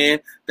I'm saying?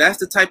 That's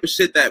the type of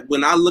shit that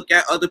when I look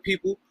at other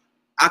people,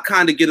 I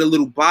kind of get a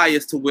little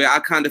biased to where I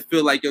kind of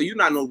feel like, yo, you're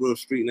not no real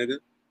street nigga.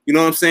 You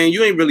know what I'm saying?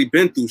 You ain't really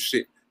been through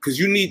shit because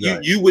you need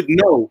you would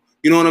know.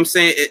 You know what I'm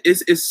saying?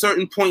 It's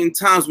certain point in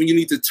times when you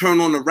need to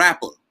turn on the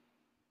rapper.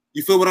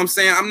 You feel what I'm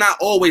saying? I'm not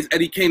always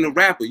Eddie Kane the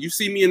rapper. You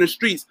see me in the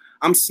streets,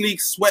 I'm sneak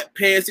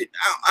sweatpants.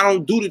 I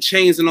don't do the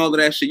chains and all of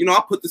that shit. You know,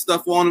 I put the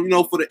stuff on, you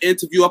know, for the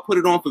interview. I put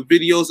it on for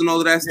videos and all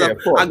of that stuff.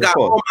 I got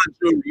all my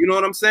jewelry. You know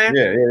what I'm saying?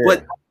 But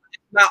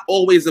it's not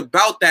always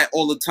about that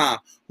all the time.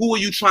 Who are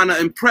you trying to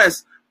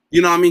impress?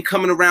 You know what I mean?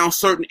 Coming around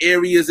certain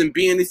areas and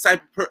being this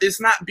type of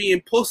it's not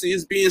being pussy,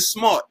 it's being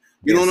smart.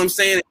 You know what I'm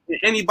saying?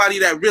 Anybody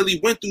that really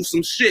went through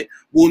some shit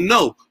will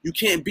know you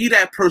can't be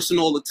that person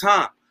all the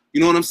time.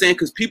 You know what I'm saying?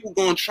 Because people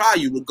gonna try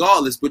you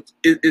regardless, but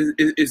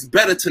it's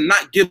better to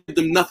not give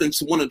them nothing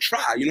to want to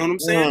try. You know what I'm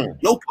saying?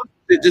 No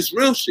pussy, just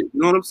real shit.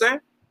 You know what I'm saying?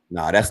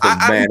 Nah, that's the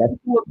man.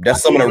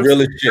 That's some of the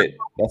realest shit.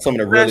 That's some of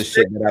the realest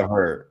shit that I've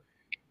heard.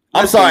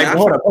 I'm sorry.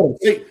 Hold on.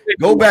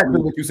 Go back to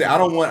what you said. I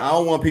don't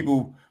want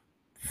people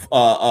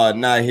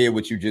not hear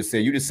what you just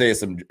said. You just said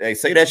some. Hey,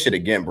 say that shit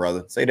again,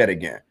 brother. Say that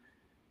again.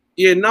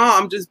 Yeah, no,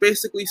 I'm just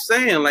basically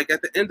saying, like,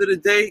 at the end of the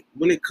day,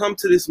 when it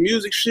comes to this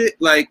music shit,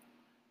 like,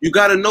 you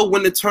got to know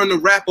when to turn the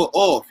rapper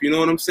off. You know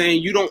what I'm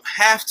saying? You don't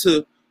have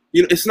to,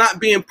 you know, it's not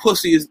being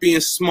pussy, it's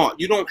being smart.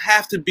 You don't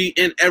have to be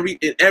in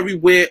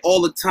everywhere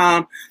all the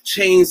time,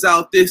 chains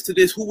out, this to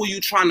this. Who are you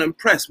trying to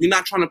impress? We're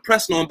not trying to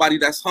impress nobody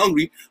that's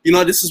hungry. You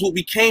know, this is what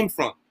we came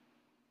from.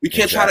 We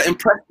can't try to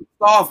impress the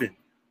starving.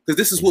 Because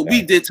this is what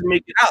we did to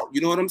make it out. You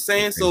know what I'm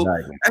saying? So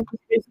that's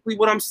basically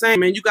what I'm saying,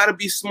 man. You got to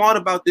be smart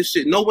about this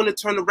shit. Know when to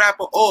turn the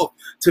rapper off.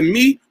 To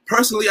me,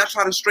 personally, I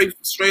try to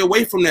stray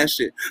away from that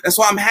shit. That's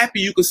why I'm happy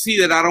you can see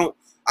that I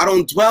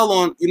don't dwell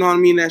on, you know what I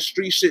mean, that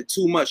street shit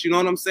too much. You know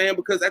what I'm saying?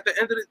 Because at the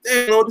end of the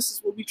day, you know, this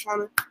is what we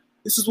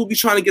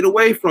trying to get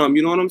away from.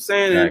 You know what I'm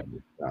saying? And,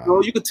 you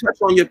know, you could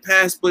touch on your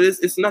past, but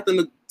it's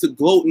nothing to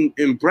gloat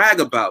and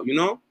brag about, you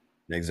know?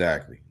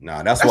 Exactly.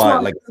 Nah, that's why,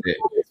 like I said,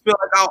 I feel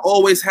like I'll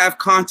always have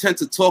content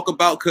to talk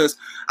about because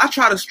I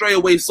try to stray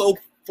away so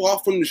far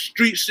from the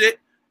street shit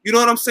You know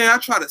what I'm saying? I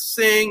try to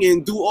sing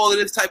and do all of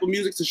this type of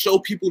music to show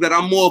people that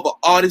I'm more of an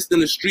artist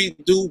than a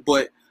street dude.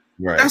 But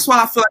that's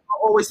why I feel like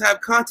I always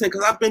have content,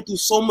 because I've been through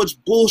so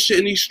much bullshit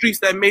in these streets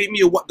that made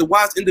me the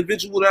wise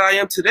individual that I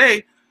am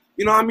today.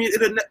 You know what I mean?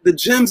 The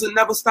gems will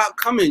never stop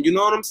coming. You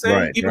know what I'm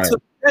saying? Even to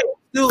today,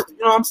 still, you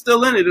know, I'm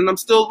still in it and I'm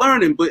still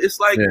learning. But it's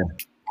like,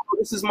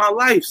 this is my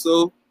life.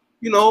 So,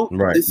 you know,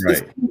 it's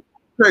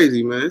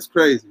crazy, man. It's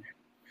crazy.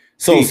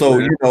 So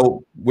you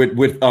know,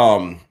 with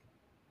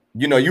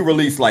you know, you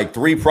released like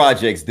 3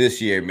 projects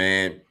this year,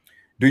 man.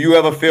 Do you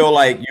ever feel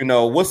like, you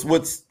know,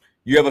 what's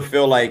you ever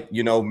feel like,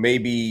 you know,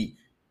 maybe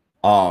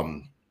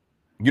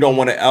you don't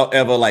want to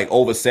ever like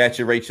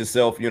oversaturate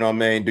yourself, you know what I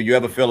mean? Do you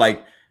ever feel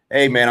like,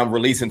 hey man, I'm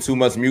releasing too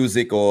much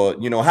music? Or,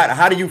 you know,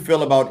 how do you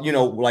feel about, you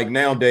know, like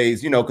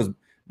nowadays, you know, because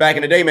back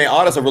in the day, man,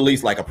 artists are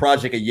released like a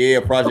project a year,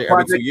 a project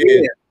every 2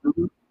 years.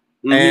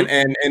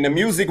 And the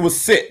music was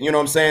sick, you know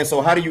what I'm saying?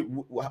 So how do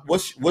you,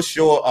 what's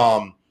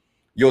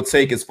your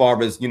take as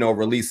far as, you know,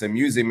 releasing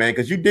music, man?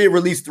 Because you did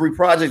release 3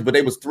 projects, but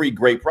they was 3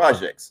 great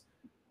projects.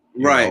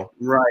 Right.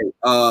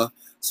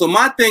 So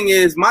my thing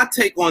is, my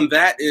take on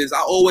that is,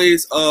 I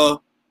always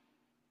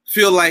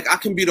feel like I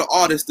can be the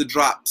artist to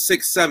drop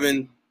 6,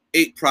 7,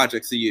 8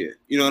 projects a year.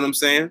 You know what I'm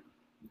saying?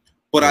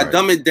 But I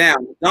dumb it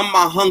down, dumb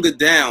my hunger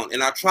down,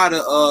 and I try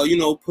to, you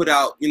know, put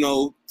out, you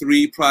know,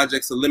 3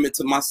 projects, a limit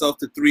to myself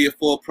to 3 or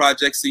 4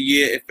 projects a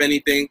year, if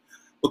anything,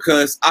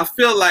 because I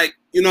feel like,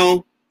 you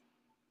know,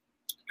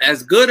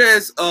 as good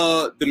as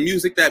the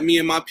music that me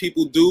and my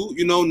people do,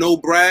 you know, no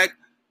brag,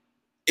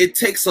 it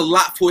takes a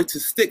lot for it to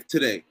stick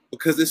today,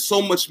 because there's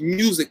so much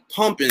music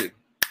pumping.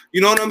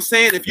 You know what I'm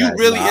saying? If you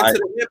really into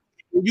the hip,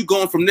 you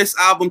going from this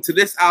album to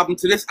this album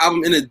to this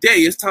album in a day.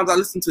 It's times I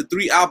listen to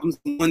 3 albums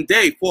in one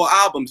day, 4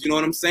 albums. You know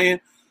what I'm saying?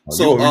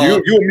 So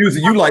you a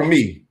music, you like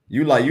me.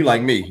 You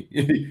like me.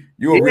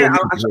 You a real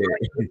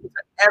music.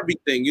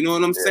 Everything. You know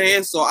what I'm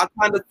saying? So I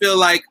kind of feel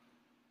like,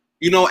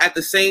 you know, at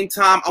the same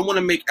time, I want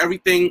to make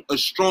everything a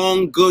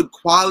strong, good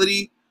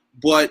quality,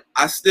 but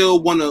I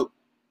still want to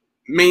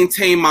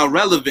maintain my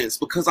relevance,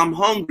 because I'm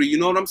hungry. You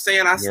know what I'm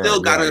saying? I still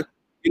gotta,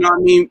 you know what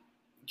I mean,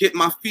 get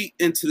my feet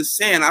into the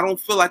sand. I don't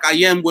feel like I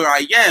am where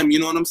I am. You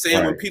know what I'm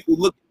saying? When people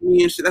look at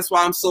me and shit, that's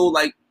why I'm so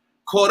like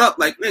caught up.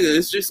 Like, nigga,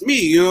 it's just me.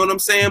 You know what I'm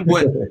saying?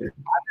 But I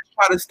just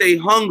try to stay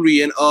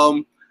hungry, and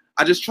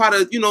I just try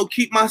to, you know,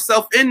 keep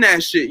myself in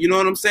that shit. You know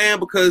what I'm saying?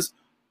 Because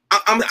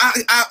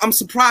I'm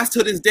surprised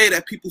to this day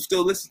that people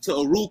still listen to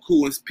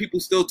Aruku, and people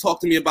still talk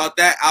to me about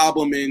that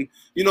album, and,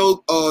 you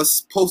know,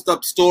 post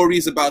up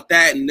stories about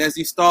that and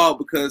Nezzy Star,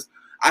 because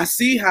I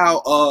see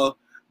how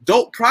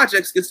dope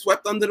projects get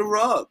swept under the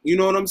rug. You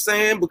know what I'm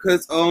saying?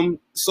 Because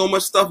so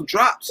much stuff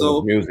drops.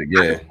 So music,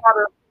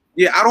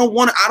 I don't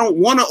want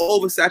to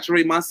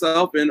oversaturate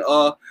myself, and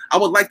I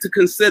would like to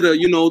consider,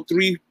 you know,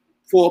 3,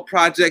 4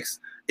 projects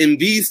in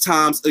these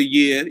times a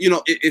year. You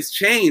know, it's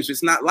changed.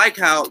 It's not like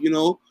how, you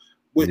know,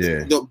 with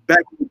the back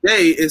in the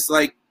day, it's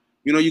like,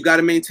 you know, you got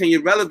to maintain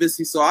your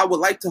relevancy. So I would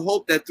like to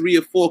hope that 3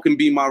 or 4 can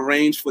be my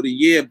range for the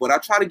year, but I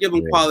try to give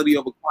them quality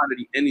over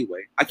quantity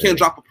anyway. I can't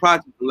drop a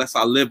project unless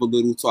I live a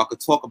little, so I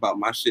could talk about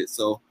my shit.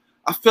 So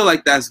I feel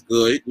like that's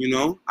good. You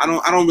know, I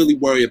don't really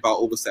worry about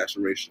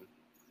oversaturation.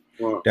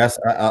 That's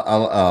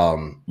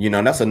you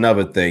know, that's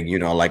another thing. You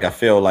know, like I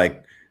feel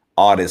like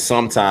artists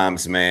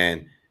sometimes,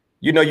 man,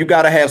 you know, you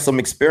got to have some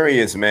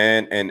experience,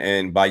 man,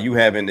 and by you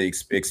having the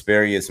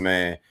experience,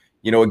 man,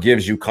 you know, it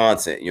gives you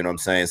content. You know what I'm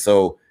saying?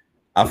 So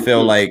I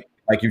feel like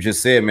you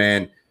just said,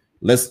 man,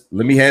 let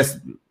me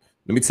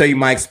tell you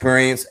my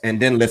experience, and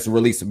then let's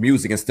release some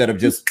music instead of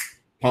just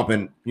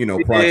pumping, you know,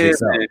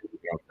 projects out.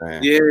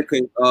 You know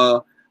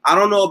because I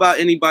don't know about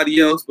anybody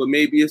else, but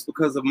maybe it's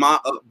because of my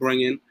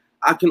upbringing.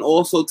 I can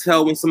also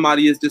tell when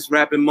somebody is just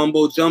rapping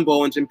mumbo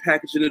jumbo and just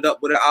packaging it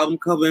up with an album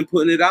cover and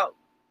putting it out.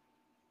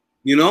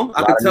 You know,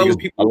 I can tell when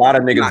people. A lot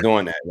of niggas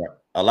doing that. Right?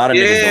 A lot of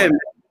niggas doing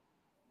that.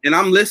 And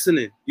I'm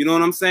listening. You know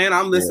what I'm saying?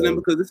 I'm listening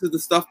because this is the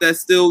stuff that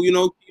still, you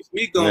know, keeps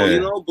me going.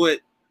 You know, but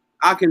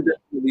I can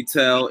definitely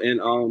tell,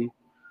 and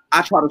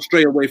I try to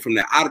stray away from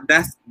that.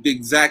 That's the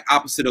exact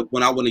opposite of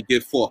when I want to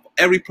give forth.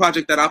 Every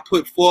project that I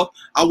put forth,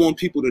 I want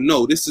people to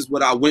know this is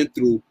what I went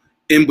through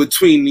in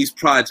between these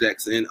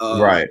projects, and you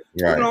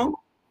know,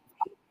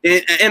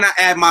 and I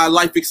add my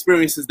life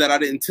experiences that I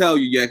didn't tell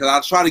you yet, because I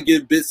try to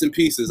give bits and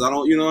pieces. I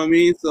don't, you know what I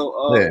mean?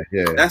 So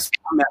that's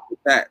what I'm at with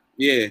that.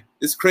 Yeah,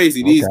 it's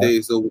crazy these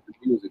days though with the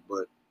music,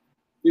 but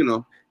you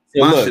know,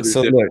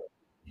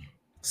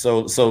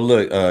 so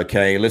look,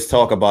 Kay, let's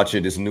talk about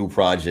this new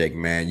project,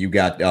 man. You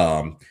got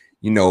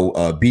you know,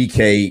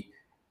 BK.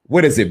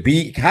 What is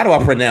it? How do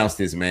I pronounce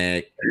this,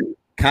 man?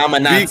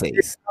 Caminates.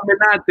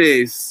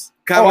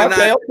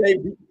 Okay.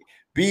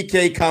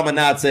 BK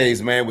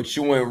Caminates, man, with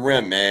you and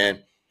Rim, man.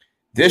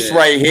 This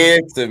right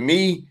here, to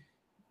me,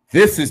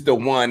 this is the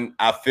one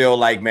I feel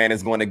like, man,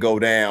 is going to go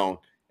down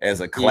as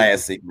a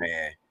classic,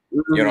 man.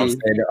 You know what I'm saying?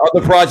 The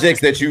other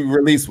projects that you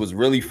released was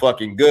really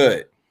fucking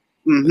good.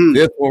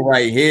 This one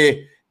right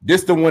here,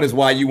 this the one is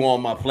why you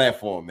on my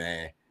platform,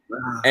 man.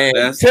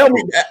 And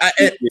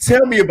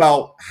tell me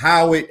about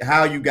how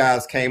you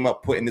guys came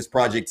up putting this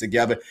project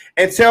together,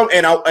 and tell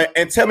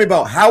me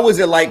about how was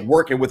it like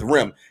working with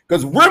Rim,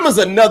 because Rim is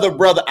another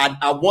brother.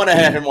 I want to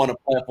have him on the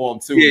platform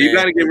too. Yeah, man. You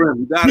gotta get Rim.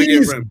 You gotta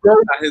get Rim.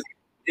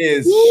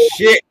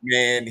 Shit,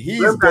 man. He's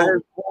Rim got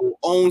his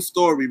own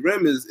story.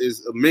 Rim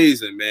is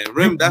amazing, man.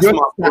 Rim, that's my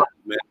brother,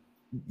 man.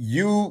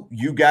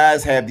 You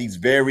guys have these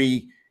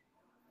very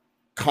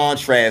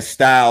contrast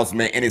styles,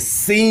 man, and it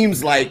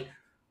seems like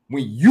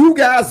when you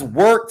guys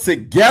work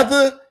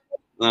together,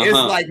 it's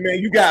like, man,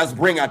 you guys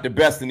bring out the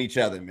best in each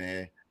other,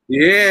 man.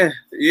 Yeah,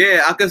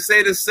 I can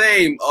say the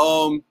same.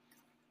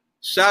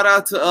 Shout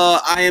out to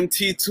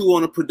IMT2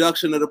 on the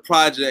production of the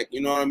project.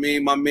 You know what I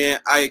mean? My man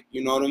Ike,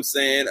 you know what I'm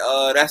saying?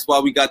 That's why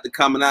we got the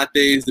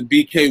Caminates, the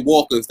BK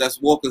Walkers. That's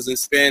Walkers in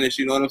Spanish,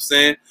 you know what I'm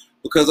saying?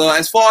 Because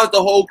as far as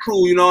the whole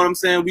crew, you know what I'm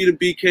saying? We the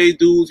BK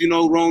dudes, you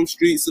know, roam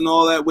streets and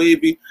all that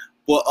wavy.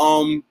 But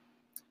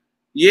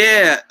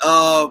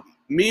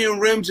me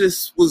and Rim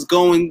just was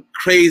going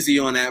crazy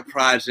on that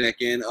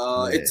project, and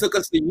it took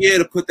us a year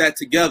to put that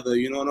together.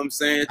 You know what I'm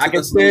saying? I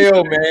can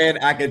tell, man.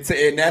 I can tell,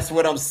 and that's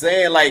what I'm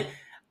saying. Like,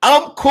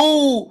 I'm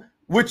cool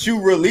with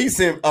you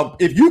releasing.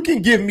 If you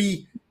can give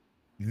me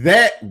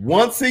that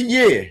once a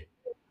year,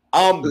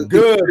 I'm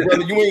good,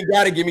 brother. You ain't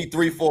got to give me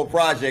 3-4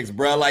 projects,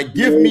 bro. Like,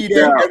 give me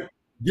that.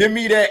 Give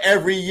me that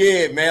every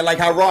year, man. Like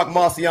how Rock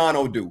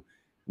Marciano do.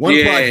 One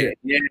project.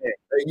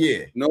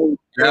 Yeah. No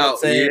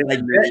doubt.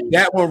 Like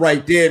that one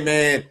right there,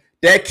 man.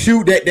 That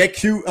cute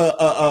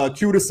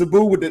Cuter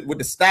Sabu with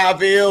the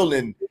Styville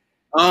and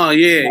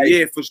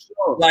for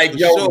sure. Like,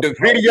 yo, the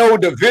video,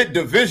 the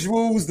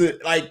visuals,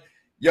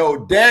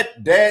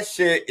 that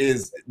shit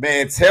is,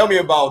 man. Tell me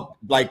about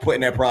like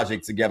putting that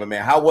project together,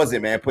 man. How was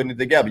it, man? Putting it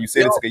together. You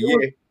said it took a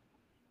year.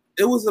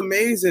 It was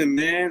amazing,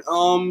 man.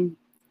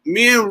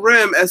 Me and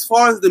Rim, as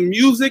far as the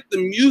music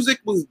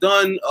was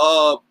done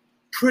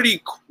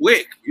pretty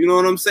quick. You know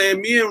what I'm saying?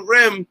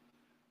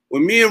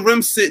 When me and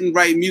Rim sit and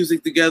write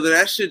music together,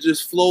 that shit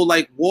just flow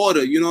like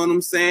water. You know what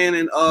I'm saying?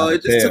 And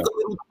it just took a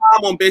little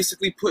time on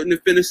basically putting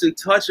the finishing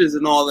touches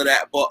and all of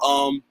that. But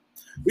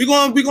we're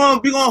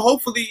gonna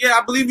hopefully,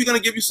 I believe we're gonna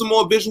give you some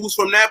more visuals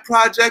from that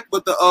project.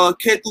 But the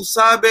Ketu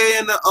Sabe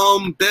and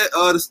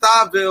the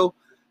Styville,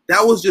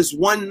 that was just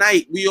one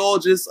night. We all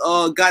just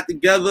got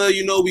together,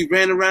 you know, we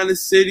ran around the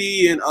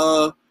city and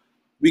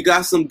we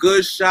got some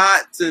good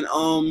shots and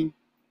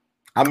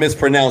I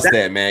mispronounced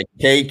that, man.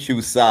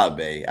 KQ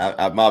Sabe.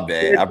 My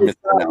bad. I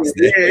mispronounced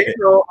that. Yeah, you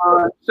know,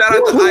 shout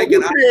out to Ike.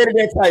 Who created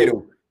that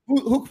title?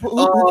 Who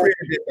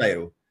created that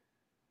title?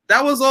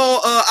 That was all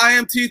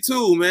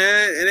IMT2,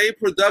 man, and they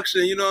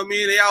production, you know what I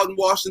mean? They out in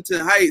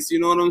Washington Heights, you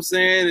know what I'm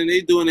saying? And they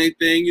doing their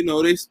thing, you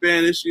know, they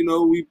Spanish, you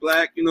know, we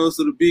black, you know,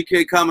 so the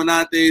BK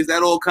Caminates,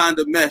 that all kind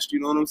of meshed, you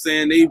know what I'm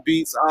saying? They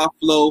beats, our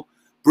flow,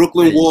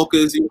 Brooklyn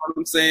Walkers, you know what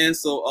I'm saying?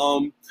 So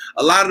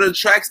a lot of the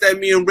tracks that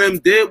me and Rim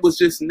did was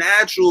just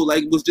natural,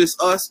 like it was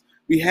just us.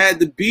 We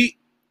had the beat,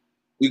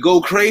 we go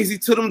crazy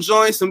to them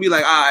joints and be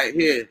like, all right,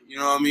 here, you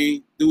know what I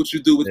mean? Do what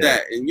you do with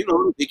that. And, you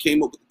know, they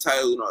came up with the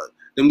title and all that.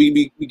 Then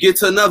we get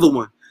to another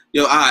one.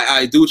 Yo,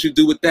 I do what you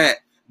do with that.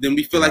 Then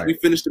we feel like we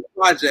finished the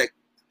project.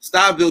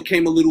 Styville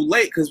came a little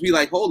late because we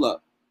like, hold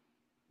up.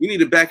 We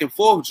need a back and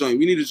forth joint.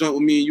 We need a joint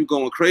with me and you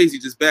going crazy,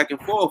 just back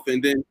and forth.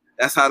 And then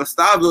that's how the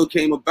Styville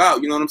came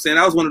about. You know what I'm saying?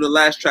 That was one of the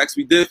last tracks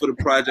we did for the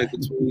project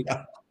between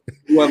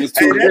whoever's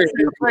two.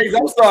 Crazy.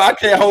 I'm sorry, I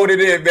can't hold it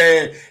in,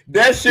 man.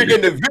 That shit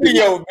in the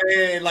video,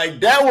 man. Like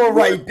that one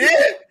right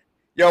there.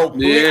 Yo,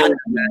 please,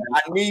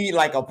 I need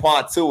like a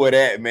part 2 of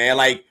that, man.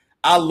 Like,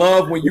 I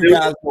love when you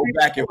guys go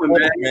back and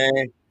forth,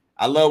 man.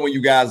 I love when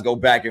you guys go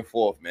back and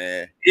forth,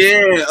 man.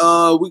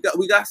 Yeah,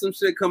 we got some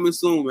shit coming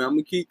soon, man. I'm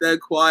gonna keep that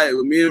quiet.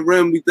 With me and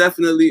Rim, we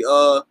definitely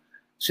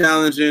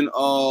challenging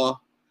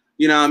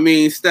you know what I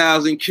mean,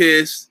 Styles and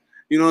Kiss.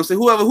 You know what I'm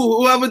saying?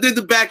 Whoever did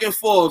the back and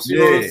forths, you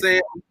know what I'm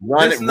saying?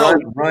 Running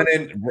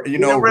DMC. You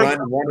know what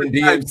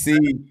I'm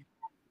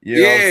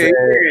saying?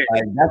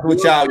 Like, that's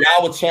what y'all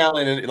were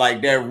challenging,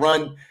 like that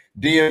Run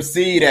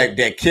DMC,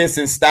 that Kiss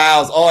and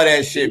Styles, all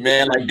that shit,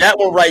 man. Like that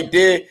one right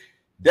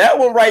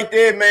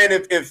there, man.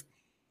 If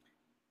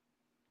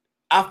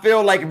I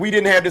feel like if we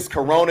didn't have this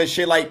Corona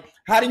shit, like,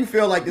 how do you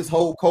feel like this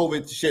whole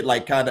COVID shit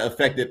like kind of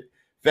affected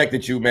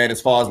you, man,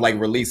 as far as like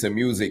releasing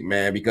music,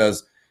 man?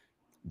 Because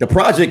the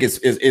project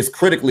is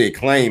critically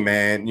acclaimed,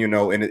 man, you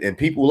know, and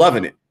people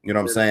loving it, you know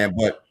what I'm saying?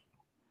 But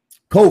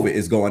COVID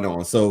is going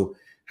on. So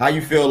how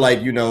you feel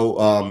like, you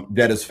know,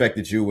 that has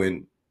affected you,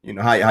 and you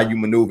know, how you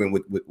maneuvering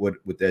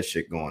with that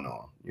shit going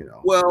on, you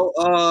know?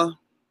 Well,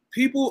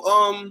 people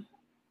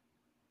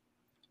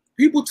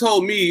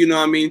told me, you know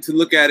what I mean, to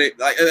look at it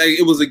like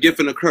it was a gift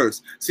and a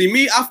curse. See,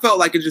 me, I felt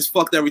like it just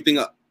fucked everything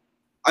up.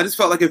 I just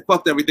felt like it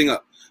fucked everything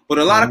up. But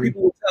a lot of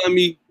people were telling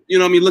me, you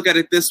know what I mean, look at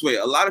it this way.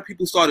 A lot of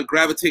people started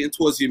gravitating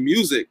towards your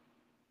music,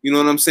 you know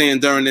what I'm saying,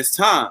 during this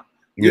time.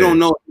 You don't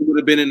know if you would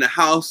have been in the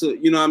house, or,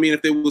 you know what I mean,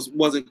 if it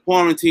wasn't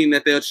quarantine,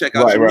 that they'll check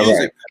out your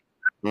music.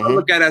 I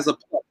look at it as a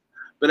plus.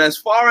 But as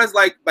far as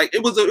like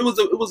it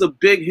was a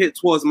big hit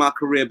towards my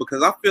career,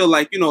 because I feel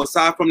like, you know,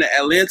 aside from the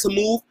Atlanta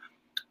move,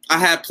 I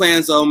had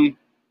plans.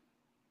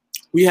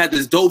 We had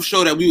this dope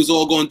show that we was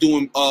all going to do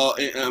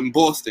in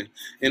Boston,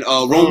 and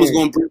Rome was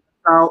going to bring us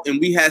out, and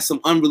we had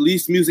some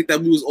unreleased music that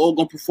we was all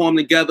going to perform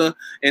together.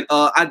 And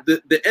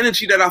the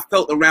energy that I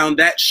felt around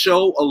that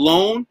show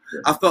alone,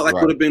 I felt like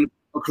would have been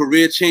a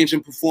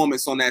career-changing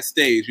performance on that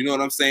stage. You know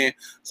what I'm saying?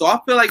 So I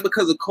feel like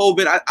because of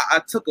COVID,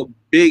 I took a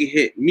big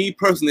hit. Me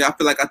personally, I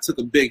feel like I took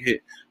a big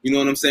hit. You know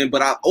what I'm saying?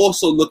 But I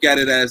also look at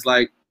it as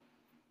like,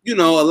 you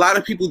know, a lot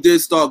of people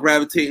did start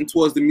gravitating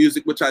towards the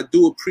music, which I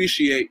do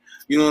appreciate.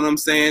 You know what I'm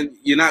saying?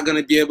 You're not going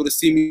to be able to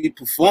see me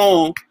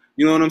perform,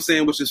 you know what I'm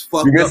saying, which is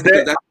fucked up.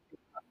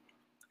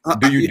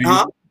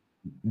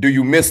 Do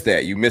you miss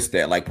that? You miss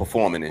that, like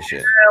performing and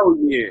shit?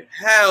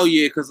 Hell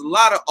yeah, because a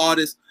lot of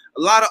artists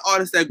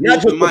that grew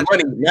not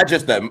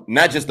just the money,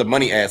 not just the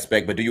money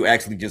aspect, but do you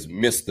actually just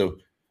miss the...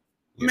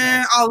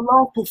 Man, I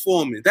love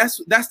performing. That's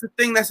the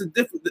thing. That's a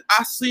different.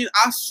 I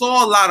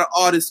saw a lot of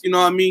artists, you know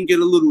what I mean, get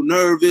a little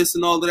nervous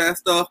and all of that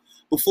stuff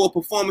before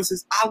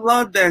performances. I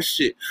love that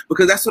shit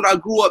because that's what I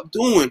grew up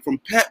doing, from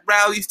pep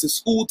rallies to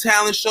school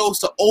talent shows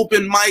to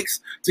open mics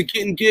to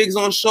getting gigs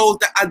on shows.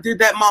 That I did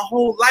that my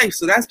whole life.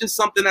 So that's just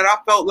something that I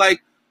felt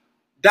like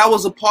that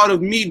was a part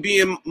of me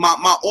being my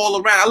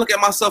all around. I look at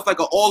myself like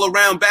an all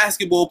around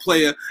basketball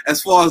player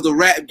as far as the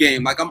rap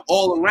game. Like I'm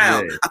all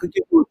around. Yeah. I could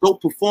give you a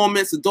dope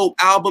performance, a dope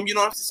album, you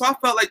know what I'm saying? So I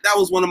felt like that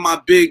was one of my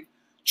big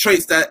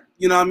traits that,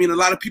 you know what I mean, a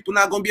lot of people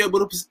not going to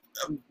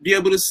be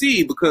able to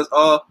see because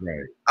I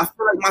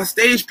feel like my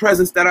stage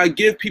presence that I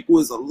give people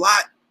is a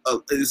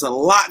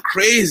lot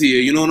crazier,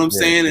 you know what I'm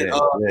saying? And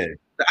the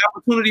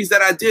opportunities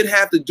that I did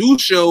have to do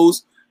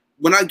shows,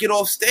 when I get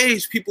off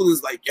stage, people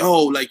is like,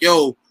 yo,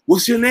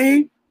 what's your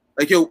name?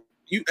 Like, yo,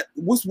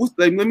 what's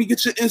like, let me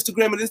get your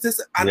Instagram and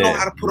this. I know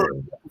how to put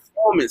on a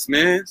performance,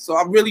 man. So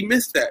I really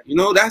miss that. You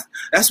know,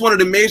 that's one of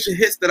the major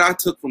hits that I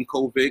took from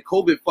COVID.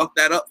 COVID fucked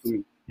that up for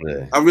me.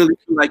 Yeah. I really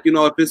feel like, you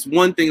know, if it's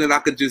one thing that I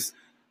could just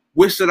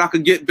wish that I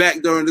could get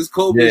back during this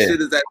COVID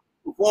shit is that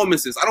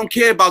performances. I don't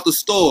care about the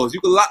stores. You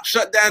can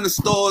shut down the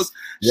stores,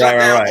 shut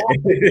down all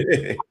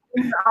the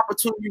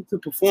opportunity to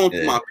perform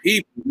for my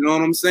people. You know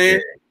what I'm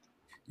saying?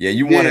 Yeah,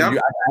 you want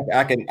to.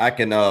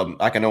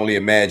 I can only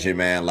imagine,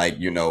 man. Like,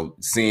 you know,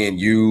 seeing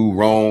you,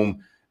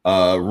 Rome,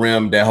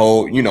 Rim, that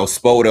whole, you know,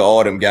 Spoda,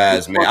 all them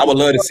guys, man. I would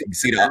love to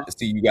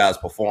see you guys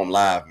perform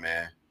live,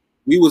 man.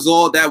 We was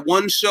all that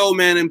one show,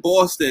 man, in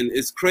Boston.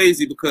 It's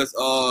crazy because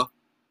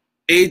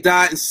A.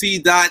 Dot and C.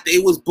 Dot, they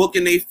was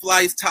booking their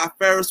flights. Todd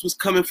Ferris was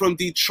coming from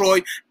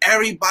Detroit.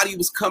 Everybody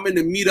was coming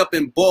to meet up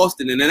in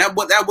Boston, and then that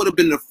would have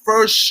been the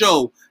first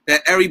show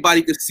that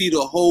everybody could see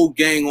the whole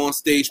gang on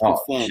stage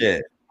perform.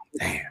 Shit.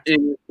 Damn.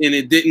 And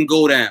it didn't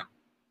go down.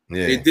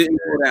 Yeah. It didn't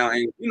go down.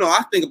 And, you know,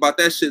 I think about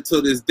that shit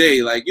till this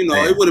day. Like, you know,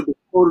 it would have been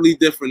totally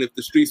different if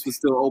the streets were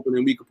still open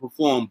and we could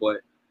perform. But,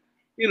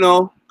 you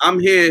know, I'm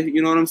here.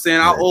 You know what I'm saying?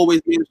 I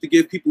always manage to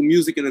give people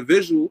music and a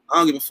visual. I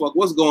don't give a fuck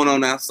what's going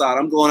on outside.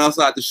 I'm going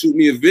outside to shoot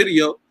me a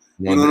video.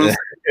 You know what I'm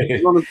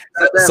saying?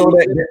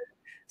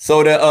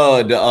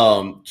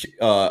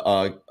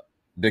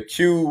 The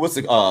Q, what's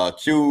it?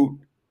 Q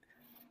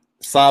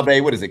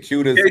Sabe, what is it?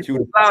 Q Sabe.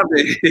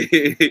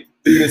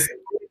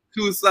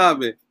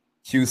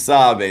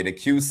 The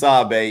Q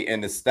Sabe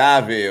and the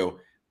Styville.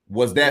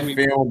 Was that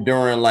filmed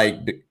during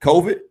like the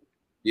COVID?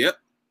 Yep.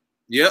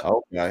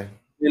 Okay.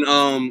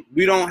 And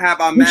we don't have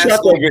our Who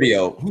shot that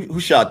video? Who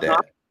shot that?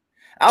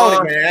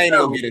 I ain't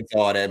gonna get into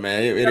all that,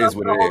 man. It is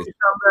what it is.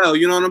 Shamel,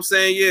 you know what I'm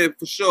saying? Yeah,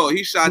 for sure.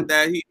 He shot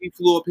that. He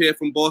flew up here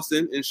from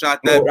Boston and shot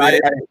that.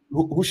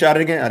 Who shot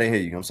it again? I didn't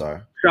hear you. I'm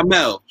sorry.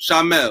 Shamel.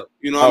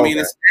 You know what I mean?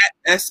 It's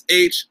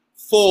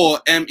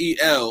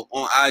SH4MEL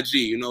on IG.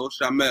 You know,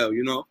 Shamel.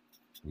 You know.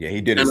 Yeah, he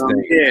did his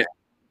thing. Yeah,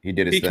 he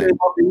did his thing. Came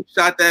up and he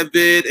shot that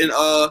vid, and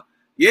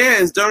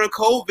it's during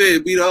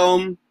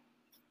COVID.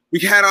 We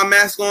had our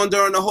mask on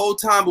during the whole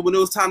time, but when it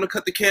was time to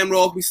cut the camera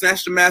off, we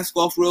snatched the mask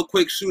off real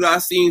quick, shoot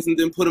our scenes, and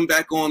then put them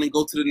back on and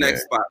go to the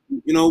next spot.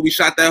 You know, we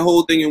shot that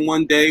whole thing in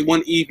one day,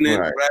 one evening,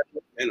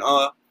 and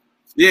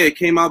it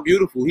came out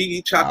beautiful.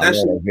 He chopped that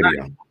shit.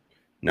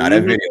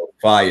 That video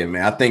fire,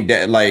 man. I think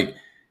that, like,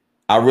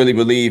 I really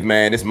believe,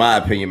 man, it's my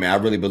opinion, man. I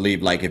really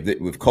believe, like, if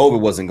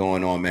COVID wasn't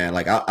going on, man,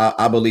 like,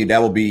 I believe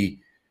that would be,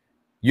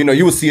 you know,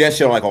 you would see that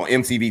show like on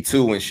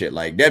MTV2 and shit.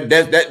 Like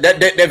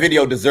that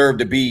video deserved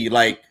to be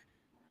like,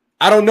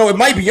 I don't know. It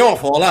might be on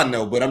for all I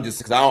know, but I'm just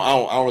because I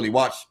don't really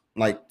watch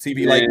like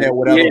TV like that,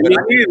 whatever.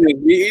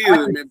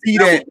 Yeah,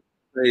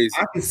 but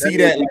I can see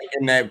that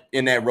like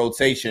in that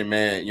rotation,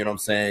 man. You know what I'm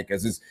saying?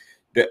 Because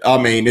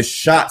it's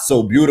shot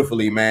so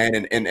beautifully,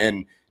 man,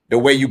 and the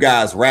way you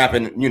guys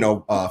rapping, you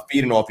know,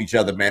 feeding off each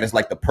other, man. It's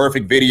like the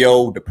perfect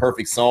video, the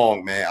perfect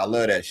song, man. I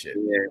love that shit.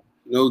 Yeah,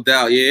 no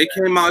doubt. Yeah, it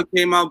came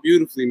out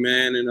beautifully,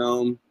 man,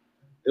 and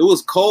it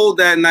was cold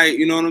that night,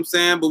 you know what I'm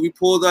saying? But we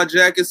pulled our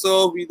jackets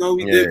off, you know,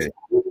 we did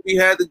what we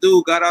had to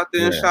do, got out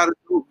there and shot a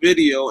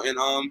video, and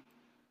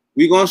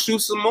we gonna shoot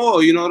some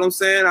more. You know what I'm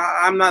saying?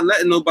 I'm not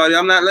letting nobody.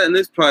 I'm not letting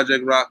this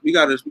project rock. We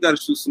gotta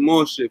shoot some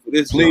more shit for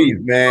this. Please,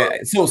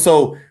 man.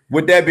 So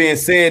with that being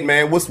said,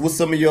 man, what's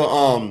some of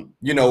your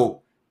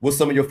what's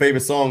some of your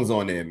favorite songs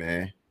on there,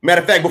 man?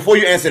 Matter of fact, before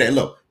you answer that,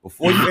 look,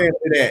 before you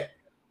answer that,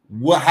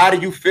 how do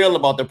you feel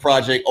about the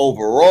project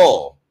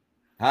overall?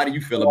 How do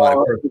you feel about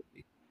it personally?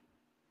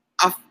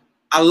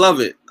 I love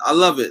it. I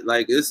love it.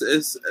 Like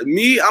it's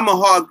me. I'm a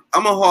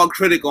hard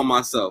critic on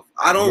myself.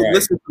 I don't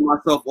listen to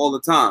myself all the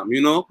time.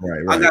 You know,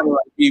 I gotta like,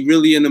 be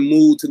really in the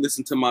mood to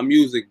listen to my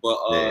music. But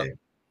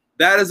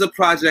that is a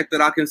project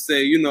that I can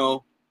say, you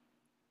know,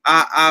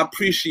 I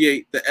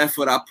appreciate the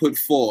effort I put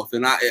forth,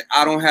 and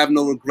I don't have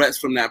no regrets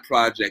from that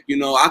project. You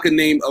know, I could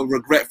name a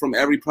regret from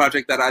every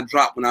project that I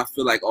dropped when I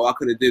feel like, oh, I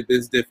could have did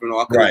this different,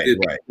 or I could have did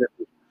this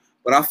different.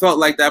 But I felt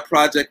like that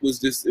project was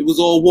just, it was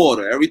all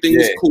water. Everything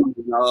was cool.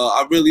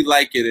 I really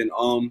like it.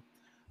 And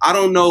I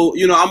don't know,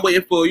 you know, I'm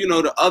waiting for, you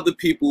know, the other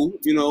people,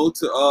 you know,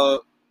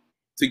 to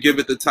give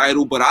it the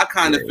title. But I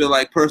kind of feel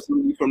like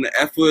personally from the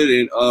effort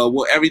and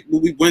what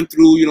we went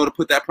through, you know, to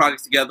put that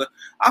project together,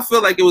 I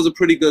feel like it was a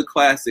pretty good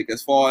classic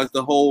as far as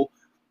the whole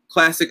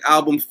classic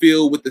album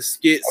feel with the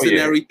skits and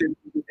everything.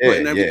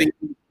 Putting everything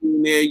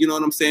in there, you know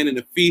what I'm saying? And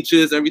the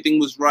features, everything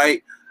was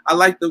right. I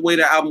like the way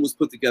the album was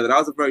put together. That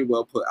was a very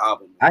well put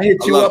album. Man. I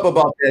hit you up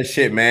about that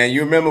shit, man.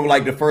 You remember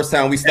like the first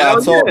time we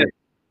started talking?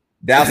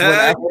 That's when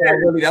I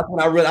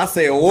really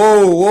said,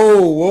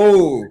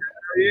 whoa.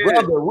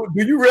 Brother,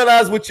 do you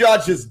realize what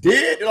y'all just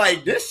did?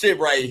 Like this shit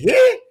right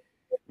here?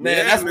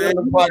 Man, that's one of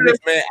the projects,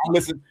 man.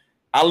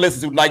 I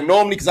listen to like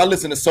normally because I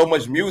listen to so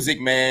much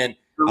music, man.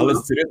 I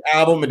listen to this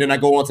album and then I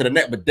go on to the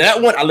next. But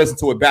that one, I listen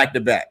to it back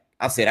to back.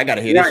 I said, I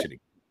gotta hear this shit again.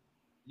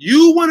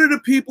 You one of the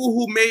people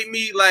who made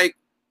me like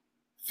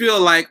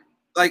feel like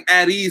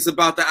at ease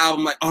about the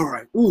album, like, all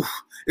right, ooh,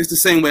 it's the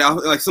same way.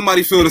 Like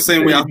somebody feel the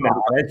same way. You know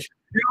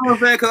what I'm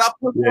saying? Because I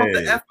put forth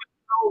the effort.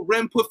 You know,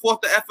 Ren put forth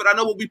the effort. I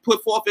know what we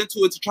put forth into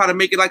it to try to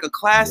make it like a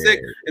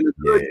classic and a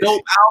good,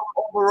 dope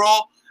album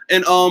overall.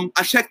 And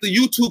I checked the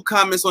YouTube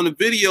comments on the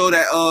video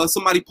that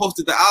somebody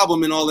posted the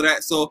album and all of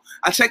that. So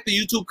I checked the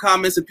YouTube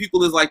comments and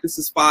people is like, this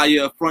is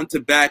fire, front to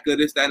back, or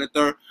this, that, and the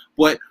third.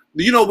 But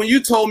you know, when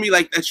you told me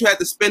like that you had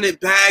to spin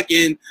it back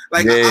and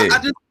like I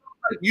just.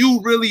 Like you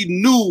really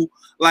knew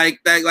like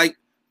that, like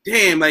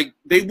damn, like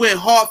they went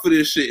hard for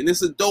this shit, and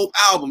it's a dope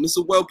album. It's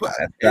a well put.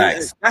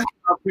 That's what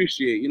I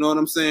appreciate. You know what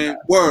I'm saying?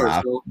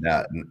 Words.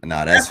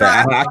 That's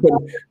fact.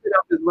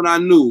 When I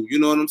knew, you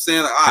know what I'm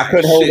saying? Like, I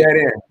couldn't hold that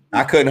in.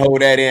 I couldn't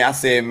hold that in. I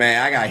said,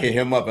 man, I gotta hit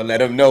him up and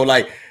let him know,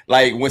 like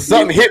when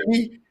something hit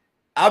me,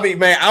 I mean,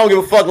 man, I don't give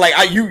a fuck.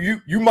 Like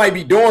you might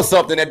be doing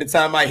something at the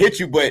time I hit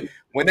you, but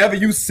whenever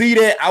you see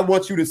that, I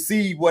want you to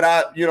see what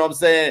you know what I'm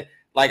saying.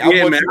 Like I want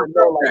you to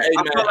know, like, hey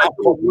man, I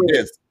fuck with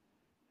this.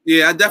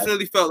 Yeah, I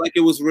definitely felt like it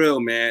was real,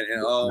 man.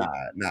 And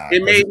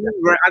it made me.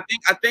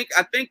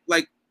 I think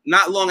like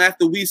not long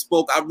after we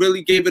spoke, I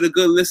really gave it a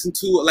good listen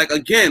to. Like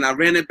again, I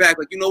ran it back.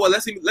 Like you know what?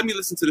 Let me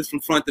listen to this from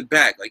front to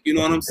back. Like you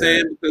know what I'm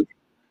saying? Because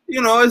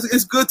you know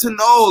it's good to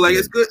know. Like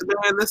it's good,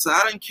 man. Listen,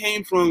 I done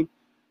came from.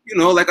 You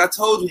know, like I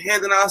told you,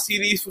 handing out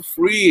CDs for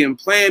free and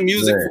playing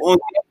music on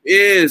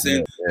ears,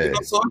 and you know,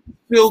 so it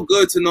feel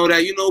good to know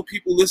that you know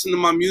people listen to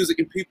my music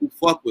and people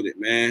fuck with it,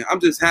 man. I'm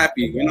just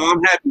happy, you know.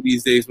 I'm happy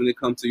these days when it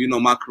comes to you know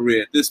my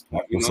career at this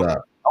point. You know,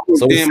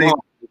 so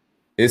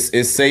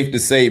it's safe to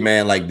say,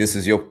 man, like this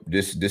is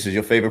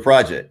your favorite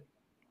project.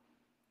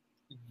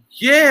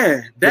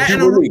 Yeah, that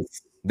you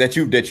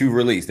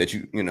released, that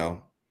you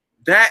know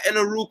that and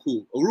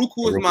Aruku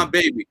is my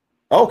baby.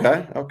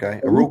 Okay.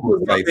 Aruku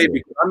is my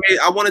baby. I mean,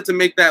 I wanted to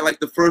make that like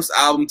the first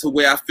album to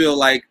where I feel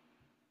like,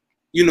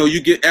 you know,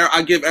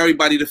 I give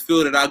everybody the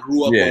feel that I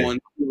grew up on.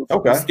 You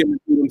know,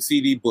 skimming through them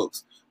CD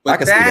books.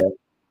 But that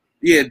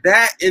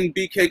and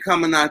BK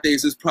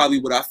Caminantes is probably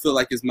what I feel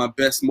like is my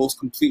best, most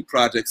complete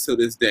projects to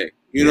this day.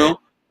 You know,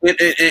 and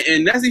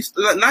Nezzy,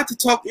 not to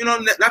talk, you know,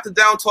 not to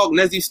down talk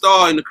Nezzy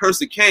Star and the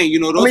Curse of Cain. You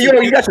know, those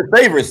you got your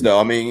favorites though.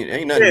 I mean,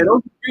 ain't nothing. Yeah,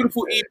 those are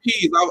beautiful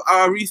EPs.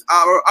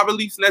 I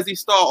released Nezzy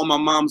Star on my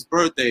mom's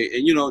birthday,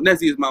 and you know,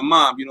 Nezzy is my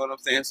mom. You know what I'm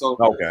saying? So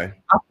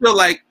I feel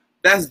like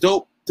that's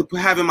dope to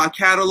have in my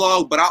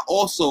catalog. But I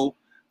also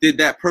did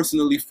that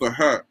personally for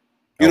her.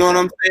 You know what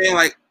I'm saying?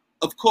 Like,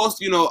 of course,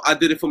 you know, I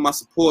did it for my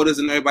supporters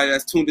and everybody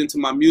that's tuned into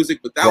my music,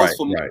 but that was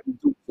for me.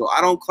 So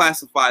I don't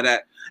classify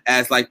that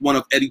as like one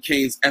of Eddie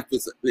Kane's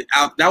efforts.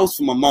 That was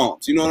for my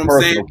moms. You know what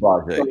I'm saying?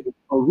 So,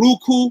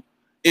 Aruku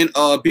and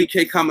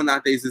BK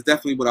Caminantes is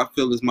definitely what I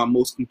feel is my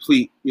most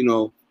complete, you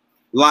know,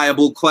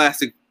 liable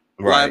classic,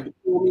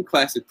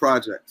 classic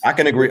projects. I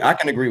can agree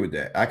with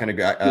that. I can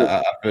agree.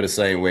 I feel the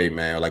same way,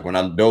 man. Like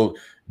when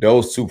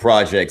those two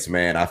projects,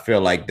 man, I feel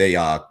like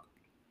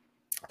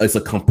it's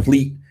a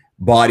complete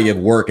body of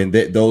work, and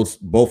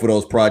both of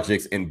those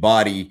projects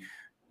embody,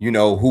 you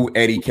know, who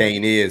Eddie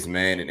Kane is,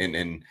 man,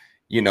 and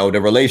you know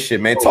the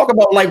relationship, man. Talk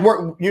about like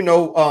work, you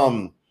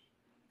know,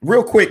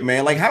 real quick,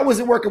 man. Like, how was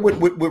it working with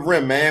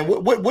Ren, man?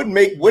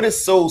 What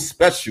is so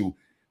special?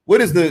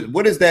 What is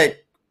that?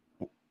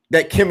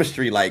 that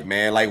chemistry like,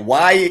 man? Like,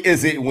 why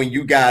is it when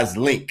you guys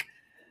link,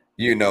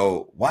 you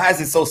know, why is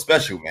it so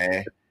special,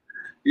 man?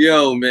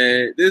 Yo,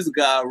 man, this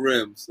guy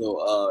Rim.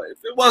 So if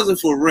it wasn't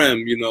for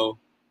Rim, you know,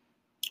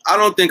 I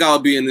don't think I'll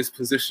be in this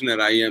position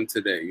that I am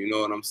today. You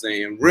know what I'm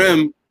saying?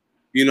 Rim,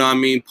 you know what I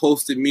mean,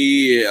 posted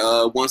me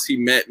once he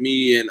met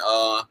me, and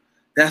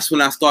that's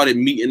when I started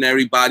meeting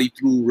everybody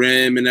through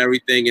Rim and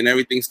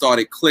everything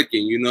started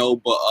clicking, you know.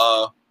 But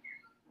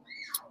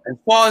as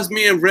far as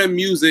me and Rim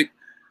music,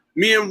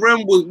 me and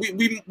Rim was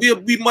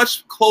we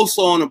much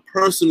closer on a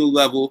personal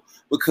level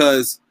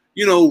because,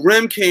 you know,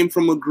 Rim came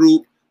from a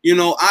group. You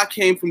know, I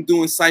came from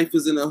doing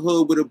ciphers in the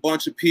hood with a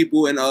bunch of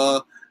people, and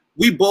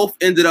we both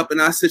ended up in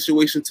our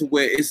situation to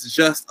where it's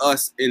just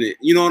us in it.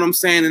 You know what I'm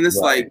saying? And it's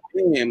right.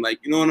 like, damn, like,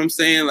 you know what I'm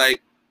saying?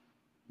 Like,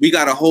 we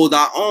got to hold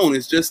our own.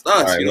 It's just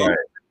us, right, you know? Right.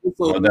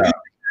 So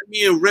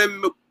me and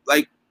Rim,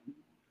 like,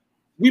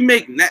 we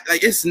make,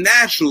 like, it's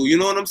natural. You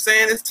know what I'm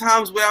saying? It's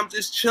times where I'm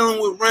just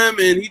chilling with Rim,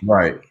 and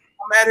I'm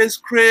at his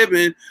crib,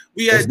 and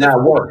it's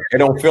not work. It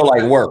don't feel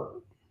like work.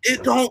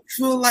 It don't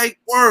feel like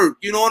work,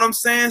 you know what I'm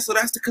saying? So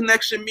that's the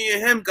connection me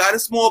and him got.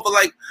 It's more of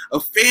a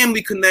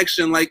family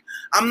connection. Like,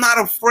 I'm not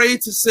afraid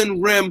to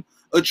send Rim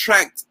a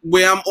track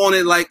where I'm on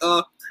it like,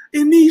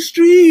 in these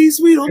streets,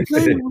 we don't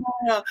play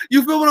around.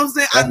 You feel what I'm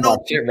saying? That's I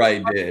know shit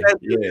right there.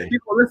 Yeah.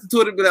 People listen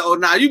to it and be like, oh,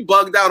 nah, you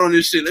bugged out on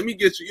this shit. Let me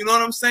get you. You know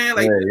what I'm saying?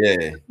 Like,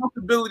 the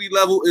comfortability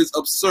level is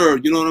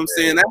absurd. You know what I'm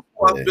saying? That's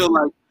why I feel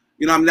like,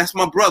 you know, I mean, that's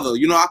my brother.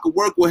 You know, I could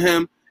work with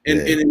him,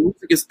 and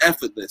music is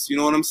effortless. You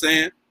know what I'm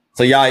saying?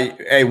 So y'all,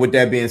 hey, with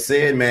that being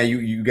said, man,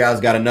 you guys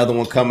got another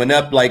one coming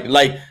up. Like,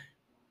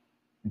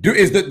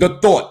 is the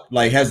thought,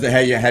 like,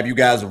 have you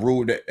guys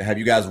ruled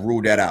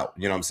that out?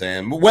 You know what I'm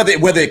saying?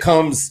 Whether it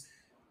comes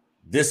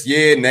this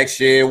year,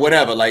 next year,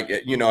 whatever. Like,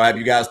 you know, have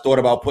you guys thought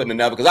about putting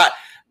another? Because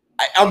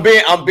I'm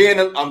being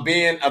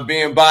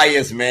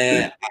biased,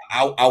 man.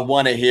 I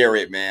want to hear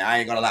it, man. I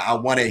ain't gonna lie. I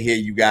want to hear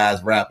you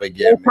guys rap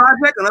again. I'm gonna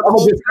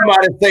just come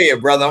out and say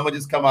it, brother. I'm gonna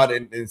just come out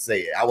and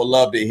say it. I would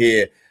love to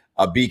hear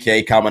a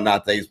BK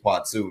Caminates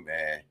Part 2,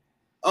 man.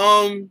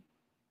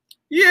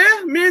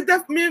 Yeah, me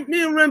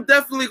and Rim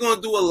definitely gonna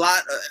do a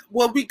lot.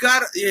 Well, we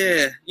got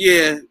yeah.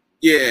 I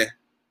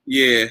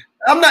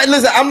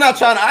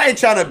ain't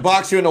trying to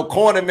box you in no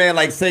corner, man.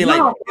 Like, say, like,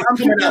 I'm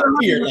coming out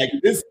here, like,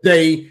 this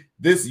day,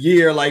 this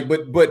year, like,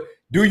 but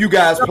do you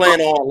guys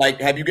plan on,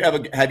 like, have you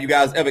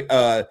guys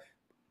ever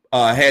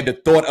had the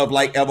thought of,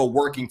 like, ever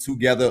working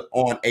together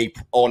on a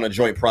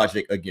joint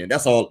project again?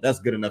 That's all. That's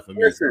good enough for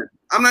me. Listen,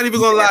 I'm not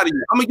even gonna lie to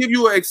you. I'm gonna give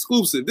you an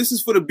exclusive. This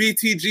is for the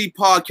BTG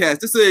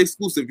podcast. This is an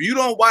exclusive. If you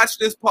don't watch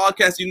this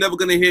podcast, you're never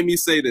gonna hear me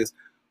say this.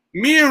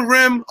 Me and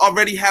Rim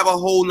already have a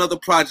whole nother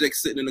project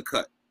sitting in the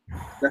cut.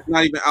 That's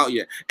not even out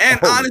yet. And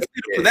honestly,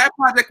 that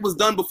project was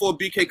done before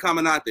BK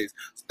Caminates.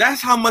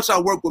 That's how much I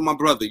work with my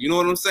brother. You know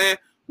what I'm saying?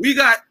 We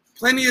got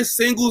plenty of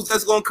singles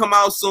that's gonna come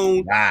out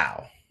soon.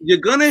 Wow. You're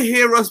gonna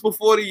hear us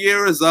before the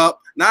year is up.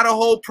 Not a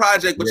whole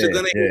project, but you're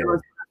gonna hear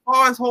us. As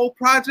far as whole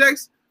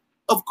projects,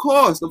 of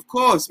course.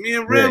 Me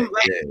and Rim,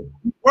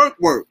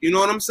 work. You know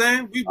what I'm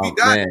saying? We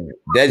got it.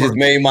 That just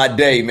made my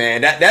day,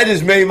 man. That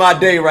just made my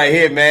day right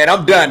here, man.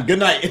 I'm done. Good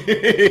night.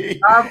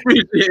 I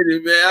appreciate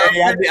it, man.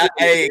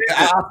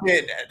 I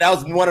said that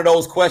was one of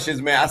those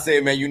questions, man. I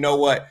said, man, you know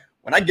what?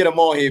 When I get him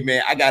on here,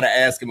 man, I gotta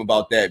ask him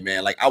about that,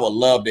 man. Like, I would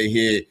love to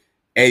hear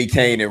Eddie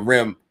Kane and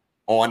Rim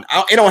on.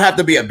 It don't have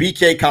to be a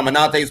BK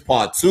Caminates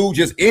Part 2.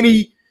 Just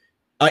any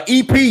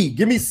EP.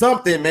 Give me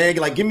something, man.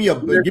 Like, give me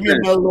another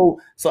little,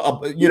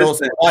 some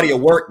audio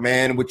work,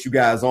 man, with you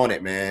guys on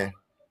it, man.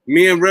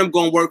 Me and Rim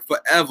gonna work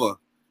forever.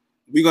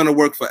 We're gonna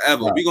work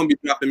forever. We're gonna be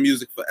dropping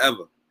music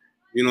forever.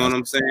 You know what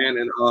I'm saying?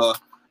 And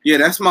yeah,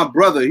 that's my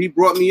brother. He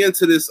brought me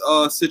into this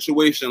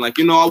situation. Like,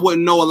 you know, I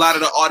wouldn't know a lot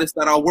of the artists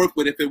that I work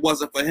with if it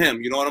wasn't for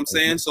him. You know what I'm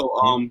saying? So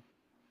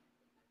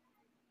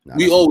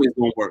we always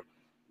gonna work.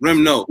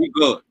 Rim, no, we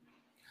good.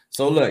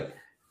 So look,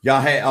 y'all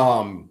had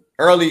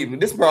early,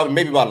 this probably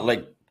maybe about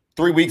like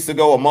 3 weeks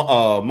ago,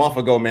 a month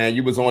ago, man.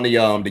 You was on the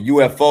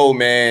UFO,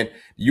 man,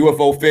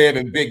 UFO Fib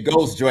and Big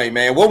Ghost joint,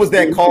 man. What was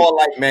that call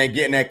like, man?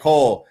 Getting that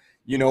call,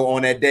 you know,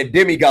 on that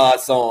Demigod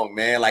song,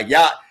 man. Like,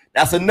 y'all,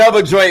 that's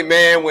another joint,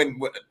 man.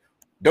 When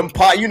them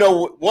you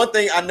know, one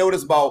thing I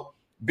noticed about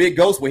Big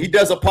Ghost, when he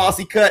does a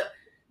posse cut,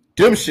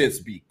 them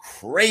shits be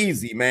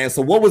crazy, man.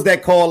 So what was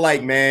that call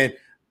like, man?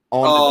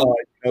 On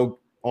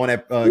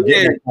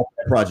that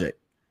project.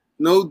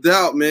 No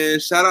doubt, man.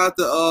 Shout out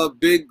to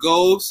Big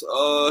Ghost.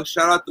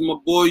 Shout out to my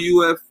boy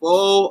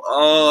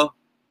UFO.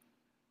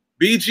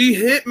 BG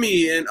hit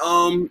me, and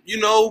you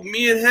know,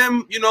 me and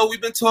him, you know, we've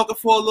been talking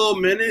for a little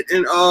minute,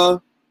 and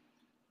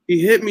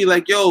he hit me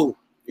like, yo,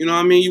 you know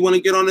what I mean, you want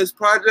to get on this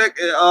project?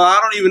 And, I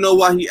don't even know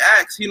why he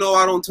asked. You know,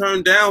 I don't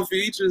turn down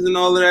features and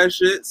all of that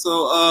shit.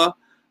 So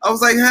I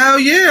was like, hell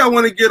yeah, I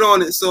want to get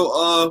on it.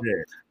 So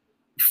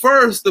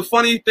first, the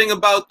funny thing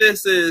about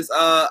this is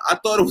I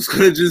thought it was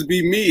gonna just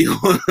be me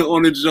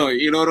on the joint.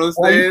 You know what I'm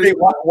saying?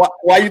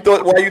 Why you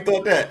thought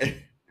that?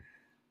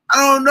 I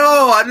don't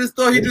know. I just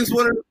thought he just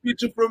wanted a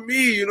feature from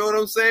me. You know what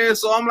I'm saying?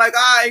 So I'm like,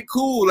 all right,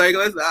 cool. Like,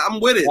 I'm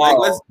with it. Like,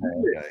 let's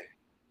do it.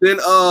 Then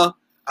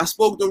I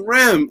spoke to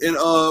Rem, and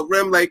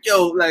Rem like,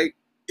 yo, like,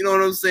 you know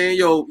what I'm saying?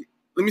 Yo,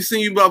 let me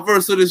sing you about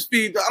verse of this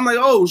feed. I'm like,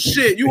 oh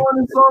shit, you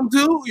want this song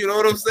too? You know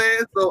what I'm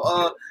saying?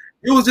 So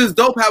it was just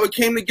dope how it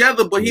came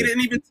together. But he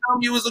didn't even tell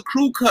me it was a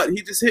crew cut.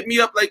 He just hit me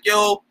up like,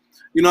 yo,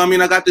 you know what I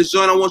mean? I got this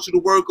joint I want you to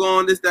work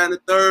on, this, that, and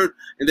the third.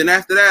 And then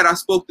after that, I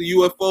spoke to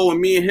UFO, and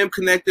me and him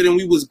connected, and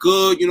we was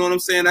good. You know what I'm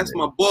saying? That's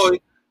my boy.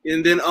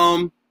 And then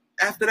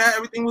after that,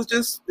 everything was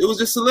just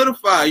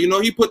solidified. You know,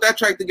 he put that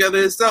track together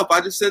himself.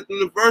 I just sent him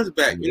the verse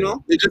back. You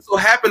know, it just so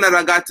happened that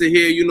I got to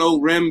hear, you know,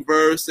 Rem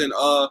verse and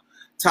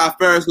Ty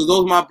Ferris, because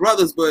those are my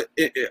brothers. But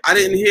I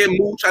didn't hear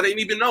Mooch. I didn't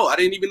even know. I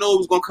didn't even know it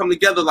was gonna come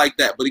together like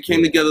that. But it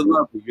came together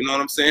lovely. You know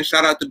what I'm saying?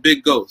 Shout out to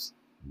Big Ghost.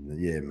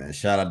 Yeah, man.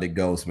 Shout out to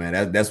Ghost,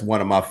 man. That's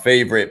one of my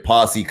favorite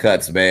posse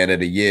cuts, man, of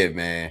the year,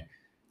 man.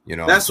 You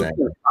know, that's what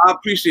I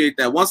appreciate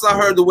that. Once I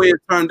heard the way it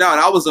turned out,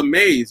 I was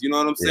amazed. You know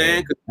what I'm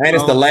saying? And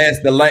it's the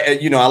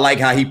last, you know, I like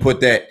how he put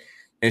that.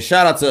 And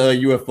shout out to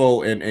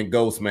UFO and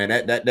Ghost, man.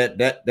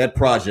 That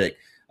project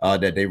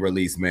that they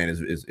released, man,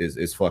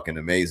 is fucking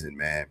amazing,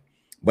 man.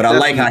 But I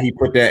like how he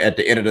put that at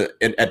the end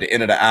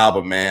of the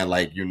album, man.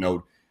 Like, you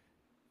know,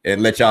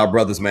 and let y'all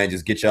brothers, man,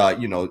 just get y'all,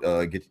 you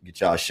know,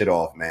 get y'all shit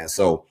off, man.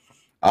 So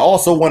I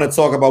also want to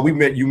talk about,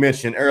 you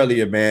mentioned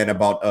earlier, man,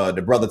 about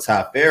the brother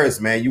Ty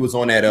Ferris, man. You was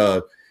on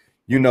that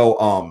you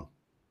know,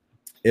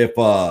 if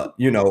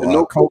you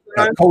know,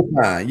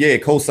 Cosign, yeah,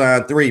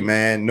 Cosign 3,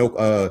 man.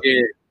 No,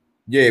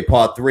 yeah,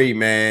 part 3,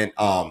 man.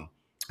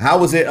 How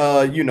was it?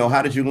 You know,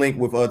 how did you link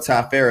with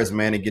Ty Ferris,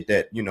 man, and get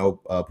that, you know,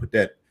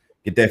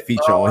 get that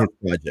feature on his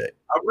project?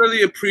 I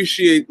really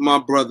appreciate my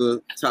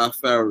brother Ty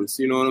Ferris.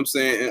 You know what I'm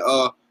saying?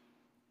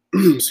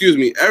 And, excuse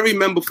me, every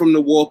member from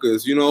the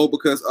Walkers, you know,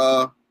 because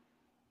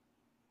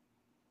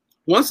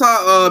once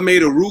I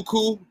made a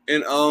Ruku,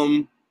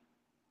 and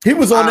he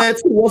was on that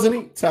too, wasn't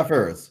he? Ty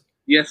Ferris.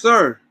 Yes,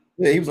 sir.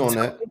 Yeah, he was on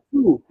that.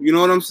 You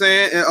know what I'm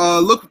saying?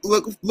 And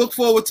look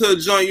forward to a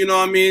joint, you know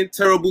what I mean?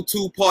 Terrible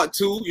 2 Part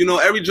 2. You know,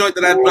 every joint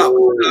that I drop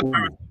will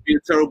be a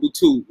Terrible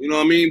 2. You know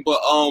what I mean? But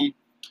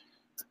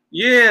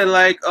yeah,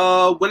 like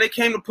when it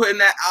came to putting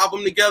that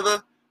album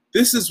together,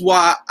 this is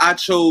why I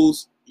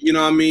chose, you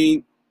know what I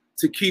mean,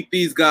 to keep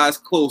these guys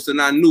close,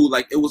 and I knew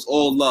like it was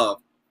all love.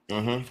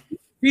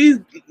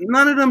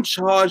 None of them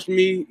charged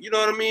me, you know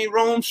what I mean?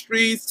 Rome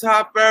Streetz,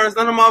 Ty Ferris,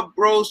 none of my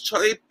bros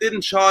they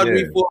didn't charge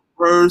me for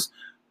a verse.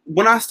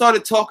 When I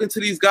started talking to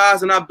these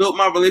guys and I built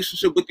my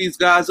relationship with these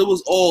guys, it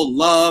was all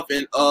love,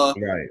 and I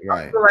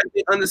feel like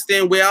they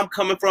understand where I'm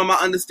coming from. I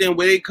understand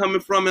where they're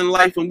coming from in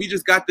life, and we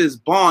just got this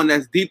bond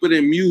that's deeper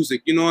than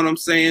music. You know what I'm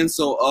saying?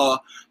 So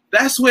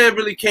that's where it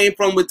really came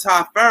from with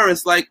Ty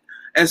Ferris. Like,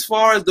 as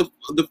far as the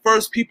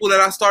first people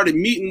that I started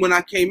meeting when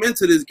I came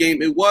into this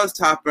game, it was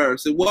Ty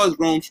Ferris, it was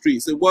Rome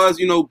Streetz, it was,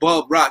 you know,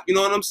 Bub Rock, you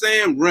know what I'm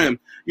saying? Rem,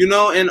 you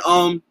know, and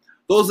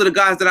those are the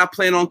guys that I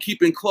plan on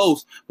keeping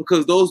close,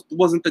 because those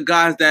wasn't the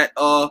guys that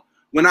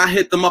when I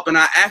hit them up and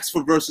I asked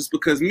for verses,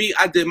 because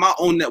I did my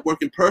own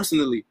networking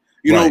personally.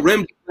 You know,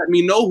 Rem let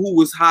me know who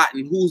was hot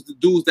and who's the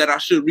dudes that I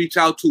should reach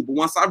out to. But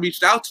once I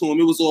reached out to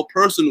him, it was all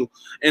personal.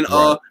 And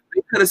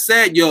they could have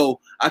said, yo,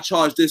 I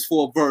charge this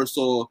for a verse,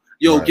 or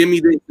yo, give me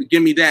this,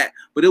 give me that.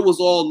 But it was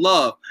all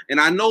love. And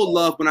I know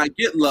love when I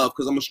get love,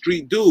 because I'm a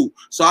street dude.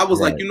 So I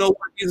was like, you know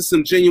what? These are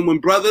some genuine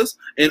brothers.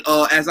 And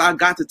as I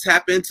got to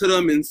tap into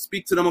them and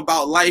speak to them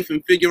about life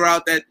and figure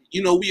out that,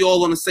 you know, we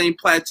all on the same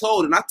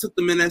plateau, and I took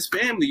them in as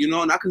family, you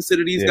know, and I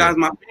consider these guys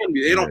my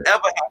family. They don't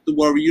ever have to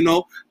worry, you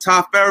know,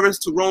 Ty Ferris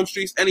to Rome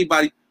Streetz,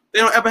 anybody. They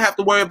don't ever have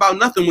to worry about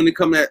nothing when they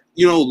come at,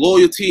 you know,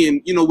 loyalty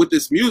and, you know, with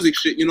this music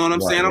shit, you know what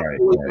I'm saying? I'm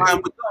always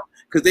riding with them,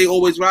 because they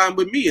always riding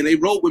with me, and they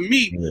rode with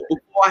me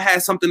before I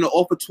had something to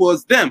offer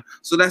towards them.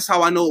 So that's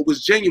how I know it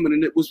was genuine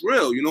and it was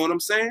real. You know what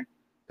I'm saying?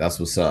 That's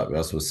what's up.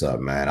 That's what's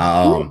up, man.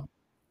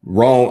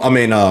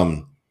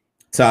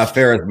 Ty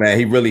Ferris, man,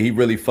 he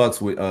really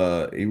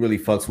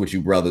fucks with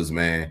you brothers,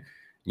 man.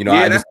 You know,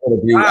 I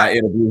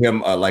interviewed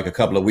him like a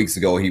couple of weeks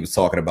ago. He was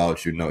talking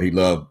about, you know, he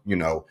loved, you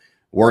know,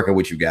 working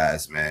with you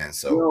guys, man.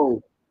 So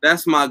yo,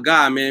 that's my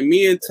guy, man.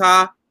 Me and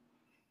Ty,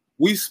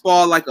 we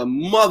spar like a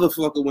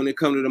motherfucker when it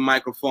comes to the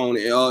microphone.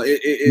 It always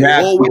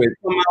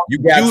come out. You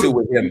got to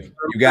with him.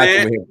 You got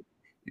to with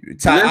him.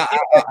 Ty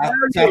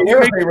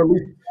Ferris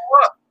released.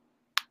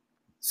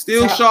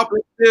 Still sharp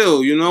and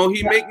still, you know,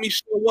 he make me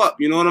show up.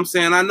 You know what I'm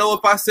saying? I know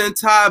if I send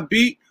Ty a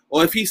beat,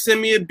 or if he send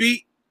me a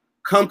beat,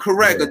 come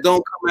correct or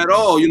don't come at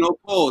all. You know,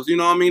 pause. You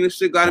know what I mean? This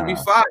shit got to be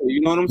fire.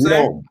 You know what I'm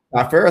saying?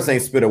 Ty Ferris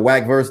ain't spit a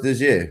whack verse this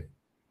year.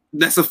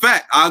 That's a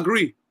fact. I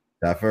agree.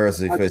 Ty Ferris,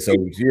 so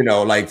you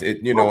know, like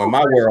you know, in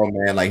my world,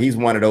 man, like he's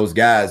one of those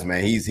guys,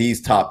 man.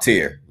 He's top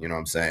tier. You know what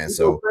I'm saying?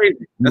 So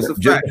that's a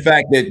just the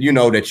fact that you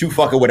know that you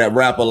fucking with a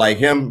rapper like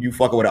him, you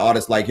fucking with an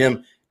artist like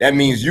him, that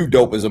means you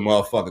dope as a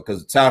motherfucker.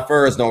 Because Ty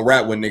Ferris don't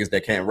rap with niggas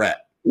that can't rap.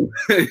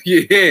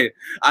 Yeah,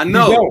 I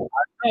know.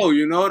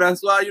 You know,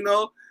 that's why, you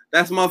know,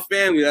 that's my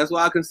family. That's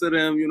why I consider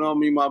him, you know,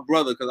 my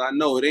brother, because I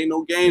know it ain't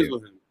no games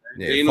with him.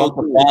 Yeah, fuck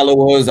the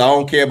followers. I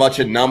don't care about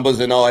your numbers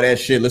and all that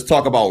shit. Let's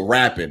talk about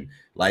rapping.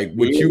 Like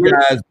what you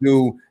guys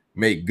do,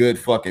 make good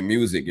fucking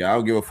music. Yeah, I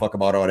don't give a fuck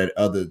about all that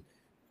other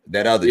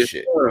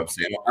shit. You know what I'm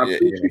saying? I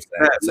appreciate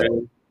that,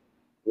 man.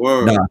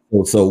 Word.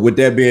 Nah, so with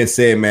that being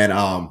said, man,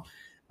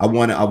 I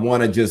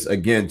wanna just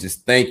again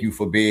just thank you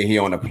for being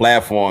here on the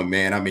platform,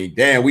 man. I mean,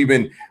 damn, I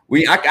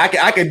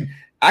can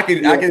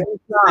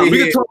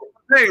talk all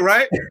day,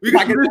 right?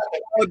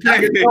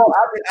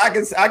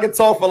 I can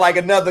talk for like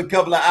another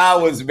couple of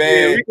hours,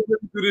 man. Yeah, we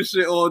can do this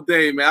shit all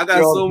day, man. I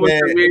got so much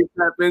that we ain't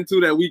tap into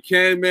that we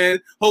can, man.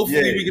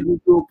 Hopefully we can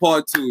do a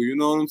part 2. You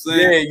know what I'm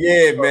saying?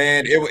 Yeah,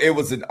 man. It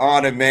was an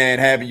honor, man,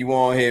 having you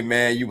on here,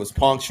 man. You was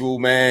punctual,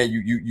 man.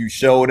 You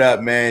showed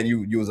up, man.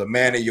 You was a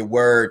man of your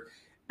word,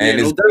 and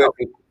it's good.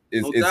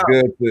 It's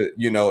good to,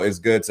 you know, it's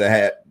good to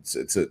have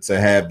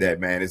to have that,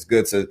 man. It's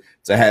good to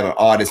have an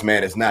artist,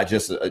 man. It's not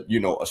just a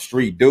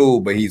street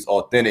dude, but he's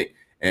authentic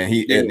and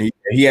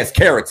he has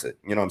character.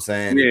 You know what I'm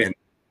saying? Yeah. And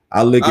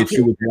I look at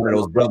you as one of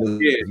those brothers,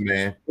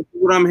 man. That's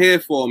what I'm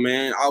here for,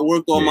 man. I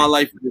worked all my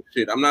life with this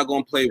shit. I'm not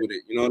gonna play with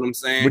it. You know what I'm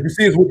saying? What you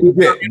see is what you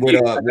get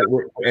with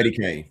Eddie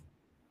Kane.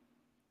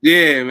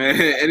 Yeah, man.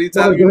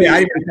 Anytime. Go ahead. I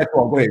didn't mean to cut you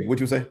off. Go ahead. What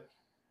you say?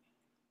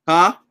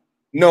 Huh?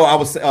 No, I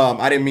was.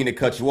 I didn't mean to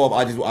cut you off.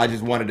 I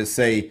just wanted to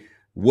say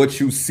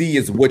what you see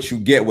is what you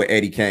get with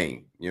Eddie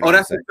Kane. You know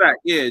that's a fact.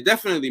 Yeah,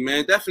 definitely,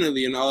 man,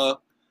 definitely. And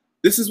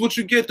this is what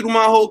you get through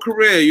my whole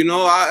career. You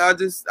know,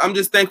 I'm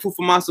just thankful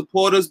for my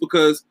supporters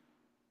because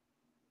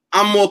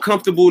I'm more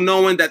comfortable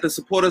knowing that the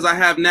supporters I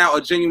have now are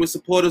genuine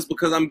supporters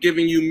because I'm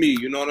giving you me.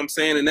 You know what I'm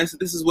saying? And this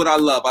is what I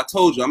love. I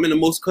told you, I'm in the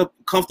most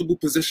comfortable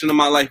position of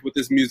my life with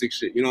this music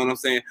shit. You know what I'm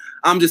saying?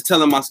 I'm just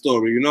telling my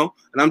story, you know?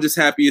 And I'm just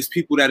happy it's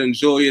people that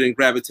enjoy it and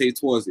gravitate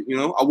towards it, you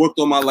know? I worked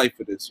all my life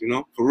for this, you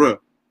know? For real.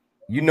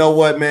 You know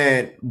what,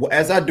 man?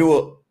 As I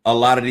do a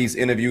lot of these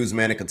interviews,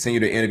 man, and continue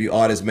to interview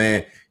artists,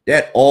 man,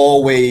 that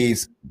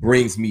always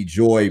brings me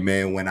joy,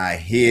 man, when I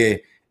hear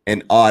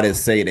an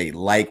artist say they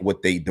like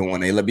what they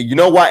doing. They love me. You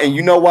know why? And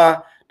you know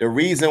why? The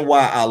reason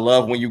why I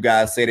love when you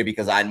guys say that,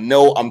 because I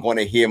know I'm going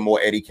to hear more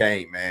Eddie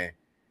Kane, man.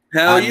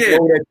 Hell yeah.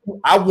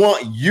 I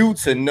want you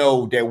to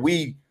know that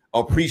we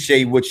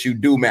appreciate what you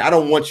do, man. I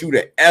don't want you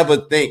to ever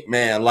think,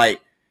 man, like,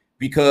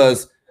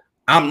 because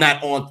I'm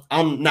not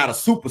a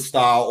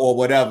superstar or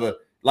whatever.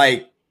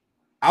 Like,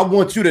 I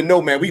want you to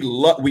know, man, we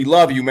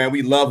love you, man.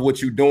 We love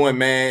what you're doing,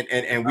 man.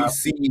 And we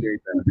see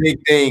big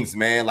things,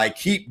 man. Like,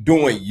 keep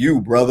doing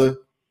you, brother.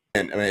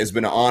 And it's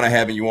been an honor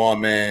having you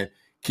on, man.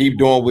 Keep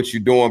doing what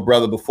you're doing,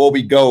 brother. Before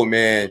we go,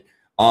 man,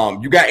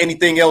 you got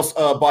anything else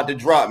about to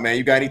drop, man?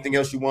 You got anything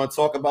else you want to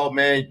talk about,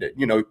 man?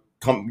 You know,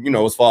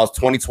 as far as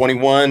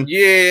 2021.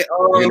 Yeah.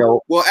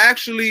 Well,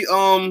 actually,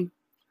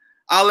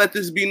 I'll let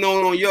this be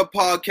known on your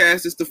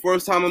podcast. It's the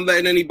first time I'm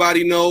letting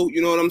anybody know.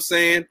 You know what I'm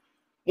saying?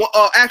 Well,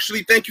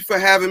 actually, thank you for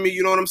having me.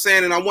 You know what I'm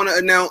saying? And I want to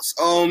announce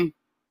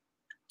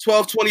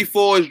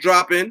 12/24 is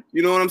dropping.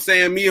 You know what I'm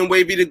saying? Me and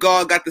Wavy the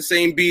God got the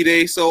same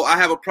B-Day. So I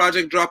have a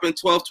project dropping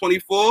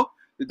 12/24,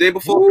 the day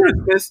before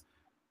Christmas.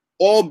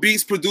 All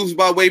beats produced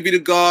by Wavy the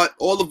God.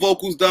 All the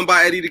vocals done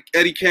by Eddie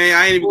Kane.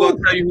 I ain't even going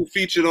to tell you who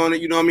featured on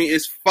it. You know what I mean?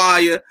 It's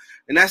fire.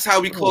 And that's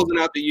how we closing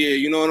out the year.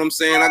 You know what I'm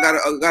saying? I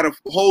got a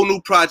whole new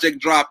project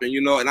dropping,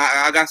 you know, and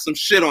I got some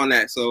shit on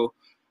that. So,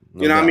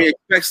 you know what I mean?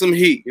 Expect some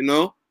heat, you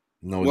know?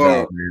 No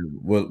doubt, man.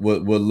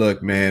 Well,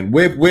 look, man.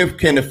 Where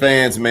can the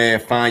fans, man,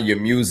 find your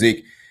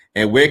music?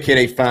 And where can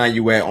they find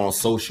you at on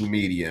social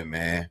media,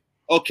 man?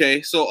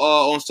 Okay, so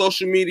on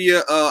social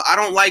media, I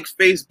don't like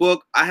Facebook.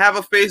 I have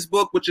a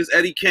Facebook, which is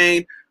Eddie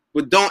Kane,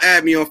 but don't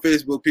add me on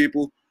Facebook,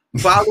 people.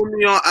 Follow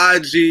me on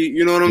IG.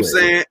 You know what I'm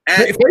saying?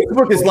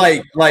 Facebook is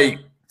like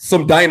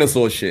some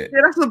dinosaur shit.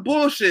 Yeah, that's some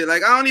bullshit.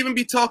 Like, I don't even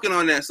be talking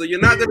on that. So you're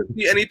not gonna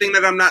see anything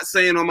that I'm not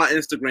saying on my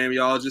Instagram,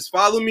 y'all. Just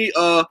follow me.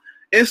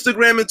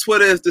 Instagram and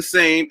Twitter is the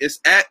same. It's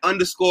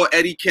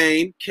 @_Eddie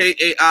Kane,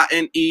 KANE,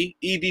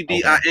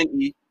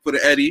 for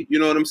the Eddie. You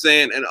know what I'm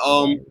saying? And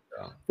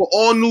for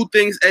all new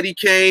things, Eddie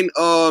Kane,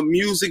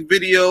 music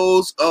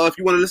videos. If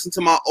you want to listen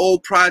to my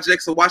old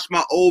projects or watch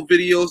my old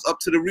videos up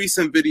to the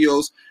recent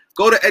videos,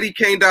 go to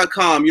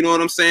EddieKane.com. You know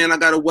what I'm saying? I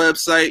got a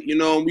website. You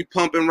know, we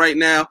pumping right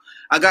now.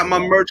 I got my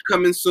merch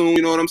coming soon.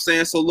 You know what I'm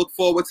saying? So look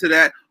forward to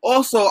that.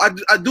 Also,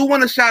 I do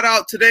want to shout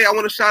out today. I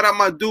want to shout out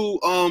my dude.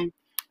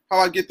 How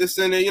I get this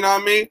in there? You know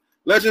what I mean?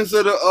 Legends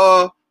of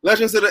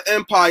the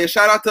Empire.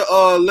 Shout out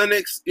to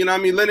Lennox, you know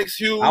what I mean? Lennox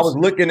Hughes. I was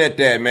looking at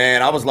that,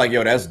 man. I was like,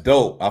 yo, that's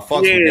dope. I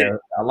fucks with that.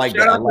 I like that.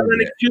 Shout out to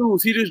Lennox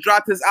Hughes. He just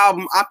dropped his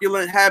album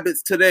Opulent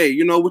Habits today,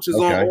 you know, which is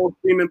on all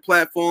streaming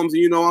platforms.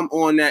 And you know, I'm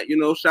on that, you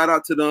know. Shout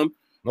out to them.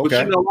 Okay.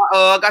 But you know,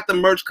 I got the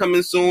merch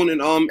coming soon, and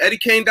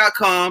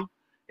EddieKane.com,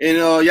 and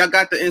y'all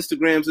got the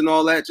Instagrams and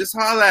all that. Just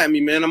holler at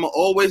me, man. I'm gonna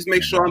always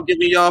make sure I'm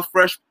giving y'all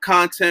fresh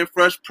content,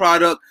 fresh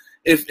product.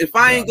 If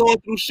I ain't going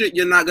through shit,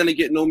 you're not gonna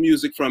get no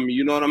music from me.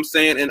 You know what I'm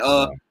saying? And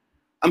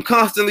I'm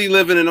constantly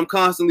living and I'm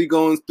constantly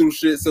going through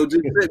shit. So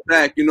just sit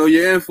back. You know,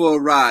 you're in for a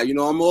ride. You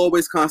know, I'm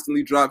always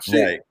constantly drop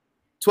shit. Right.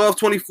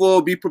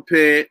 12/24, be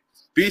prepared.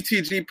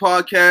 BTG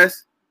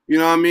podcast. You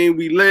know what I mean?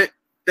 We lit.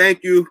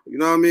 Thank you. You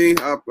know what I mean?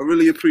 I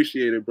really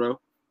appreciate it, bro.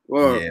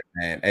 Word. Yeah,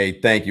 man.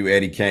 Hey, thank you,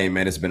 Eddie Kane,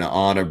 man. It's been an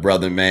honor,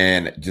 brother,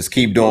 man. Just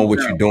keep doing what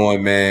you're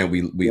doing, man.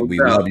 We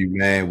love you,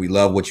 man. We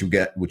love what you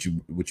got, what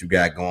you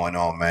got going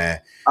on, man.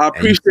 I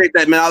appreciate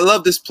that, man. I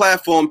love this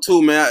platform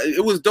too, man.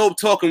 It was dope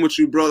talking with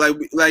you, bro.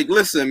 Like,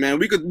 listen, man.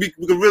 We could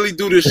really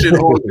do this shit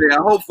all day.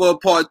 I hope for a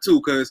part 2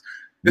 because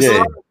there's a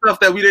lot of stuff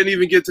that we didn't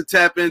even get to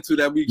tap into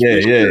that we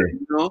should,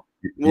 you know.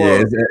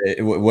 Yeah,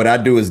 what I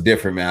do is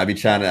different, man. I be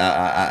trying to,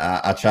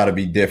 I try to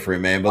be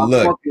different, man. But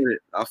look,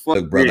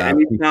 brother, I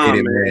appreciate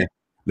it, man.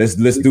 Let's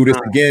do this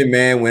again,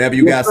 man. Whenever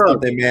you got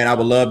something, man, I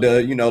would love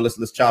to, you know,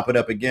 let's chop it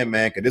up again,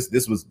 man. Cause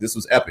this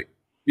was epic.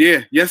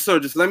 Yeah, yes, sir.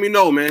 Just let me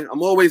know, man.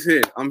 I'm always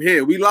here. I'm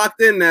here. We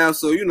locked in now,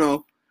 so you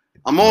know,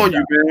 I'm on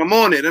you, man. I'm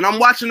on it, and I'm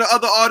watching the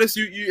other artists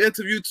you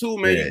interview too,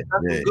 man. You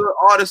got some good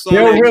artists on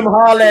there. Tell Rim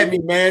holler at me,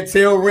 man.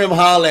 Tell Rim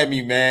holler at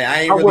me, man.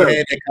 I ain't really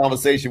had that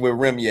conversation with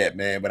Rim yet,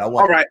 man. But I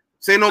want. All right.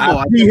 Say no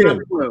more.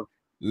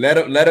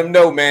 Let him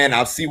know, man.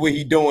 I'll see what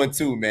he doing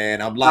too,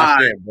 man. I'm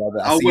locked in,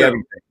 brother. I see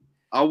everything.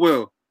 I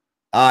will.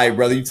 All right,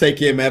 brother. You take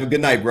care, man. Have a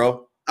good night, bro.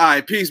 All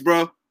right, peace, bro.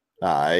 All right.